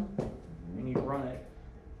this one, and you'd run it,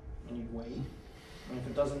 and you'd wait, And if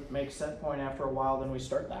it doesn't make set point after a while, then we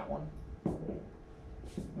start that one.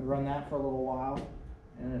 We run that for a little while,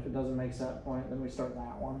 and if it doesn't make set point, then we start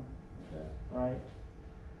that one, Okay. right?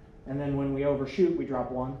 And then when we overshoot, we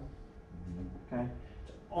drop one. Okay,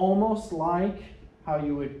 it's almost like how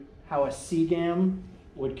a CGAM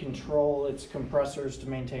would control its compressors to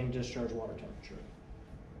maintain discharge water temperature.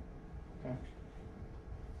 Okay,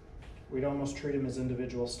 we'd almost treat them as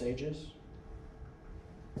individual stages,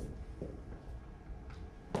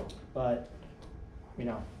 but you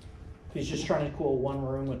know, if he's just trying to cool one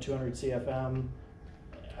room with 200 CFM,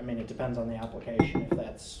 I mean, it depends on the application if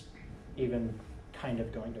that's even kind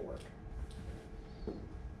of going to work.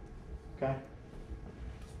 Okay.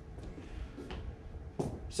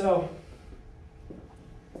 So,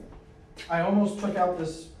 I almost took out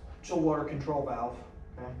this chilled water control valve,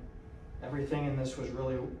 okay? Everything in this was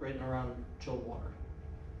really written around chilled water.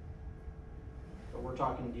 But we're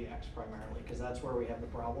talking DX primarily, because that's where we have the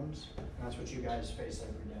problems, and that's what you guys face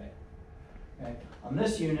every day. Okay? On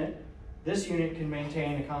this unit can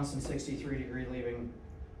maintain a constant 63-degree leaving,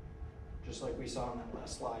 just like we saw on that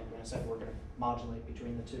last slide when I said we're gonna modulate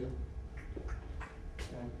between the two.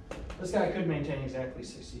 Okay. This guy could maintain exactly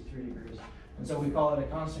 63 degrees. And so we call it a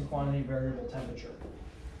constant quantity variable temperature.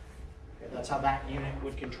 Okay, that's how that unit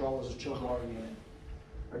would control as a chilled water unit.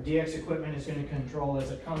 Our DX equipment is going to control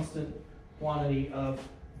as a constant quantity of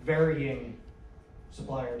varying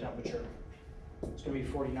supply air temperature. It's going to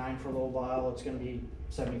be 49 for a little while, it's going to be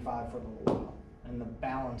 75 for a little while. And the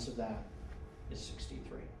balance of that is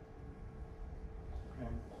 63.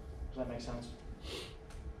 Okay. Does that make sense?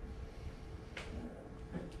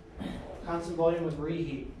 Constant volume with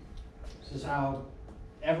reheat. This is how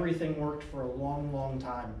everything worked for a long, long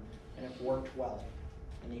time, and it worked well.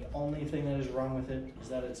 And the only thing that is wrong with it is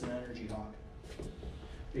that it's an energy hog.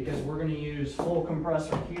 Because we're going to use full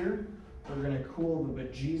compressor here, we're going to cool the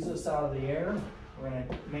bejesus out of the air, we're going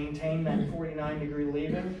to maintain that 49-degree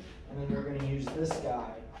leaving, and then we're going to use this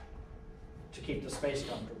guy to keep the space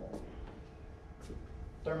comfortable.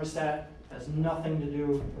 Thermostat has nothing to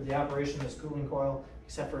do with the operation of this cooling coil,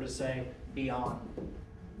 except for to say, be on.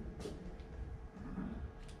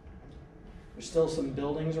 There's still some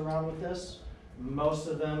buildings around with this. Most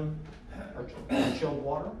of them are chilled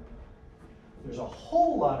water. There's a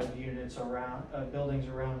whole lot of units around, buildings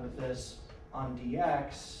around with this on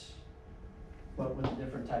DX, but with a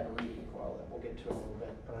different type of reheat coil that we'll get to in a little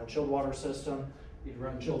bit. But on a chilled water system, you'd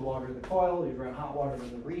run chilled water to the coil, you'd run hot water to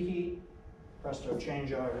the reheat. Presto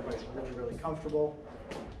changeo, everybody's really, really comfortable.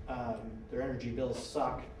 Their energy bills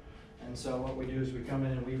suck. And so what we do is we come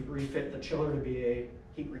in and we refit the chiller to be a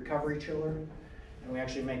heat recovery chiller. And we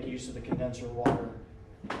actually make use of the condenser water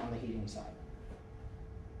on the heating side.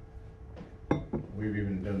 We've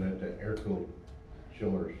even done that to air-cooled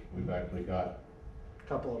chillers. We've actually got A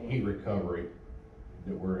couple of them. heat recovery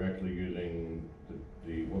that we're actually using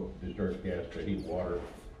the discharge gas to heat water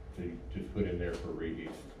to put in there for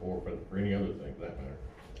reheat or for any other thing for that matter.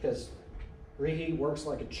 Because reheat works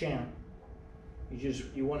like a champ.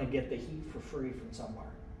 You want to get the heat for free from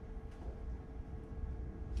somewhere.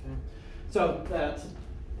 Okay. So that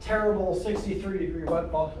terrible 63-degree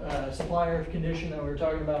wet bulb, supply air condition that we were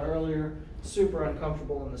talking about earlier, super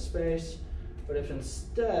uncomfortable in the space. But if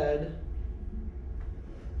instead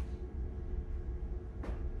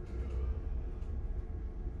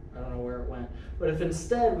I don't know where it went. But if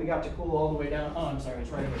instead we got to cool all the way down, oh, I'm sorry, it's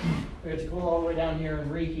right here. We got to cool all the way down here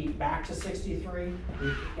and reheat back to 63.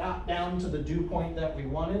 We got down to the dew point that we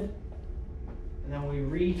wanted. And then we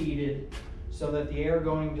reheated so that the air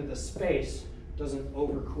going to the space doesn't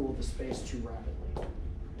overcool the space too rapidly.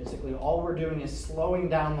 Basically, all we're doing is slowing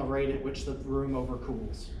down the rate at which the room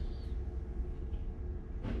overcools.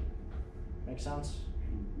 Make sense?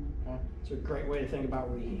 Okay. It's a great way to think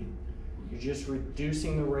about reheat. You're just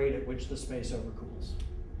reducing the rate at which the space overcools.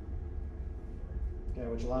 Okay,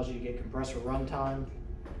 which allows you to get compressor runtime,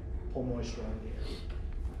 pull moisture out of the air.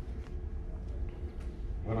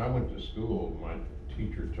 When I went to school, my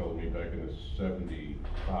teacher told me back in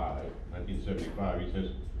 1975, he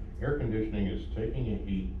says, air conditioning is taking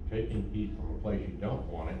heat from a place you don't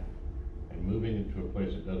want it and moving it to a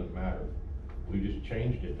place that doesn't matter. We just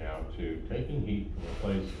changed it now to taking heat from a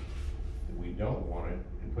place that we don't want it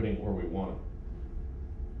and putting it where we want it.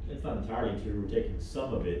 It's not entirely true, we're taking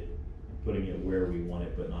some of it and putting it where we want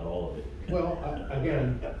it, but not all of it. Well,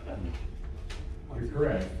 again, you're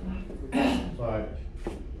correct, but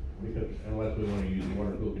because unless we want to use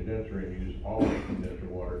water cooled condenser and use all the condenser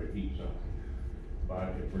water to heat something.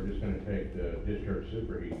 But if we're just going to take the discharge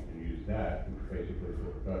superheat and use that, which basically is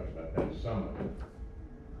what we're talking about, that's some of it.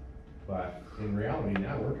 But in reality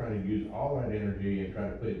now, we're trying to use all that energy and try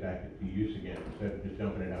to put it back into use again instead of just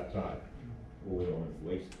dumping it outside. Well, we don't want to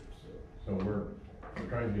waste it, so. So we're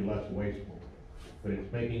trying to be less wasteful, but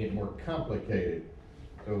it's making it more complicated.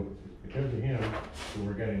 So it's because of him, so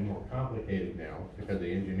we're getting more complicated now, because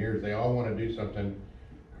the engineers, they all wanna do something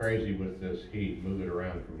crazy with this heat, move it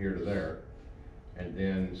around from here to there. And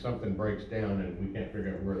then something breaks down and we can't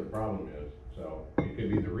figure out where the problem is. So it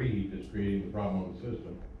could be the reheat that's creating the problem on the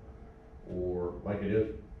system. Or like it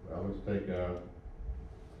is, well, let's take a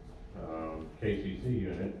KCC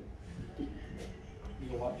unit.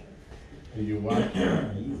 You watch it. You watch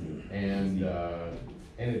it, and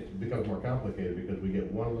it becomes more complicated because we get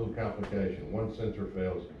one little complication, one sensor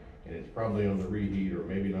fails, and it's probably on the reheat, or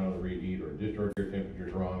maybe not on the reheat, or discharge air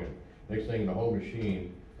temperature's wrong, and next thing, the whole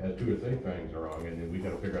machine has 2 or 3 things are wrong, and then we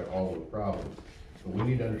gotta figure out all those problems. So we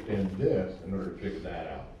need to understand this in order to figure that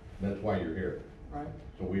out, and that's why you're here. Right.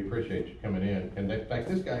 So we appreciate you coming in, and in fact,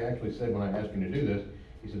 this guy actually said when I asked him to do this,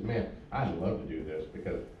 he said, man, I'd love to do this,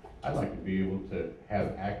 because I'd like to be able to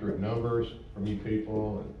have accurate numbers from you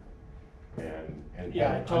people, and Yeah,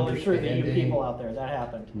 I have totally threw the you understanding. people out there, that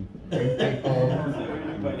happened. You people,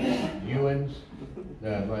 Ewans,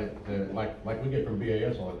 like we get from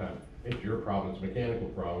BAS all the time. It's your problem, it's a mechanical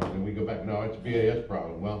problem, and we go back, no, it's a BAS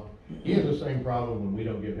problem. Well, he has the same problem when we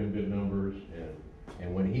don't give him good numbers,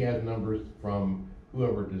 and when he has numbers from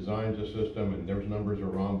whoever designs the system, and those numbers are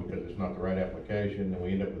wrong because it's not the right application, and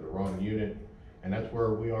we end up with the wrong unit. And that's where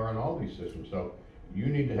we are on all these systems. So you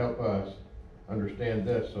need to help us understand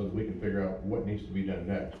this so that we can figure out what needs to be done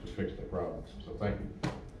next to fix the problems. So thank you.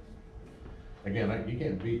 Again, you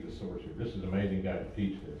can't beat the source here. This is an amazing guy to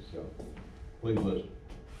teach this, so please listen.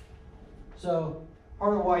 So,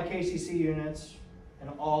 part of why KCC units and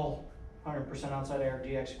all 100% outside air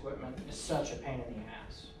DX equipment is such a pain in the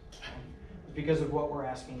ass, okay? It's because of what we're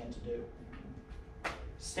asking it to do.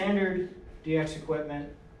 Standard DX equipment,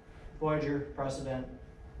 Voyager, Precedent,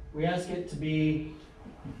 we ask it to be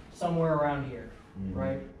somewhere around here,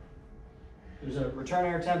 right? There's a return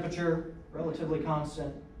air temperature, relatively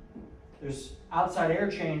constant. There's outside air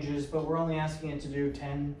changes, but we're only asking it to do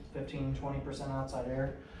 10, 15, 20% outside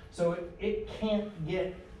air. So it can't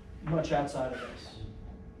get much outside of this.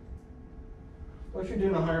 What if you're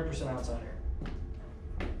doing 100% outside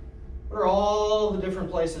air? What are all the different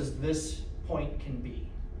places this point can be?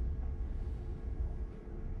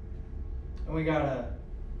 And we gotta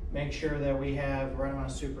make sure that we have the right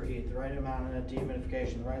amount of superheat, the right amount of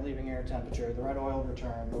dehumidification, the right leaving air temperature, the right oil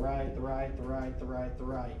return, the right.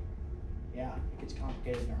 Yeah, it gets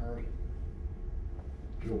complicated in a hurry.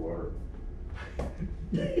 Chill water.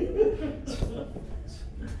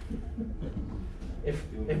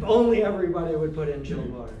 If only everybody would put in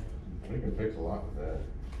chilled water. We can fix a lot with that.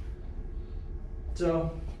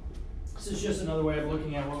 So, this is just another way of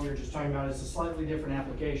looking at what we were just talking about. It's a slightly different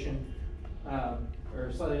application, or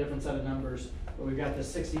a slightly different set of numbers. But we've got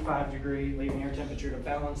this 65-degree leaving air temperature to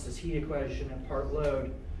balance this heat equation at part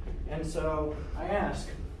load. And so I ask,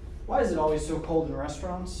 why is it always so cold in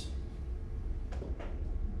restaurants?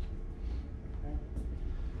 Okay.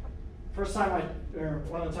 First time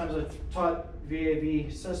one of the times I taught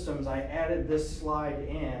VAV systems, I added this slide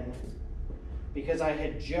in because I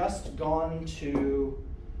had just gone to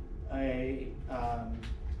a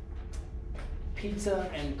pizza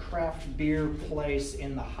and craft beer place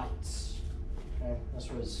in the Heights. Okay, this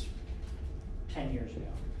was 10 years ago.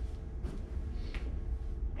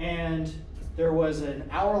 And there was an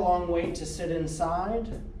hour-long wait to sit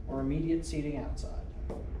inside or immediate seating outside.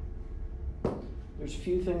 There's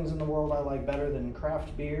few things in the world I like better than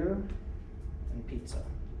craft beer and pizza.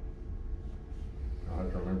 I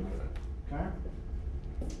have to remember that. Okay?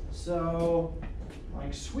 So,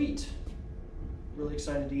 like sweet. Really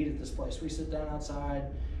excited to eat at this place. We sit down outside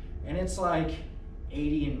and it's like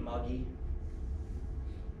 80 and muggy.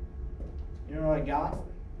 You know what I got?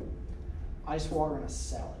 Ice water and a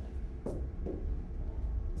salad.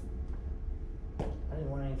 I didn't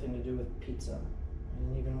want anything to do with pizza. I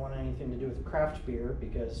didn't even want anything to do with craft beer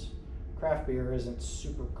because craft beer isn't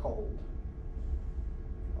super cold.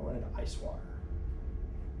 I wanted ice water.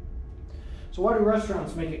 So why do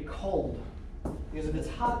restaurants make it cold? Because if it's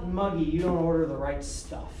hot and muggy, you don't order the right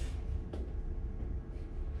stuff.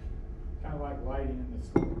 Kind of like lighting in the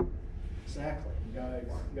store. Exactly. You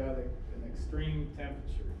got an extreme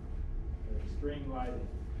temperature, or extreme lighting.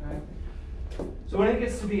 Okay. So when it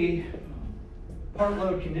gets to be part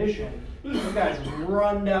load condition, you guys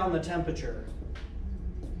run down the temperature.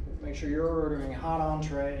 Make sure you're ordering hot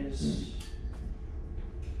entrees.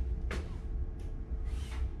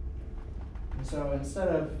 And so instead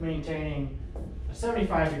of maintaining a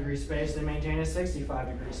 75-degree space, they maintain a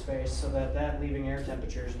 65-degree space so that that leaving air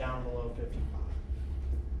temperature is down below 55.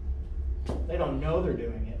 They don't know they're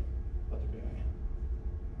doing it, but they're doing it.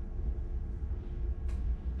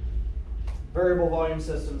 Variable volume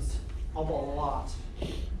systems help a lot.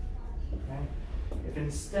 Okay? If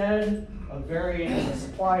instead of varying the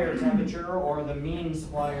supply air temperature or the mean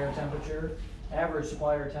supply air temperature, average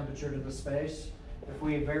supply air temperature to the space, if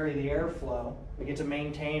we vary the airflow, we get to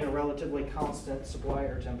maintain a relatively constant supply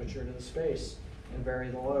air temperature to the space and vary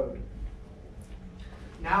the load.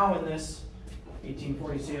 Now in this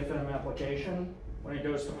 1840 CFM application, when it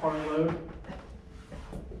goes to par load,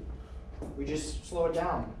 we just slow it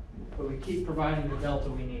down, but we keep providing the delta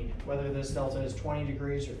we need, whether this delta is 20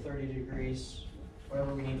 degrees or 30 degrees,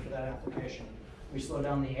 whatever we need for that application. We slow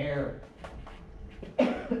down the air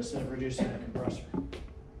instead of reducing the compressor.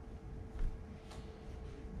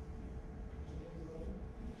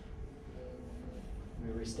 Let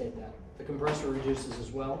me restate that. The compressor reduces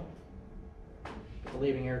as well, but the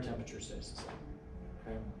leaving air temperature stays the same.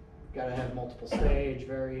 Okay? Got to have multiple stage,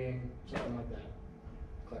 varying, something like that.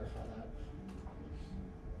 Clarify that.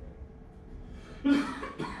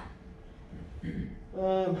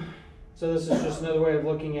 So this is just another way of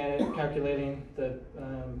looking at it, calculating the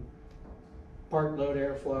part load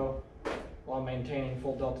airflow while maintaining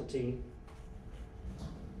full delta T.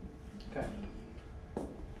 Okay.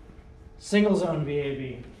 Single zone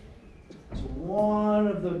VAV. So one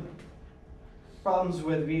of the problems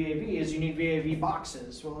with VAV is you need VAV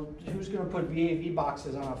boxes. Well, who's going to put VAV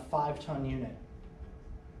boxes on a 5-ton unit?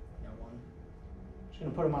 No one. Who's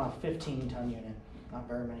going to put them on a 15-ton unit? Not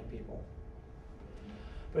very many people.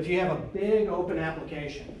 But if you have a big open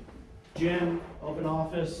application, gym, open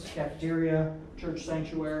office, cafeteria, church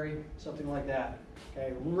sanctuary, something like that,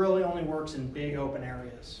 okay, really only works in big open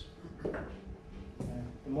areas. Okay?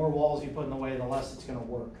 The more walls you put in the way, the less it's going to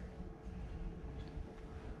work.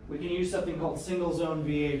 We can use something called single zone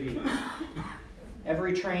VAV.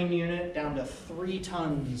 Every train unit down to 3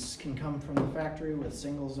 tons can come from the factory with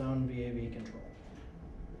single zone VAV control.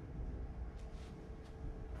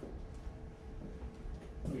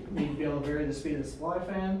 We need to be able to vary the speed of the supply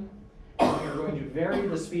fan. And we're going to vary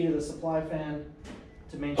the speed of the supply fan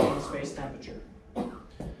to maintain space temperature.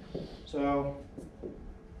 So,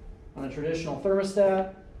 on a traditional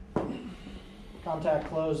thermostat, contact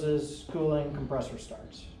closes, cooling, compressor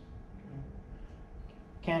starts.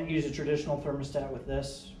 Can't use a traditional thermostat with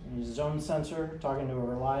this. You use a zone sensor, talking to a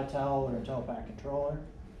Reliatel or a Telepac controller.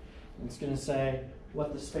 It's going to say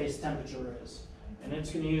what the space temperature is. And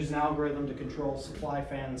it's going to use an algorithm to control supply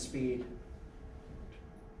fan speed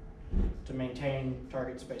to maintain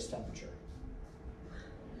target space temperature.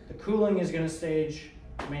 The cooling is going to stage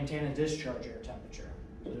to maintain a discharge air temperature.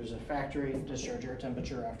 So there's a factory discharge air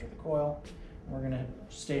temperature after the coil. And we're going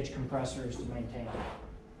to stage compressors to maintain it.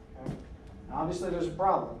 Okay? Now obviously there's a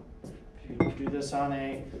problem. If you do this on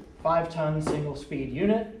a 5-ton single speed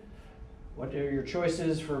unit, what are your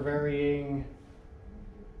choices for varying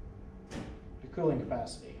your cooling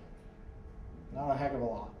capacity? Not a heck of a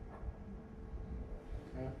lot.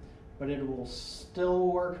 Okay? But it will still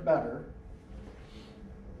work better.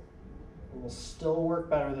 It will still work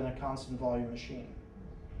better than a constant volume machine.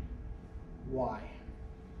 Why?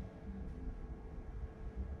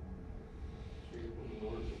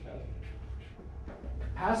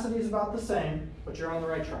 Capacity is about the same, but you're on the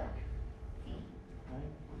right track. Right?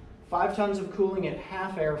 5 tons of cooling at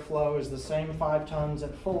half airflow is the same 5 tons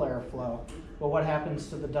at full airflow. But what happens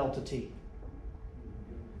to the delta T?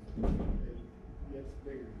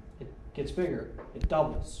 It gets bigger. It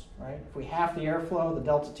doubles, right? If we half the airflow, the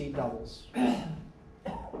delta T doubles.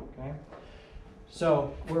 Okay?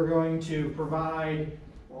 So we're going to provide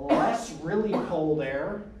less really cold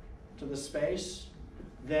air to the space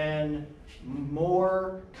than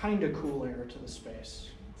more kind of cool air to the space.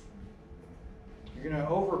 You're going to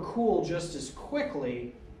overcool just as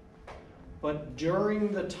quickly, but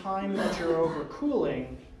during the time that you're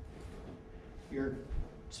overcooling, your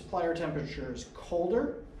supply air temperature is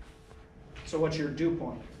colder. So what's your dew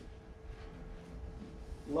point?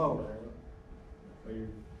 Lower. So you're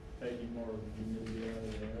taking more humidity out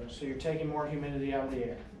of the air. So you're taking more humidity out of the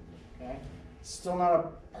air. Okay? Still not a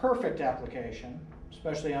perfect application,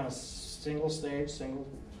 especially on a single stage, single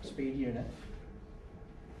speed unit.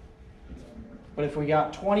 But if we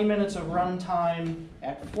got 20 minutes of runtime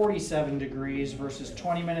at 47 degrees versus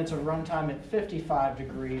 20 minutes of runtime at 55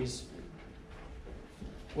 degrees,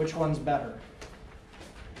 which one's better?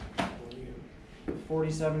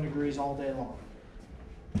 47 degrees all day long.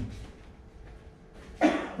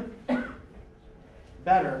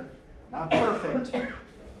 Better, not perfect,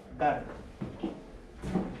 better.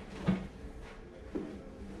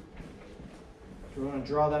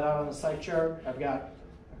 draw that out on the site chart. I've got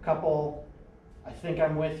a couple, I think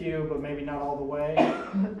I'm with you, but maybe not all the way.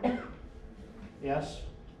 Yes?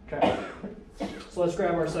 Okay. So let's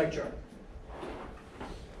grab our site chart.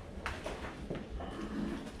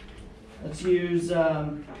 Let's use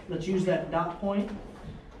that dot point,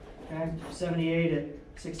 okay, 78 at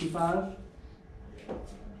 65.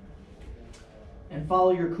 And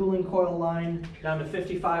follow your cooling coil line down to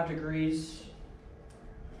 55 degrees,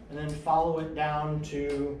 and then follow it down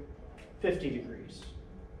to 50 degrees.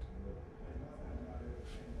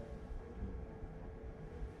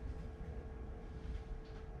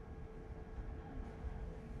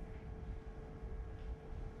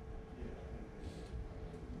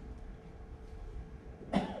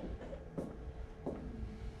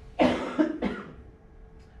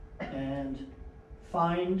 And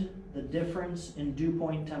find the difference in dew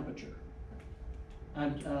point temperature.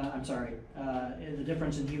 The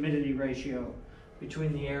difference in humidity ratio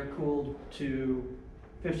between the air cooled to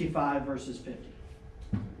 55 versus 50.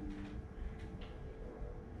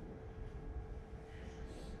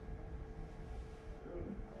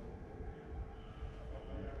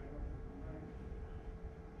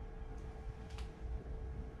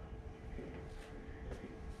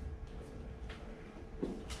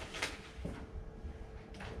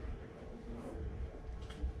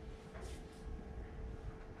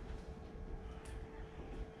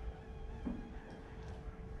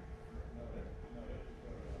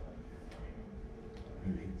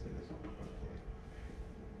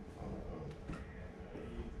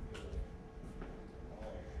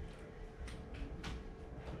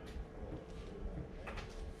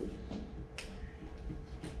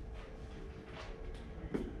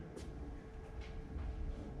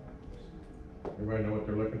 Everybody know what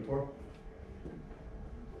they're looking for?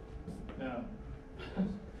 No.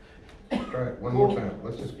 Try it one more time.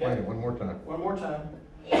 Let's explain it one more time. One more time.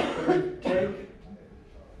 We're going to take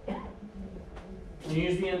and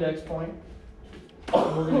use the index point.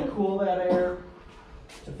 And we're going to cool that air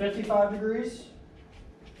to 55 degrees.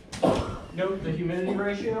 Note the humidity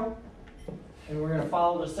ratio. And we're going to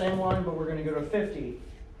follow the same line, but we're going to go to 50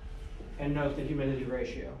 and note the humidity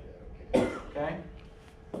ratio. Okay?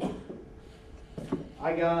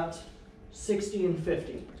 I got 60 and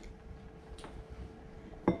 50.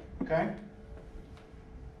 Okay?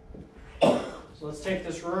 So let's take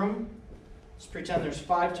this room. Let's pretend there's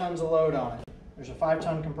 5 tons of load on it. There's a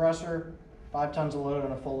 5-ton compressor, 5 tons of load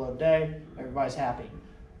on a full load day. Everybody's happy.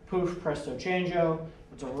 Poof, presto changeo.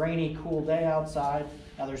 It's a rainy, cool day outside.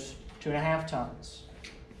 Now there's 2.5 tons.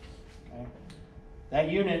 Okay? That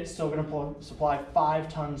unit is still going to supply 5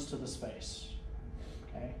 tons to the space.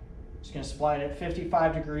 Okay? It's going to supply it at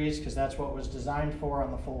 55 degrees because that's what it was designed for on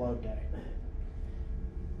the full load day.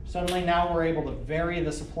 Suddenly now we're able to vary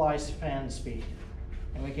the supply fan speed,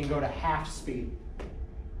 and we can go to half speed.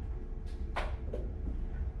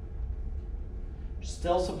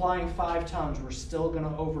 Still supplying 5 tons, we're still going to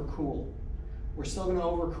overcool. We're still going to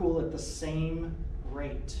overcool at the same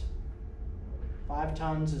rate. 5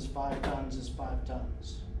 tons is 5 tons is 5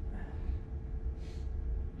 tons.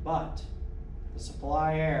 But the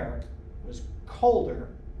supply air was colder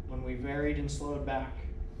when we varied and slowed back.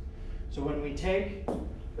 So when we take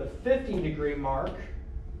the 50 degree mark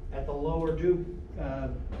at the lower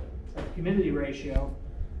humidity ratio,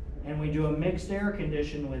 and we do a mixed air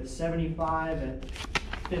condition with 75 at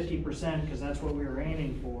 50%, because that's what we were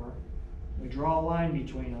aiming for, we draw a line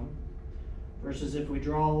between them, versus if we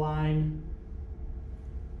draw a line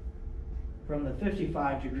from the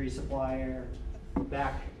 55 degree supply air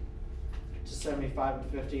back to 75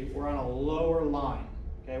 and 50, we're on a lower line.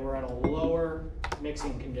 Okay, we're on a lower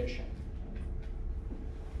mixing condition.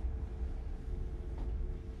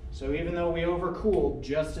 So even though we overcooled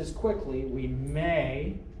just as quickly, we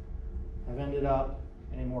may have ended up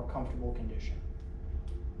in a more comfortable condition.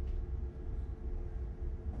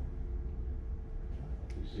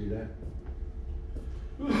 You see that?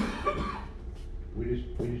 We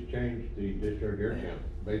just changed the discharge air temp,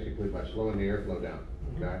 basically by slowing the airflow down,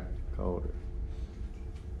 okay? Colder.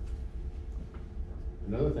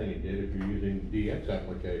 Another thing it did, if you're using DX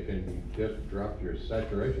application, you just dropped your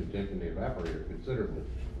saturation temp in the evaporator considerably.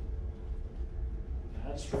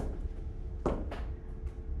 That's true. Okay.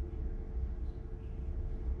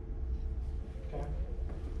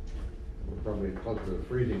 We're probably close to the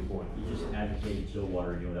freezing point. You just advocated chill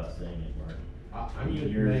water again without saying it, Mark. I'm just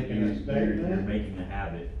You're making a statement. You're making a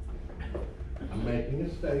habit. I'm making a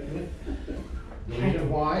statement. The reason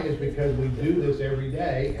why is because we do this every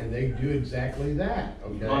day, and they do exactly that,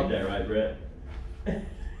 You got okay? that, right, Brett?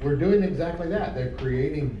 We're doing exactly that. They're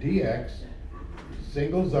creating DX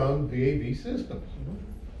single zone VAV systems.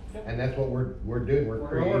 Yep. And that's what we're doing, we're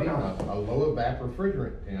We're gonna work creating on it. a low evap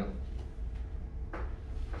refrigerant temp.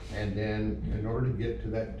 And then, in order to get to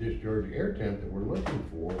that discharge air temp that we're looking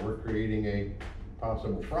for, we're creating a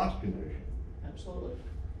possible frost condition. Absolutely.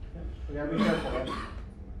 Yep. We gotta be careful, right?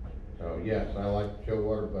 So yes, I like chill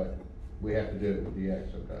water, but we have to do it with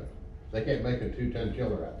DX sometimes. They can't make a 2-ton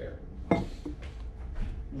chiller out there. At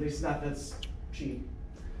least not that's cheap.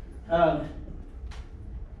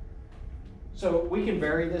 So we can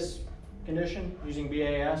vary this condition using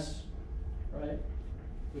BAS, right?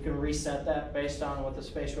 We can reset that based on what the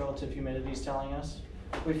space relative humidity is telling us.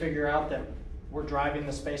 If we figure out that we're driving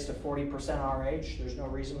the space to 40% RH, there's no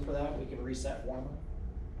reason for that, we can reset warmer.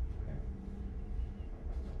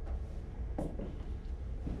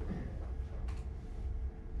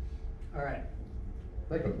 All right.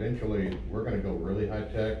 I think eventually, we're gonna go really high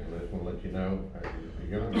tech, and I just wanna let you know,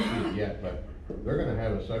 you're not gonna see it yet, but they're gonna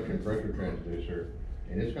have a suction pressure transducer,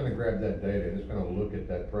 and it's gonna grab that data, and it's gonna look at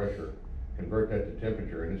that pressure, convert that to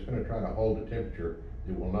temperature, and it's gonna try to hold a temperature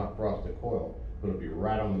that will not frost the coil, but it'll be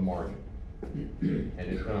right on the margin. And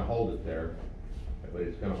it's gonna hold it there, but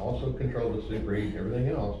it's gonna also control the superheat and everything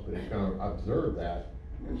else, but it's gonna observe that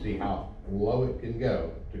and see how low it can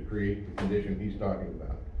go to create the condition he's talking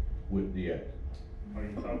about with DX. Are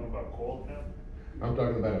you talking about cold temp? I'm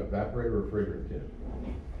talking about evaporator refrigerant temp.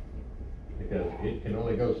 Because it can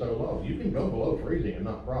only go so low. You can go below freezing and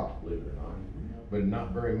not frost, believe it or not, but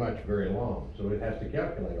not very much, very long. So it has to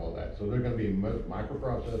calculate all that. So there're gonna be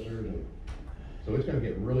microprocessors, and so it's gonna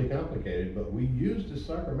get really complicated, but we used the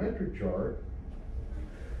psychometric chart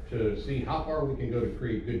to see how far we can go to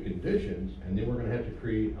create good conditions, and then we're gonna have to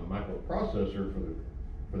create a microprocessor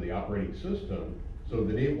for the operating system so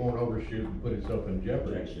that it won't overshoot and put itself in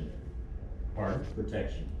jeopardy. Protection. Pardon?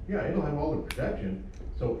 Protection. Yeah, it'll have all the protection,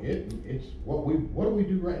 so it's, what do we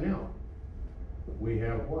do right now? We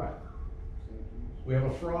have what? We have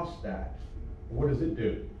a frost stat. What does it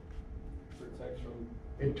do? Protects from.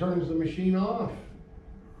 It turns the machine off.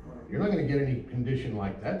 You're not gonna get any condition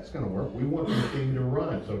like that that's gonna work. We want the machine to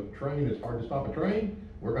run, so train is hard to stop a train.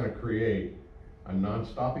 We're gonna create a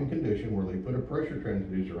non-stopping condition where they put a pressure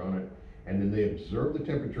transducer on it, and then they observe the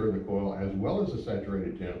temperature of the coil as well as the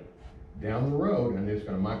saturated temp down the road, and it's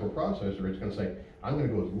gonna microprocessor, it's gonna say, I'm gonna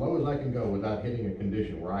go as low as I can go without hitting a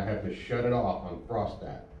condition where I have to shut it off on frost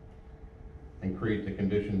stat and create the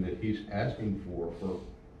condition that he's asking for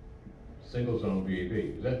single zone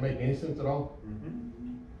VAV. Does that make any sense at all?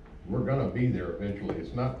 We're gonna be there eventually.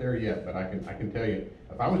 It's not there yet, but I can tell you,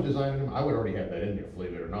 if I was designing them, I would already have that in there,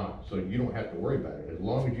 believe it or not. So you don't have to worry about it. As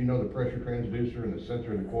long as you know the pressure transducer and the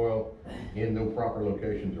sensor and the coil in the proper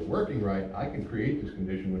locations are working right, I can create this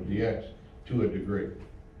condition with DX to a degree.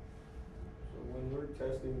 So when we're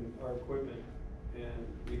testing our equipment and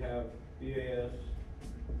we have BAS,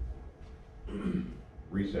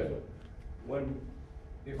 Reset it.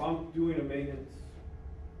 if I'm doing maintenance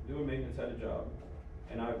at a job,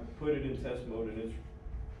 and I put it in test mode and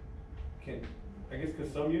I guess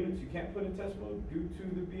cause some units you can't put in test mode due to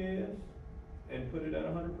the BAS and put it at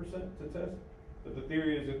 100% to test. But the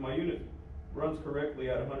theory is if my unit runs correctly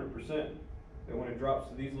at 100%, then when it drops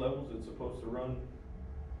to these levels, it's supposed to run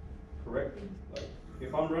correctly. Like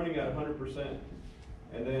if I'm running at 100%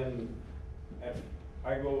 and then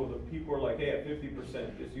the people are like, hey, at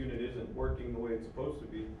 50%, this unit isn't working the way it's supposed to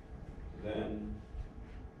be, then.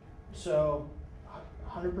 So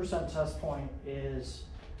 100% test point is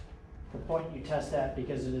the point you test at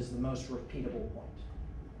because it is the most repeatable point,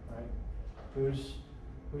 right? Who's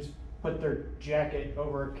put their jacket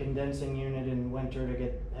over a condensing unit in winter to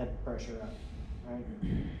get head pressure up, right?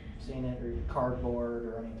 Seen it, or cardboard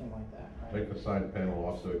or anything like that, right? Take the side panel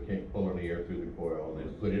off so it can't pull any air through the coil, and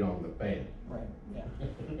then put it on the fan. Right, yeah.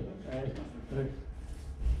 Right?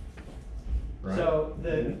 Right? So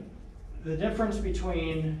the difference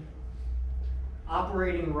between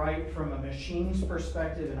operating right from a machine's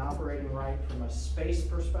perspective and operating right from a space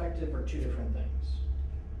perspective are two different things.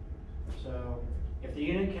 So if the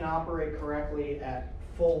unit can operate correctly at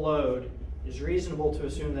full load, it's reasonable to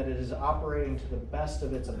assume that it is operating to the best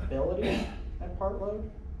of its ability at part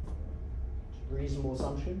load. It's a reasonable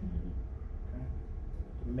assumption. Okay.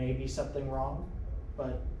 Maybe something wrong,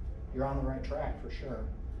 but you're on the right track for sure.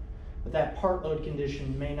 But that part load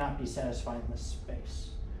condition may not be satisfying the space.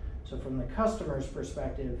 So from the customer's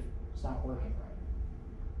perspective, it's not working right.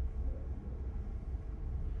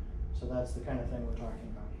 So that's the kind of thing we're talking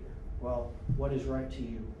about here. Well, what is right to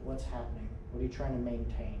you? What's happening? What are you trying to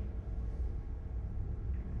maintain?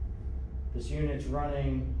 This unit's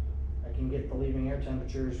running, I can get the leaving air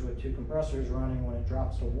temperatures with 2 compressors running. When it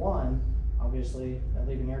drops to 1, obviously that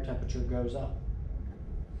leaving air temperature goes up.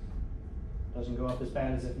 Doesn't go up as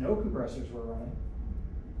bad as if no compressors were running,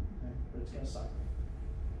 okay, but it's gonna suck.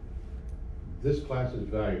 This class is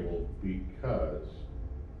valuable because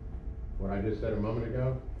what I just said a moment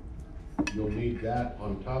ago, you'll need that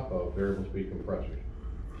on top of variable speed compressors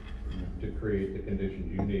to create the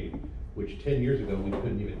conditions you need, which 10 years ago we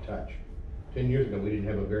couldn't even touch. 10 years ago we didn't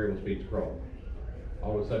have a variable speed scroll.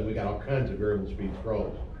 All of a sudden we got all kinds of variable speed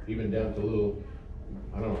scrolls, even down to little,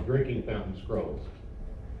 I don't know, drinking fountain scrolls.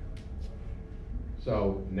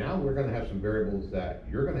 So now we're gonna have some variables that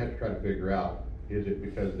you're gonna have to try to figure out. Is it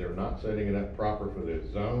because they're not setting it up proper for the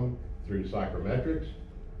zone through psychometrics?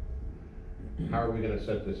 How are we gonna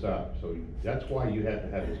set this up? So that's why you have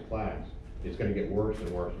to have this class. It's gonna get worse and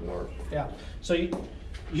worse and worse. Yeah, so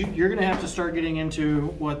you're gonna have to start getting into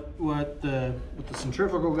what the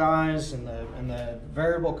centrifugal guys and the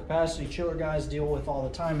variable capacity chiller guys deal with all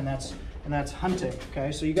the time, and that's hunting.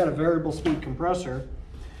 Okay, so you got a variable speed compressor,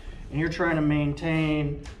 and you're trying to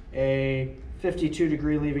maintain a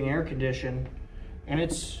 52-degree leaving air condition, and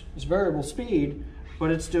it's variable speed, but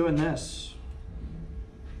it's doing this.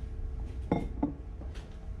 Okay.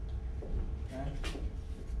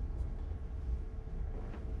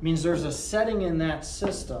 Means there's a setting in that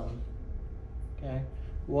system, okay,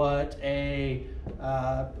 what an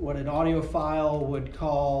audiophile would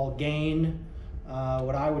call gain,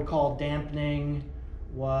 what I would call dampening,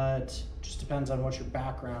 what just depends on what your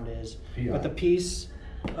background is. PI. But the piece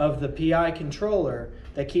of the PI controller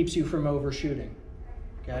that keeps you from overshooting,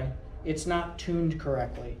 okay? It's not tuned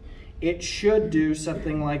correctly. It should do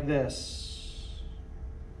something like this,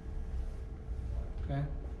 okay?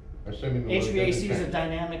 Assuming the load doesn't HVAC is a change.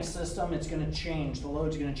 dynamic system. It's going to change. The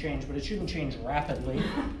load's going to change, but it shouldn't change rapidly.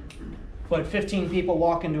 But 15 people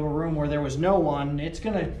walk into a room where there was no one, it's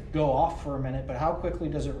going to go off for a minute, but how quickly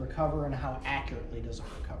does it recover and how accurately does it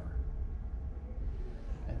recover?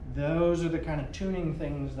 And those are the kind of tuning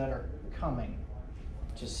things that are coming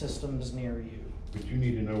to systems near you. But you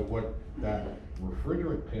need to know what that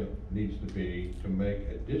refrigerant temp needs to be to make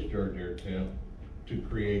a discharge air temp to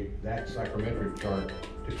create that psychometric chart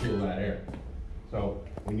to cool that air. So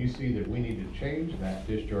when you see that we need to change that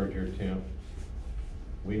discharge air temp,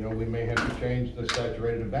 we know we may have to change the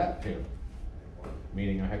saturated evap temp,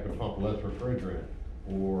 meaning I have to pump less refrigerant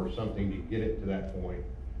or something to get it to that point,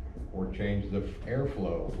 or change the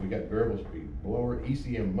airflow. We got variable speed blower,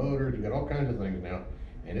 ECM motors, we got all kinds of things now,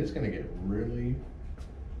 and it's gonna get really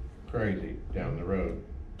crazy down the road.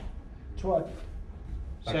 It's what?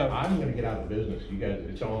 Like, So I'm gonna get out of business, you guys,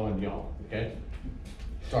 it's all on y'all, okay?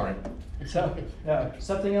 Sorry. So,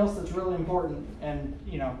 something else that's really important, and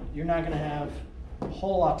you know, you're not going to have a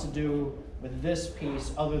whole lot to do with this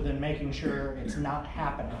piece other than making sure it's not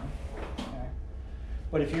happening. Okay?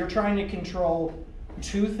 But if you're trying to control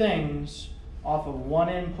two things off of one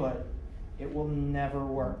input, it will never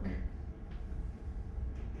work.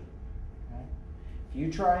 Okay? If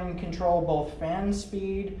you try and control both fan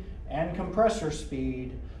speed and compressor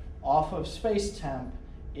speed off of space temp,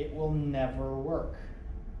 it will never work,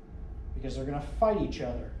 because they're going to fight each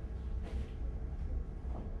other.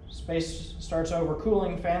 Space starts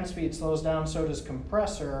overcooling, fan speed slows down, so does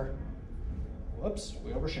compressor. Whoops,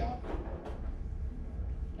 we overshot.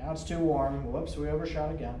 Now it's too warm. Whoops, we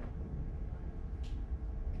overshot again.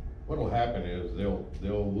 What'll happen is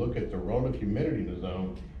they'll look at the relative humidity in the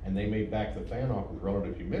zone, and they may back the fan off with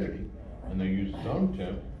relative humidity, and they use zone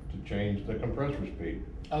temp to change the compressor speed.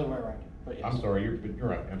 Other way around, but yes. I'm sorry, you're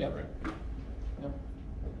right, I'm Yep. sorry. Yep.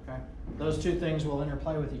 Okay. Those two things will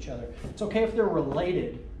interplay with each other. It's okay if they're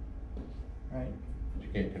related, right? You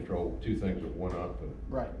can't control two things with one output.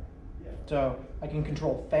 Right. So I can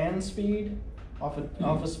control fan speed off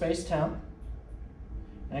of space temp,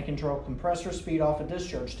 and I control compressor speed off of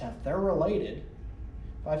discharge temp. They're related.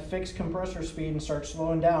 If I fix compressor speed and start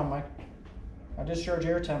slowing down, my discharge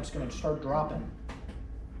air temp is going to start dropping.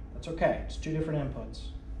 That's okay. It's two different inputs.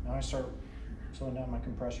 Now I start slowing down my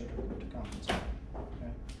compressor to compensate.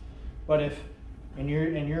 Okay. But if in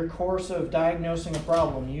your course of diagnosing a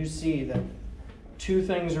problem, you see that two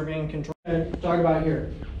things are being controlled. Talk about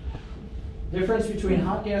here. Difference between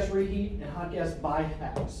hot gas reheat and hot gas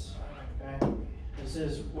bypass. Okay. This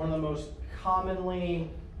is one of the most commonly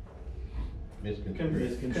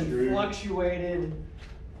fluctuated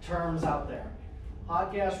terms out there.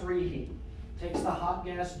 Hot gas reheat takes the hot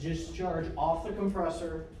gas discharge off the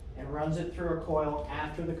compressor and runs it through a coil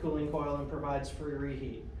after the cooling coil and provides free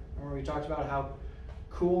reheat. Remember we talked about how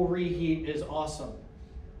cool reheat is awesome.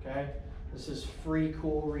 Okay? This is free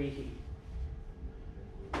cool reheat.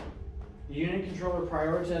 The unit controller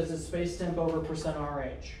prioritizes space temp over %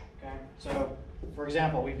 RH. Okay? So, for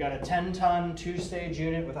example, we've got a 10-ton, 2-stage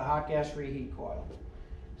unit with a hot gas reheat coil.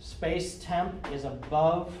 Space temp is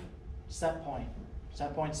above set point.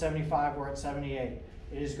 Set point 75, we're at 78.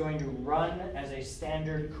 It is going to run as a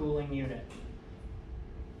standard cooling unit.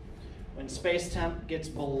 When space temp gets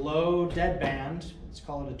below dead band, let's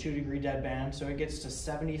call it a 2-degree dead band, so it gets to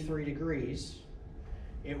 73 degrees,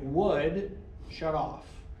 it would shut off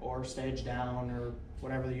or stage down or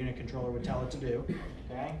whatever the unit controller would tell it to do,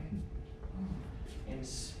 okay?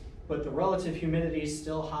 But the relative humidity is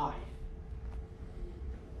still high.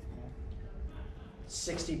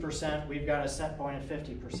 60%, we've got a set point of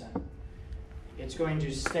 50%. It's going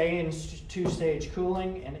to stay in 2-stage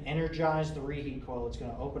cooling and energize the reheat coil. It's going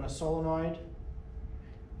to open a solenoid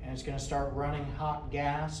and it's going to start running hot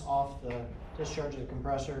gas off the discharge of the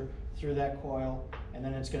compressor through that coil, and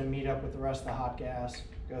then it's going to meet up with the rest of the hot gas,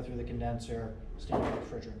 go through the condenser, standard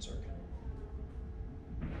refrigerant circuit.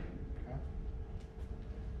 Okay.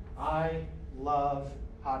 I love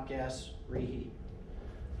hot gas reheat.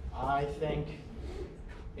 I think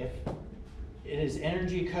if it is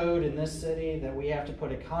energy code in this city that we have to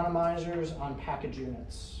put economizers on package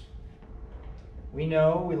units. We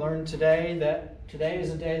know, we learned today that today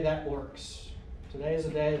is a day that works. Today is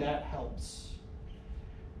a day that helps.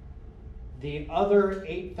 The other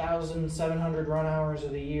 8,700 run hours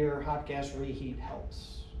of the year, hot gas reheat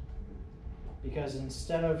helps. Because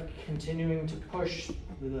instead of continuing to push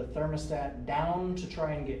the thermostat down to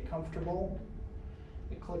try and get comfortable,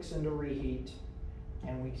 it clicks into reheat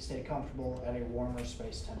and we stay comfortable at a warmer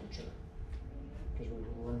space temperature because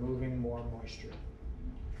we're removing more moisture.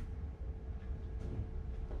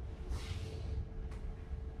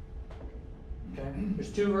 Okay,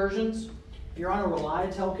 there's 2 versions. If you're on a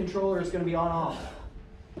Reliatel controller, it's going to be on-off.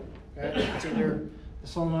 Okay, it's either the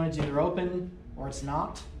solenoid's either open or it's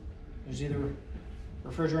not. There's either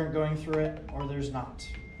refrigerant going through it or there's not.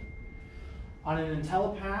 On an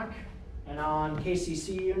IntelliPack and on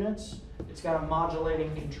KCC units, it's got a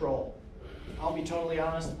modulating control. I'll be totally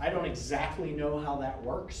honest, I don't exactly know how that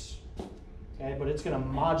works, okay, but it's going to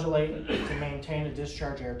modulate to maintain a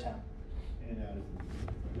discharge air temp. And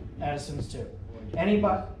Addison's too.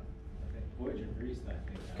 Anybody? Voyager 3's, I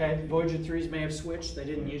think. Okay, Voyager 3s may have switched. They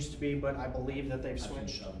didn't used to be, but I believe that they've I've seen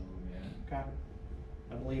switched. some of them, yeah. Okay,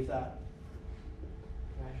 I believe that.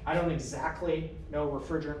 Okay. I don't exactly know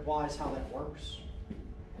refrigerant-wise how that works.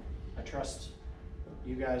 I trust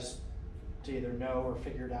you guys to either know or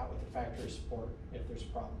figure it out with the factory support if there's a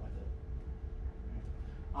problem with it.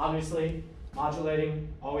 Obviously,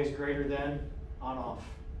 modulating always greater than on-off,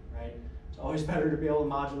 right? It's always better to be able to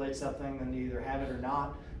modulate something than to either have it or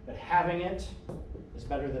not, but having it is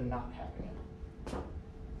better than not having it.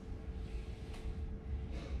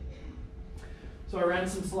 So I ran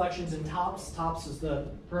some selections in TOPS. TOPS is the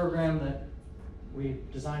program that we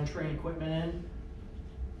design train equipment in.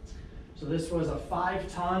 So this was a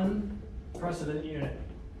 5-ton precedent unit.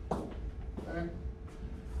 Okay.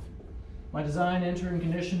 My design entering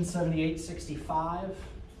conditions 7865,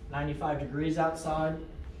 95 degrees outside.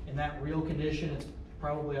 In that real condition, it's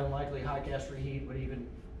probably unlikely hot gas reheat would even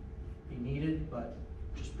be needed, but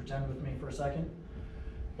just pretend with me for a second.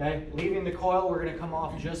 Okay, leaving the coil, we're going to come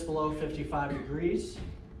off just below 55 degrees.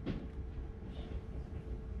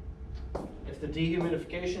 If the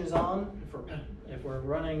dehumidification is on, if we're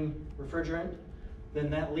running refrigerant, then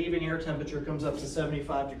that leaving air temperature comes up to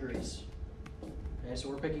 75 degrees. Okay, so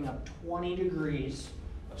we're picking up 20 degrees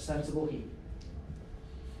of sensible heat.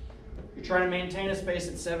 You're trying to maintain a space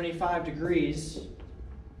at 75 degrees,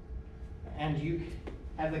 and you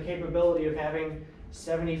have the capability of having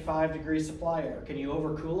 75 degree supply air. Can you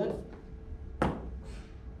overcool it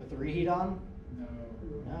with the reheat on? No.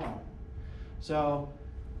 No. So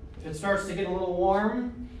if it starts to get a little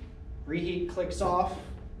warm, reheat clicks off,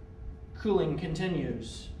 cooling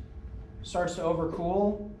continues. Starts to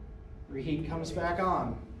overcool, reheat comes back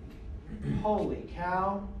on. Holy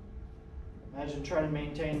cow. Imagine trying to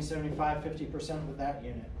maintain 75–50% with that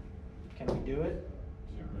unit. Can we do it?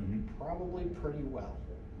 Probably pretty well.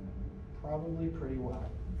 Probably pretty well.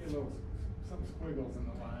 Get some squiggles in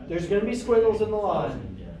the line. There's going to be squiggles in the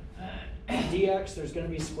line. DX, there's going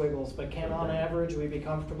to be squiggles, but can on average we be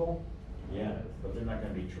comfortable? Yeah, but they're not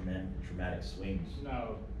gonna be traumatic swings.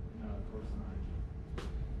 No, of course not.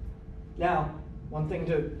 Now, one thing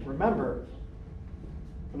to remember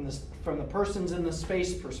from the person's in the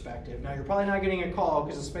space perspective, now you're probably not getting a call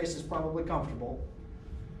because the space is probably comfortable.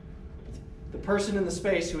 The person in the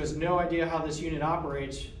space who has no idea how this unit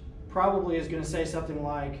operates probably is going to say something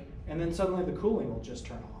like, and then suddenly the cooling will just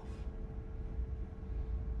turn off.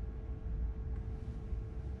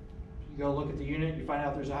 You go look at the unit, you find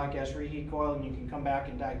out there's a hot gas reheat coil, and you can come back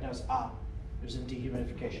and diagnose, there's a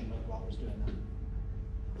dehumidification mode while I was doing that.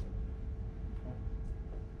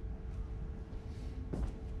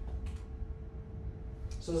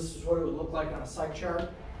 So this is what it would look like on a psych chart.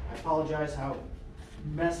 I apologize how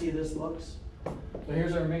messy this looks. But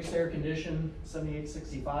here's our mixed air condition,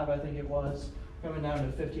 7865 I think it was, coming down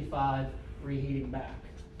to 55, reheating back.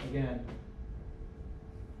 Again,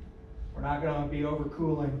 we're not going to be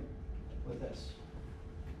overcooling with this.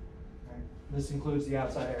 Right? This includes the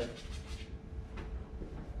outside air.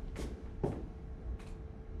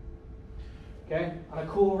 Okay, on a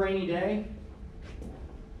cool rainy day,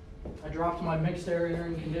 I dropped my mixed air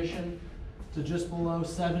condition to just below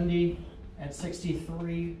 70 at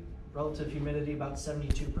 63, relative humidity about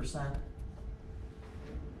 72%.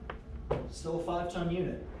 Still a 5-ton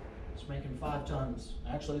unit. It's making 5 tons.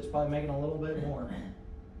 Actually, it's probably making a little bit more.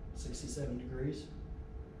 67 degrees.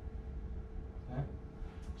 Okay.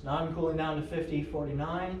 So now I'm cooling down to 50,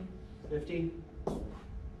 49, 50.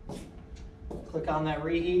 Click on that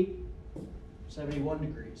reheat, 71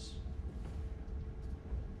 degrees.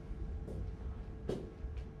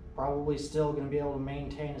 Probably still going to be able to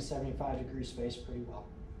maintain a 75-degree space pretty well.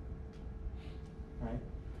 Right?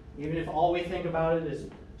 Even if all we think about it is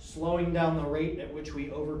slowing down the rate at which we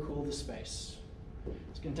overcool the space.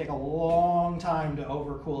 It's going to take a long time to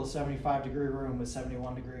overcool a 75-degree room with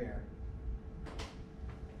 71-degree air.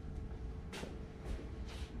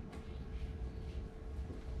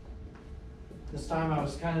 This time I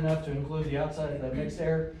was kind enough to include the outside of the mixed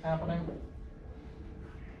air happening.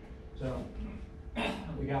 So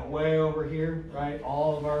we got way over here, right?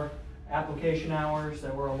 All of our application hours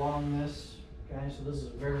that were along this. Okay, so this is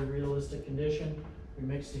a very realistic condition. We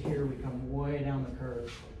mix to here, we come way down the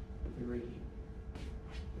curve. We reheat.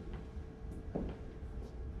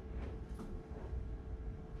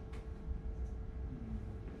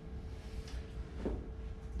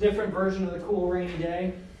 Different version of the cool rainy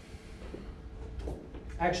day.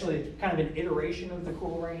 Actually, kind of an iteration of the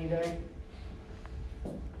cool rainy day.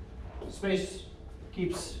 Space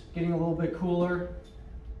keeps getting a little bit cooler.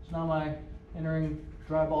 So now my entering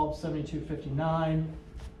dry bulb 7259.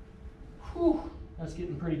 Whew, that's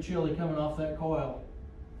getting pretty chilly coming off that coil.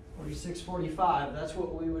 4645, that's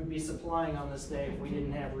what we would be supplying on this day if we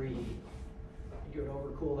didn't have reheat. You would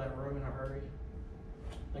overcool that room in a hurry.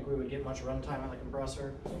 I think we would get much runtime on the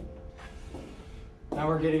compressor. Now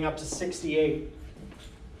we're getting up to 68.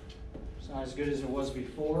 It's not as good as it was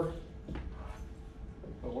before,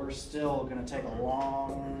 but we're still going to take a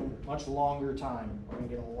much longer time. We're going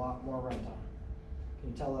to get a lot more runtime.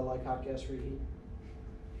 Can you tell I like hot gas reheat?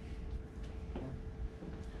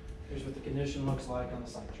 Here's what the condition looks like on the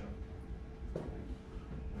site chart.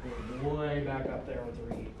 We're way back up there with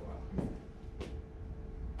the reheat coil.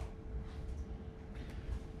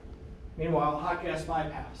 Meanwhile, hot gas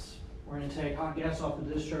bypass. We're going to take hot gas off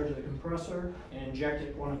the discharge of the compressor and inject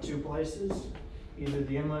it one of 2 places, either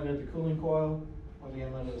the inlet of the cooling coil or the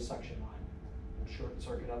inlet of the suction line. Short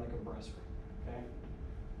circuit on the compressor. Okay.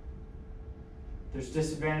 There's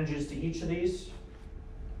disadvantages to each of these.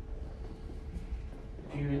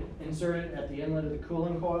 If you insert it at the inlet of the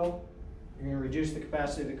cooling coil, you're going to reduce the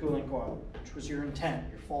capacity of the cooling coil, which was your intent.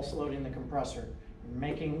 You're false loading the compressor. You're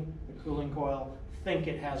making the cooling coil think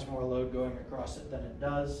it has more load going across it than it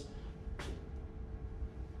does,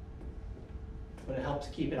 but it helps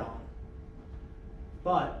keep it on.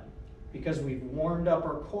 But because we've warmed up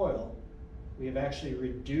our coil, we have actually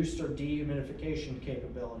reduced our dehumidification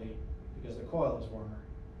capability because the coil is warmer.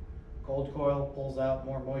 Cold coil pulls out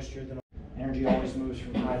more moisture than energy always moves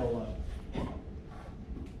from high to low.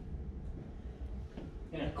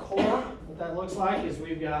 In a core, what that looks like is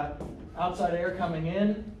we've got outside air coming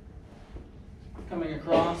in, coming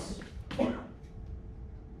across,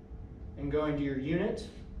 and going to your unit.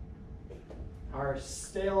 Our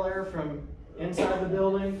stale air from inside the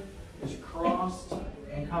building is crossed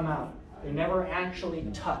and come out. They never actually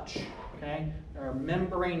touch, okay? There are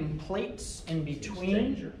membrane plates in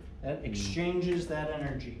between that exchanges that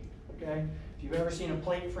energy, okay? If you've ever seen a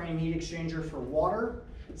plate frame heat exchanger for water,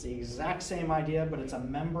 it's the exact same idea, but it's a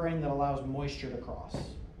membrane that allows moisture to cross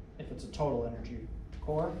if it's a total energy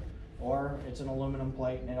core, or it's an aluminum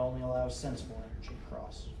plate and it only allows sensible energy to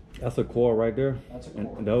cross. That's a core right there? That's a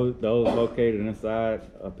core. And those located inside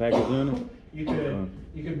a package unit? You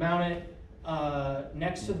could mount it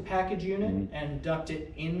next to the package unit and duct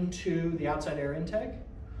it into the outside air intake.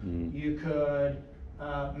 You could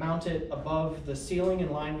mount it above the ceiling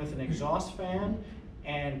in line with an exhaust fan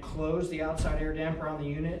and close the outside air damper on the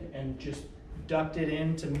unit and just duct it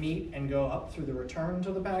in to meet and go up through the return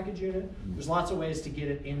to the package unit. There's lots of ways to get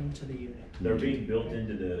it into the unit. They're being built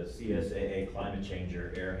into the CSAA climate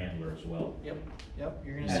changer air handler as well. Yep,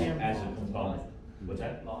 you're gonna As, see them. as a component. What's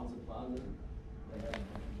that?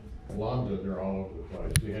 Alonzo, they're all over the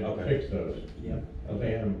place. We had to Okay. fix those. Yep.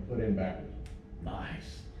 They had them put in backwards.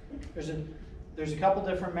 Nice. There's a couple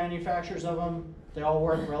different manufacturers of them. They all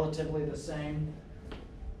work relatively the same.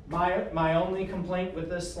 My only complaint with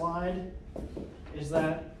this slide is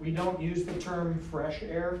that we don't use the term fresh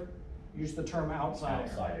air, use the term outside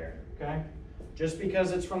air. Outside air. Okay? Just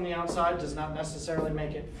because it's from the outside does not necessarily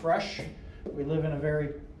make it fresh. We live in a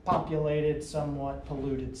very populated, somewhat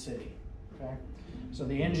polluted city. Okay? So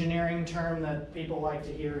the engineering term that people like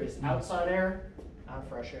to hear is outside air, not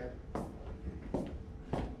fresh air.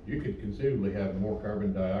 You could conceivably have more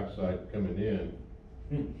carbon dioxide coming in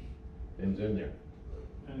than's in there.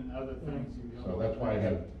 And other things you don't. So that's why I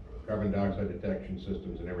have carbon dioxide detection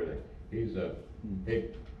systems and everything. He's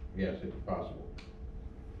yes, it's possible.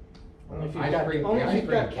 Only if The you've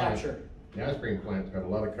got plant- capture. The ice cream plant's got a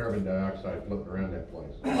lot of carbon dioxide floating around that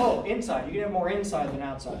place. Oh, inside. You can have more inside than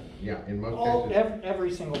outside. Yeah, in most Oh, cases.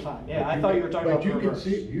 every single time. Yeah, I thought you were talking about But you the can reverse.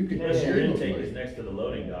 see, you can Yeah, Because your intake conceivably. is next to the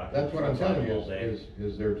loading dock. That's what I'm telling you, All day.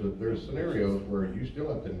 is there's scenarios where you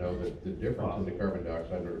still have to know the difference in the carbon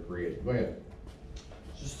dioxide or create. Go ahead.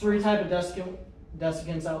 There's three types of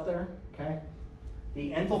desiccants out there, okay?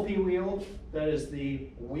 The enthalpy wheel, that is the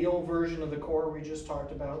wheel version of the core we just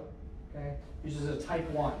talked about, okay? Uses a type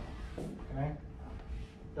 1, okay?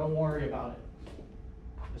 Don't worry about it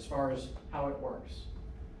as far as how it works.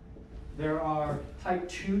 There are type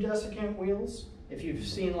 2 desiccant wheels. If you've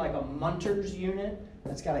seen like a Munter's unit,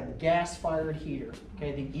 that's got a gas-fired heater,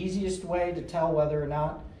 okay? The easiest way to tell whether or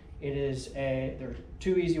not it is there are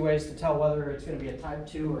two easy ways to tell whether it's going to be a type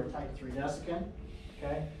 2 or a type 3 desiccant,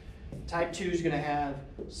 okay? Type 2 is going to have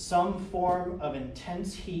some form of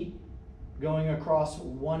intense heat going across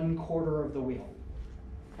 1/4 of the wheel.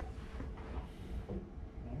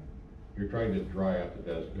 You're trying to dry out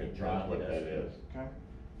the desiccant, Dry that's out what the that desiccant. is. Okay.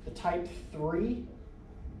 The type 3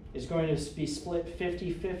 is going to be split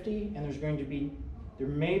 50-50, and there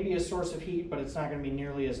may be a source of heat, but it's not going to be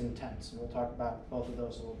nearly as intense. And we'll talk about both of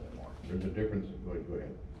those a little bit more. There's a difference, go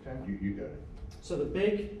ahead. Okay. You got it. So the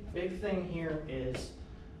big thing here is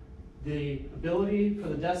the ability for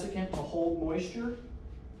the desiccant to hold moisture,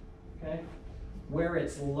 okay? Where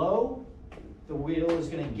it's low, the wheel is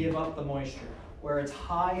going to give up the moisture. Where it's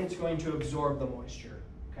high, it's going to absorb the moisture,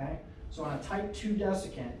 okay? So on a type 2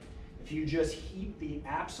 desiccant, if you just heat the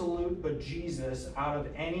absolute bejesus out of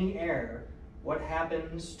any air, what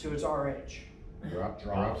happens to its RH?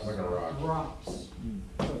 Drops like a rock. Drops.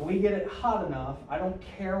 So if we get it hot enough, I don't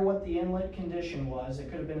care what the inlet condition was, it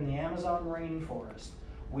could have been in the Amazon rainforest,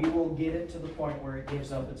 we will get it to the point where it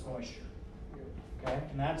gives up its moisture. Okay?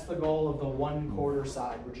 And that's the goal of the 1/4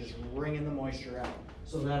 side, we're just wringing the moisture out.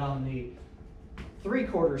 So that on the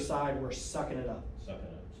 3/4 side, we're sucking it up. Sucking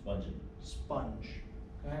it, sponging. Sponge.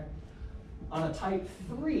 Okay? On a type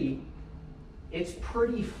 3, it's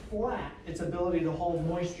pretty flat, its ability to hold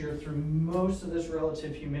moisture through most of this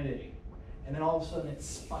relative humidity. And then all of a sudden it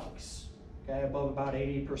spikes, okay, above about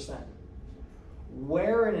 80%.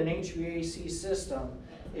 Where in an HVAC system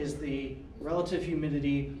is the relative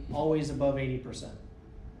humidity always above 80%?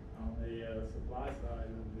 On the supply side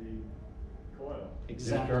of the coil.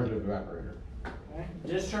 Exactly. Discharge of evaporator. Okay.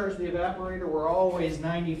 Discharge the evaporator, we're always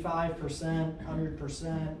 95%,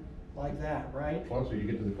 100%, like that, right? Closer you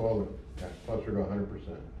get to the coil, closer to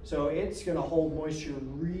 100%. So it's going to hold moisture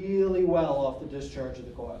really well off the discharge of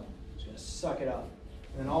the coil. It's going to suck it up.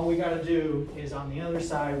 And then all we got to do is on the other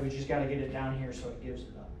side, we just got to get it down here so it gives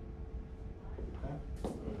it up. Okay?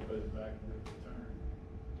 We'll put it back in the return.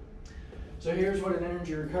 So here's what an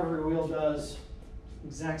energy recovery wheel does.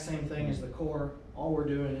 Exact same thing as the core. All we're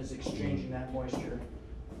doing is exchanging that moisture.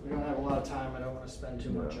 We don't have a lot of time. I don't want to spend too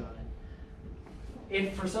much on it.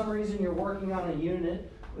 If for some reason you're working on a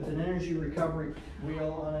unit with an energy recovery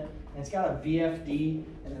wheel on it, and it's got a VFD,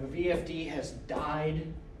 and the VFD has died,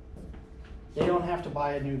 they don't have to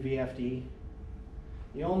buy a new VFD.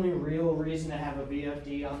 The only real reason to have a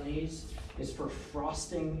VFD on these is for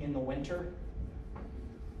frosting in the winter.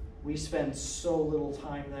 We spend so little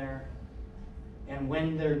time there, and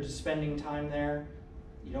when they're spending time there,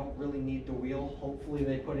 you don't really need the wheel. Hopefully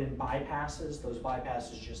they put in bypasses. Those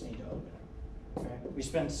bypasses just need to open. Okay? We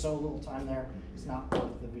spend so little time there, it's not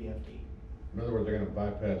worth the VFD. In other words, they're gonna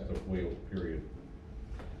bypass the wheel, period.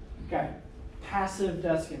 Okay, passive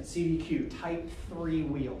desiccant, CDQ, type 3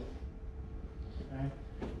 wheel. Okay?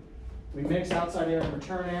 We mix outside air and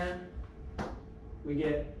return air. We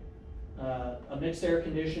get A mixed air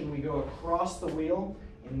condition, we go across the wheel.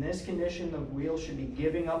 In this condition, the wheel should be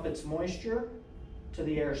giving up its moisture to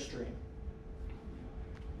the airstream.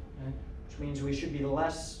 Okay? Which means we should be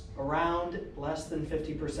around less than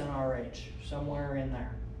 50% RH, somewhere in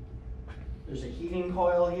there. There's a heating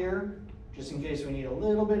coil here, just in case we need a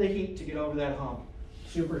little bit of heat to get over that hump.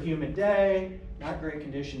 Super humid day, not great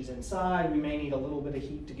conditions inside, we may need a little bit of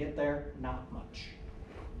heat to get there, not much.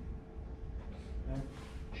 Okay?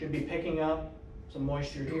 Should be picking up some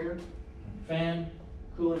moisture here. Fan,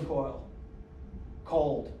 cooling coil.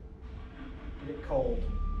 Cold. Get it cold.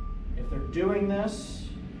 If they're doing this,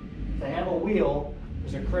 if they have a wheel,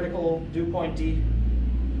 there's a critical dew point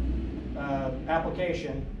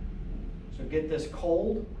application. So get this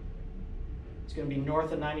cold. It's going to be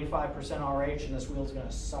north of 95% RH, and this wheel's going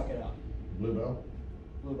to suck it up. Blue bell?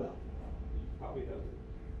 Blue bell. Probably does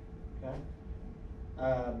it.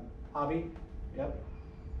 Okay. Hobby. Yep.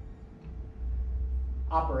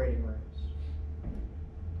 Operating rooms.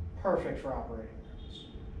 Perfect for operating rooms.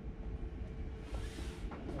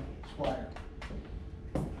 Squire.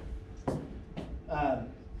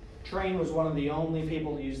 Trane was one of the only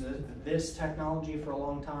people to use this technology for a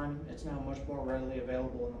long time. It's now much more readily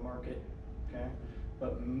available in the market. Okay,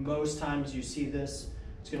 but most times you see this,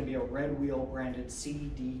 it's going to be a red wheel branded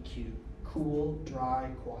CDQ, cool,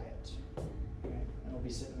 dry, quiet. Okay, and it'll be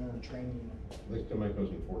sitting in the Trane unit. They still make those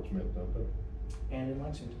in Fort Smith, don't they? And in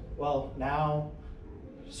Lexington. Well, now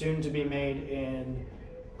soon to be made in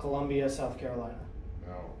Columbia, South Carolina.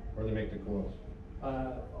 No. Where do they make the coils?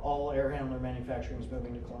 All air handler manufacturing is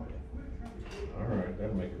moving to Columbia. All right,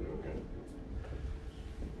 that'll make it look good.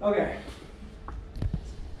 Okay.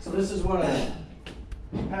 So this is what a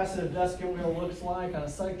passive desiccant wheel looks like on a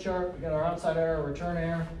psych chart. We got our outside air, our return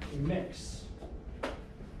air, we mix.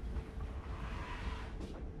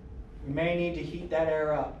 We may need to heat that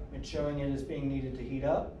air up. It's showing it as being needed to heat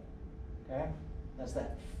up. Okay? That's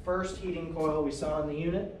that first heating coil we saw in the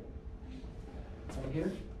unit. Right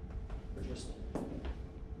here. We're just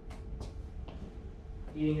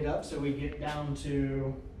heating it up so we get down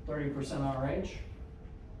to 30% RH.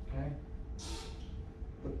 Okay?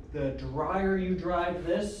 The drier you drive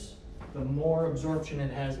this, the more absorption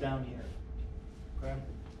it has down here. Okay?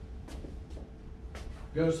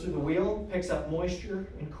 Goes through the wheel, picks up moisture,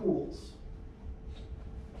 and cools.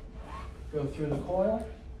 Go through the coil,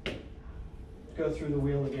 go through the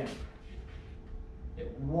wheel again.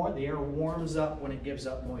 The air warms up when it gives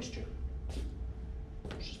up moisture,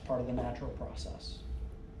 which is part of the natural process.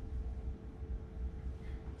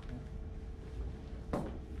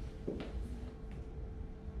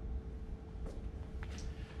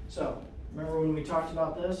 So, remember when we talked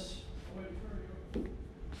about this? It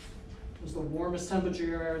was the warmest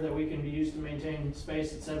temperature air that we can use to maintain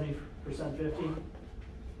space at 70% 50,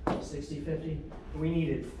 60 50. We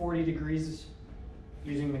needed 40 degrees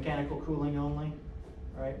using mechanical cooling only,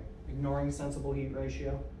 right? Ignoring sensible heat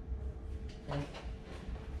ratio. Okay?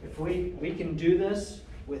 If we can do this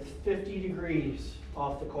with 50 degrees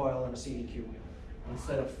off the coil in a CDQ wheel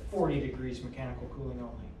instead of 40 degrees mechanical cooling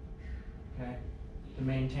only, okay? To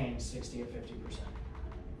maintain 60 to 50%.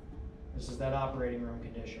 This is that operating room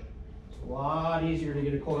condition. It's a lot easier to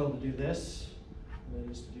get a coil to do this than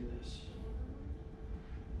it is to do this.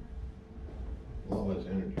 A lot less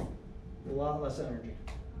energy. A lot less energy.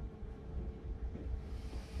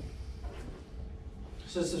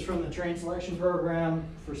 So this is from the Trane selection program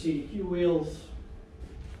for CDQ wheels.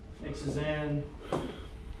 Mixes in.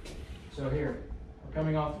 So here, we're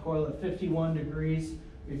coming off the coil at 51 degrees.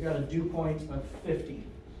 We've got a dew point of 50.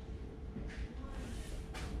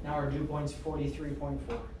 Now our dew point's 43.4.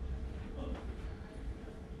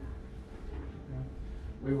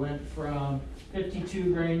 We went from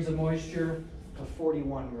 52 grains of moisture to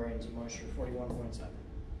 41 grains of moisture, 41.7.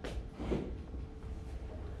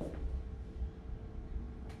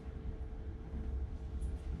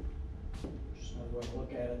 Just another way to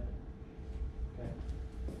look at it. Okay.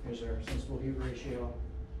 Here's our sensible heat ratio.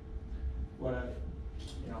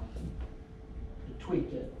 We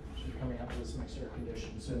tweaked it, so you're coming up with this mixed air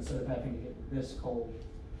condition. So instead of having to get this cold,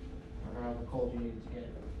 or however cold you need to get,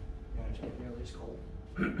 you have to get nearly as cold.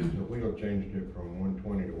 The wheel changed it from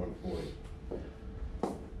 120 to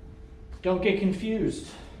 140. Don't get confused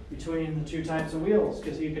between the two types of wheels,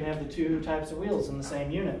 because you can have the two types of wheels in the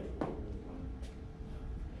same unit.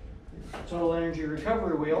 Total energy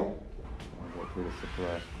recovery wheel. I'll go through the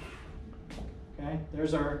supply. Okay,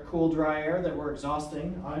 there's our cool dry air that we're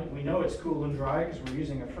exhausting. We know it's cool and dry because we're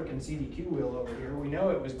using a frickin' CDQ wheel over here. We know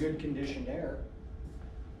it was good conditioned air.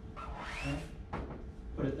 Okay.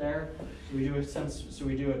 Put it there. So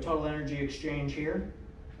we do a total energy exchange here.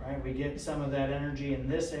 right? We get some of that energy in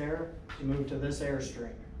this air to move to this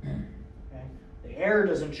airstream. Okay? The air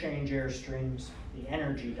doesn't change airstreams, the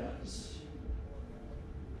energy does.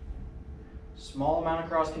 Small amount of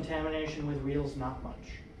cross-contamination with wheels, not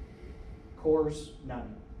much. Cores,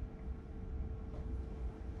 none.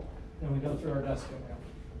 Then we go through our dust wheel.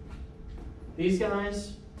 These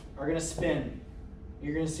guys are gonna spin.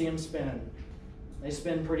 You're gonna see them spinning. They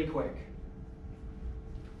spin pretty quick.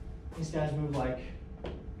 These guys move like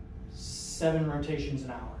 7 rotations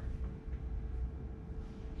an hour.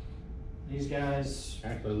 These guys,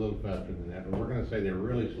 Actually, a little faster than that, but we're gonna say they're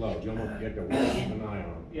really slow. You almost get to keep an eye on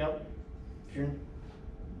them. yep. If you're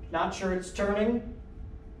not sure it's turning,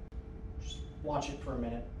 just watch it for a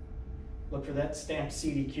minute. Look for that stamped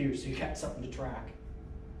CDQ so you got something to track.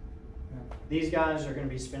 These guys are going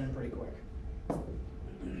to be spinning pretty quick.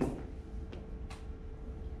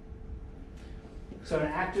 So an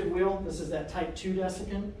active wheel, this is that type 2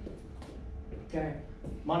 desiccant. Okay.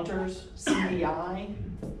 Munters, CDI.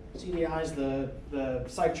 CDI is the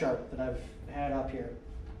site chart that I've had up here.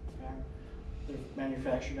 Okay. They're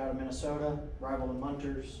manufactured out of Minnesota, rival to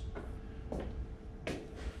Munters.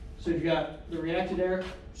 So you've got the reacted air,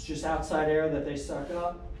 it's just outside air that they suck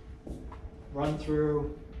up, run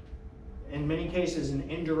through, in many cases, an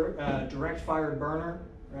indirect, direct fired burner,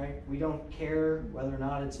 right? We don't care whether or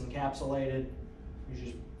not it's encapsulated, you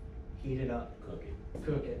just heat it up.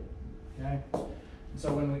 Cook it, okay? And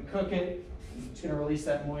so when we cook it, it's gonna release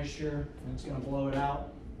that moisture, and it's gonna blow it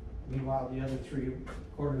out. Meanwhile, the other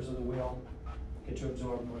 3/4 of the wheel get to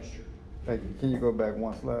absorb moisture. Thank you. Can you go back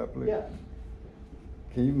one slide, please? Yeah.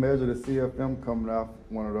 Can you measure the CFM coming off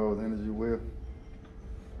one of those energy wheels?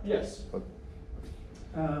 Yes.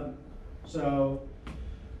 So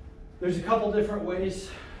there's a couple different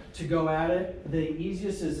ways to go at it. The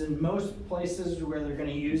easiest is in most places where they're going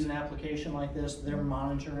to use an application like this, they're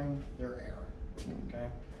monitoring their air. Okay.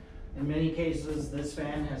 In many cases, this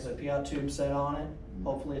fan has a Piot tube set on it.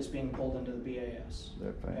 Hopefully, it's being pulled into the BAS.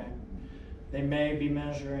 Okay. They may be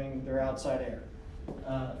measuring their outside air.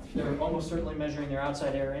 They're almost certainly measuring their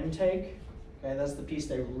outside air intake. Okay, that's the piece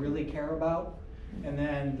they really care about. And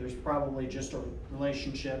then there's probably just a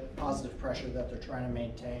relationship, positive pressure that they're trying to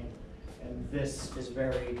maintain. And this is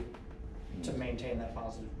very to maintain that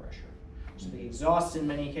positive pressure. So the exhaust in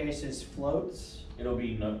many cases floats. It'll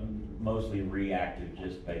be mostly reactive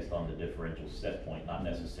just based on the differential set point, not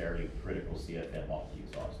necessarily critical CFM off the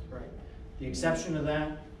exhaust. Right. The exception to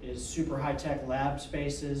that is super high-tech lab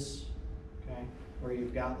spaces, okay, where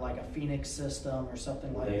you've got like a Phoenix system or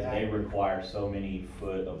something like that. They require so many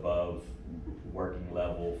foot above working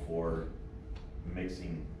level for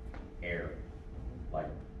mixing air, like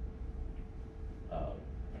what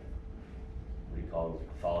do you call those,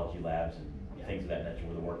 pathology labs and things of that nature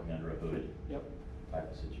where they're working under a hood. Yep. Type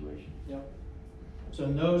of situation. Yep. So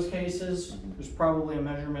in those cases, there's probably a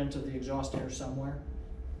measurement of the exhaust air somewhere.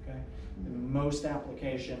 Okay. In most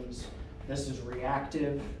applications, this is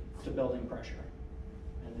reactive to building pressure,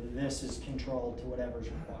 and this is controlled to whatever's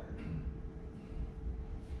required.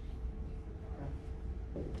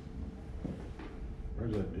 Okay.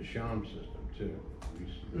 There's a Deschamps system too. You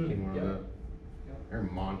seen one of those? They're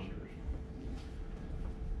monsters.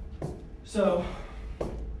 So,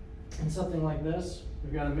 in something like this,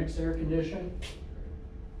 we've got a mixed air condition,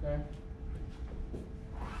 okay?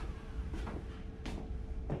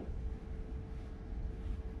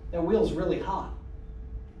 That wheel's really hot.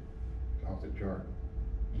 It's off the chart.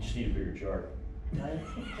 You just need a bigger chart. Right?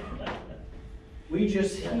 We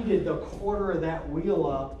just heated the quarter of that wheel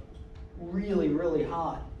up really, really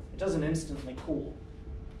hot. It doesn't instantly cool.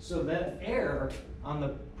 So that air on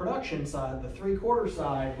the production side, the 3/4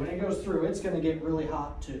 side, when it goes through, it's gonna get really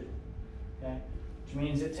hot too, okay? Which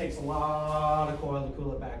means it takes a lot of coil to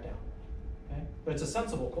cool it back down, okay? But it's a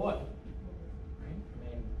sensible coil, right? I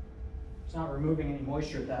mean, it's not removing any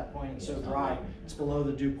moisture at that point, it's so dry, it's below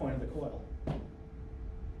the dew point of the coil.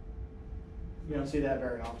 You don't see that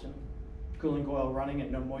very often. Cooling coil running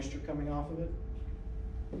and no moisture coming off of it.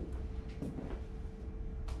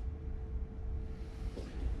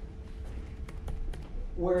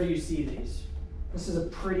 Where do you see these? This is a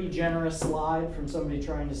pretty generous slide from somebody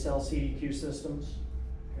trying to sell CDQ systems.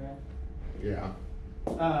 Okay. Yeah.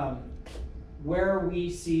 Where we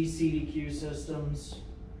see CDQ systems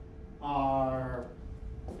are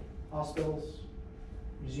hospitals,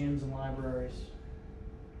 museums and libraries,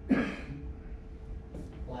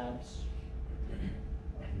 labs,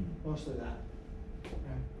 mostly that.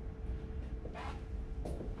 Okay.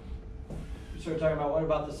 We started talking about what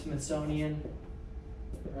about the Smithsonian,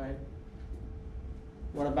 right?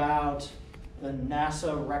 What about the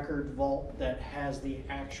NASA record vault that has the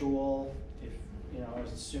actual, if, you know,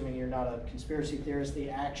 assuming you're not a conspiracy theorist, the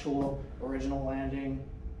actual original landing,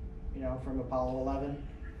 you know, from Apollo 11,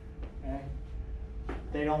 okay?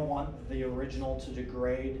 They don't want the original to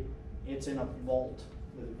degrade. It's in a vault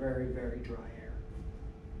with very, very dry air.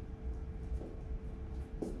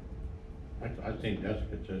 I've seen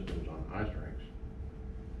desiccant systems on ice rinks.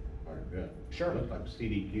 Quite a bit. Sure. Looks like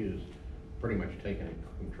CDQ's pretty much taking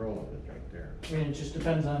control of it right there. I mean, it just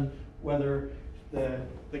depends on whether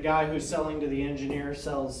the guy who's selling to the engineer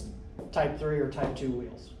sells type 3 or type 2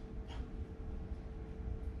 wheels.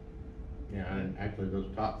 Yeah, and actually those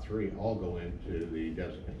top three all go into the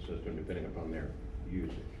desiccant system depending upon their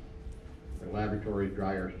usage. The laboratories,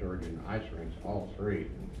 dry air storage, and ice rinks, all three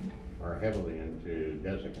are heavily into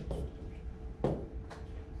desiccant systems.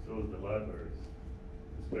 So is the libraries,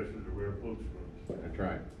 especially the rare books rooms. That's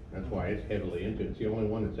right. That's why it's heavily into it. It's the only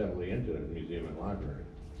one that's heavily into it, museum and library.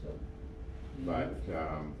 But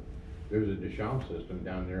there's a Deschamps system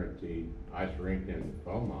down there at the ice rink in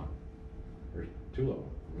Beaumont. There's two of them,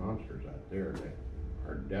 monsters out there that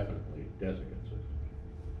are definitely desiccant systems.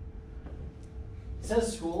 It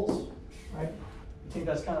says schools, right? I think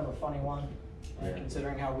that's kind of a funny one, right? Yeah.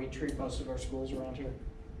 Considering how we treat most of our schools around here.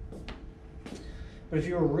 But if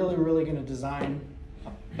you were really, really gonna design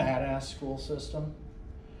a badass school system,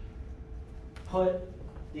 put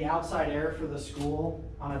the outside air for the school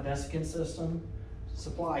on a desiccant system,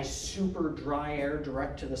 supply super dry air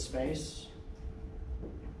direct to the space,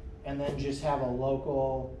 and then just have a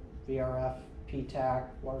local VRF, PTAC,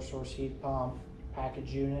 water source heat pump,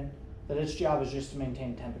 package unit, that its job is just to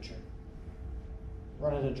maintain temperature.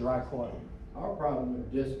 Run it a dry coil. Our problem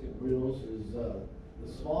with desiccant wheels is, the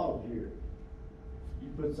swaddle here. You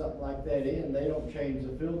put something like that in, they don't change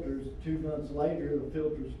the filters. 2 months later, the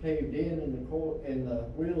filter's caved in and the coil, and the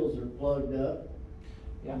wheels are plugged up.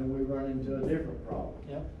 Yeah. And then we run into a different problem.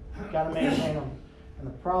 Yep, gotta maintain them. And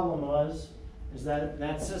the problem is that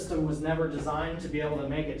that system was never designed to be able to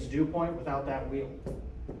make its dew point without that wheel,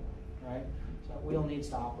 right? So that wheel needs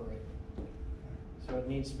to operate. So it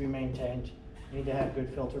needs to be maintained. You need to have good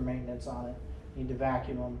filter maintenance on it. You need to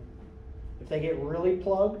vacuum them. If they get really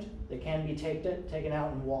plugged, they can be taken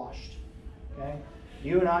out and washed, okay?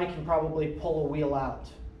 You and I can probably pull a wheel out.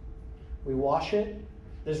 We wash it,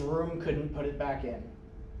 this room couldn't put it back in.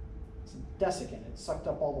 It's desiccant, it sucked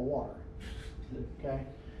up all the water, okay?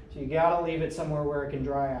 So you gotta leave it somewhere where it can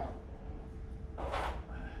dry out.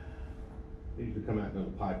 These would come out in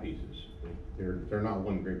little pie pieces. They're not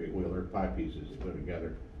one great big wheel, they're pie pieces that go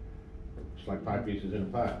together. It's like pie pieces in a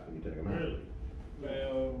pie when you take them out. Really?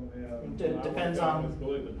 Well, yeah. It depends on-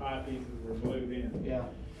 The pie pieces were glued in. Yeah,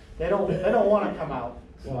 they don't wanna come out.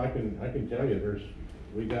 Well, I can tell you,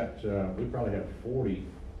 we probably have 40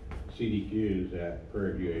 CDQs at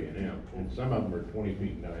Prairie View A&M, and some of them are 20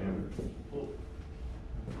 feet in diameter.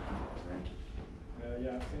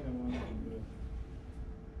 Yeah, I've seen the one.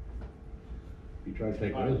 If you try to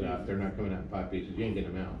take those out, they're not coming out in pie pieces, you ain't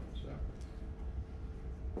getting them out, so.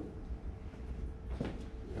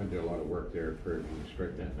 I did a lot of work there at Prairie View to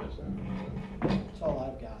straighten that mess out. That's all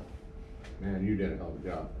I've got. Man, you did a hell of a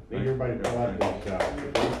job. Thank everybody for allowing this,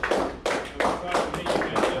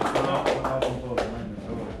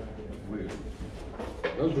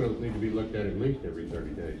 Those wheels need to be looked at least every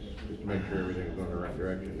 30 days, just to make sure everything's going in the right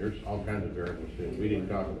direction. There's all kinds of variables too, we didn't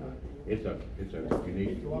talk about it. It's a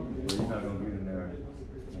unique. You're not gonna get in there and,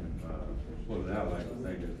 pull it out like the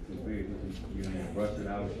thing is too big, you can bust it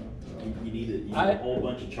out. You need a whole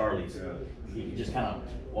bunch of Charlies. You can just kind of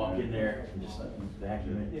walk in there and just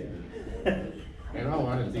vacuum it. In all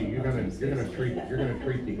honesty, you're gonna treat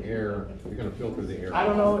the air, you're gonna filter the air. I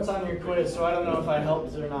don't know what's on your quiz, so I don't know if I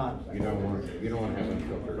helped or not. You don't want to have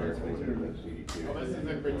unfiltered air coming into the CDQ. Well, this is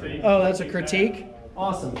a critique. Oh, that's a critique?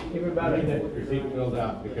 Awesome, even better. Critique filled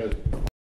out because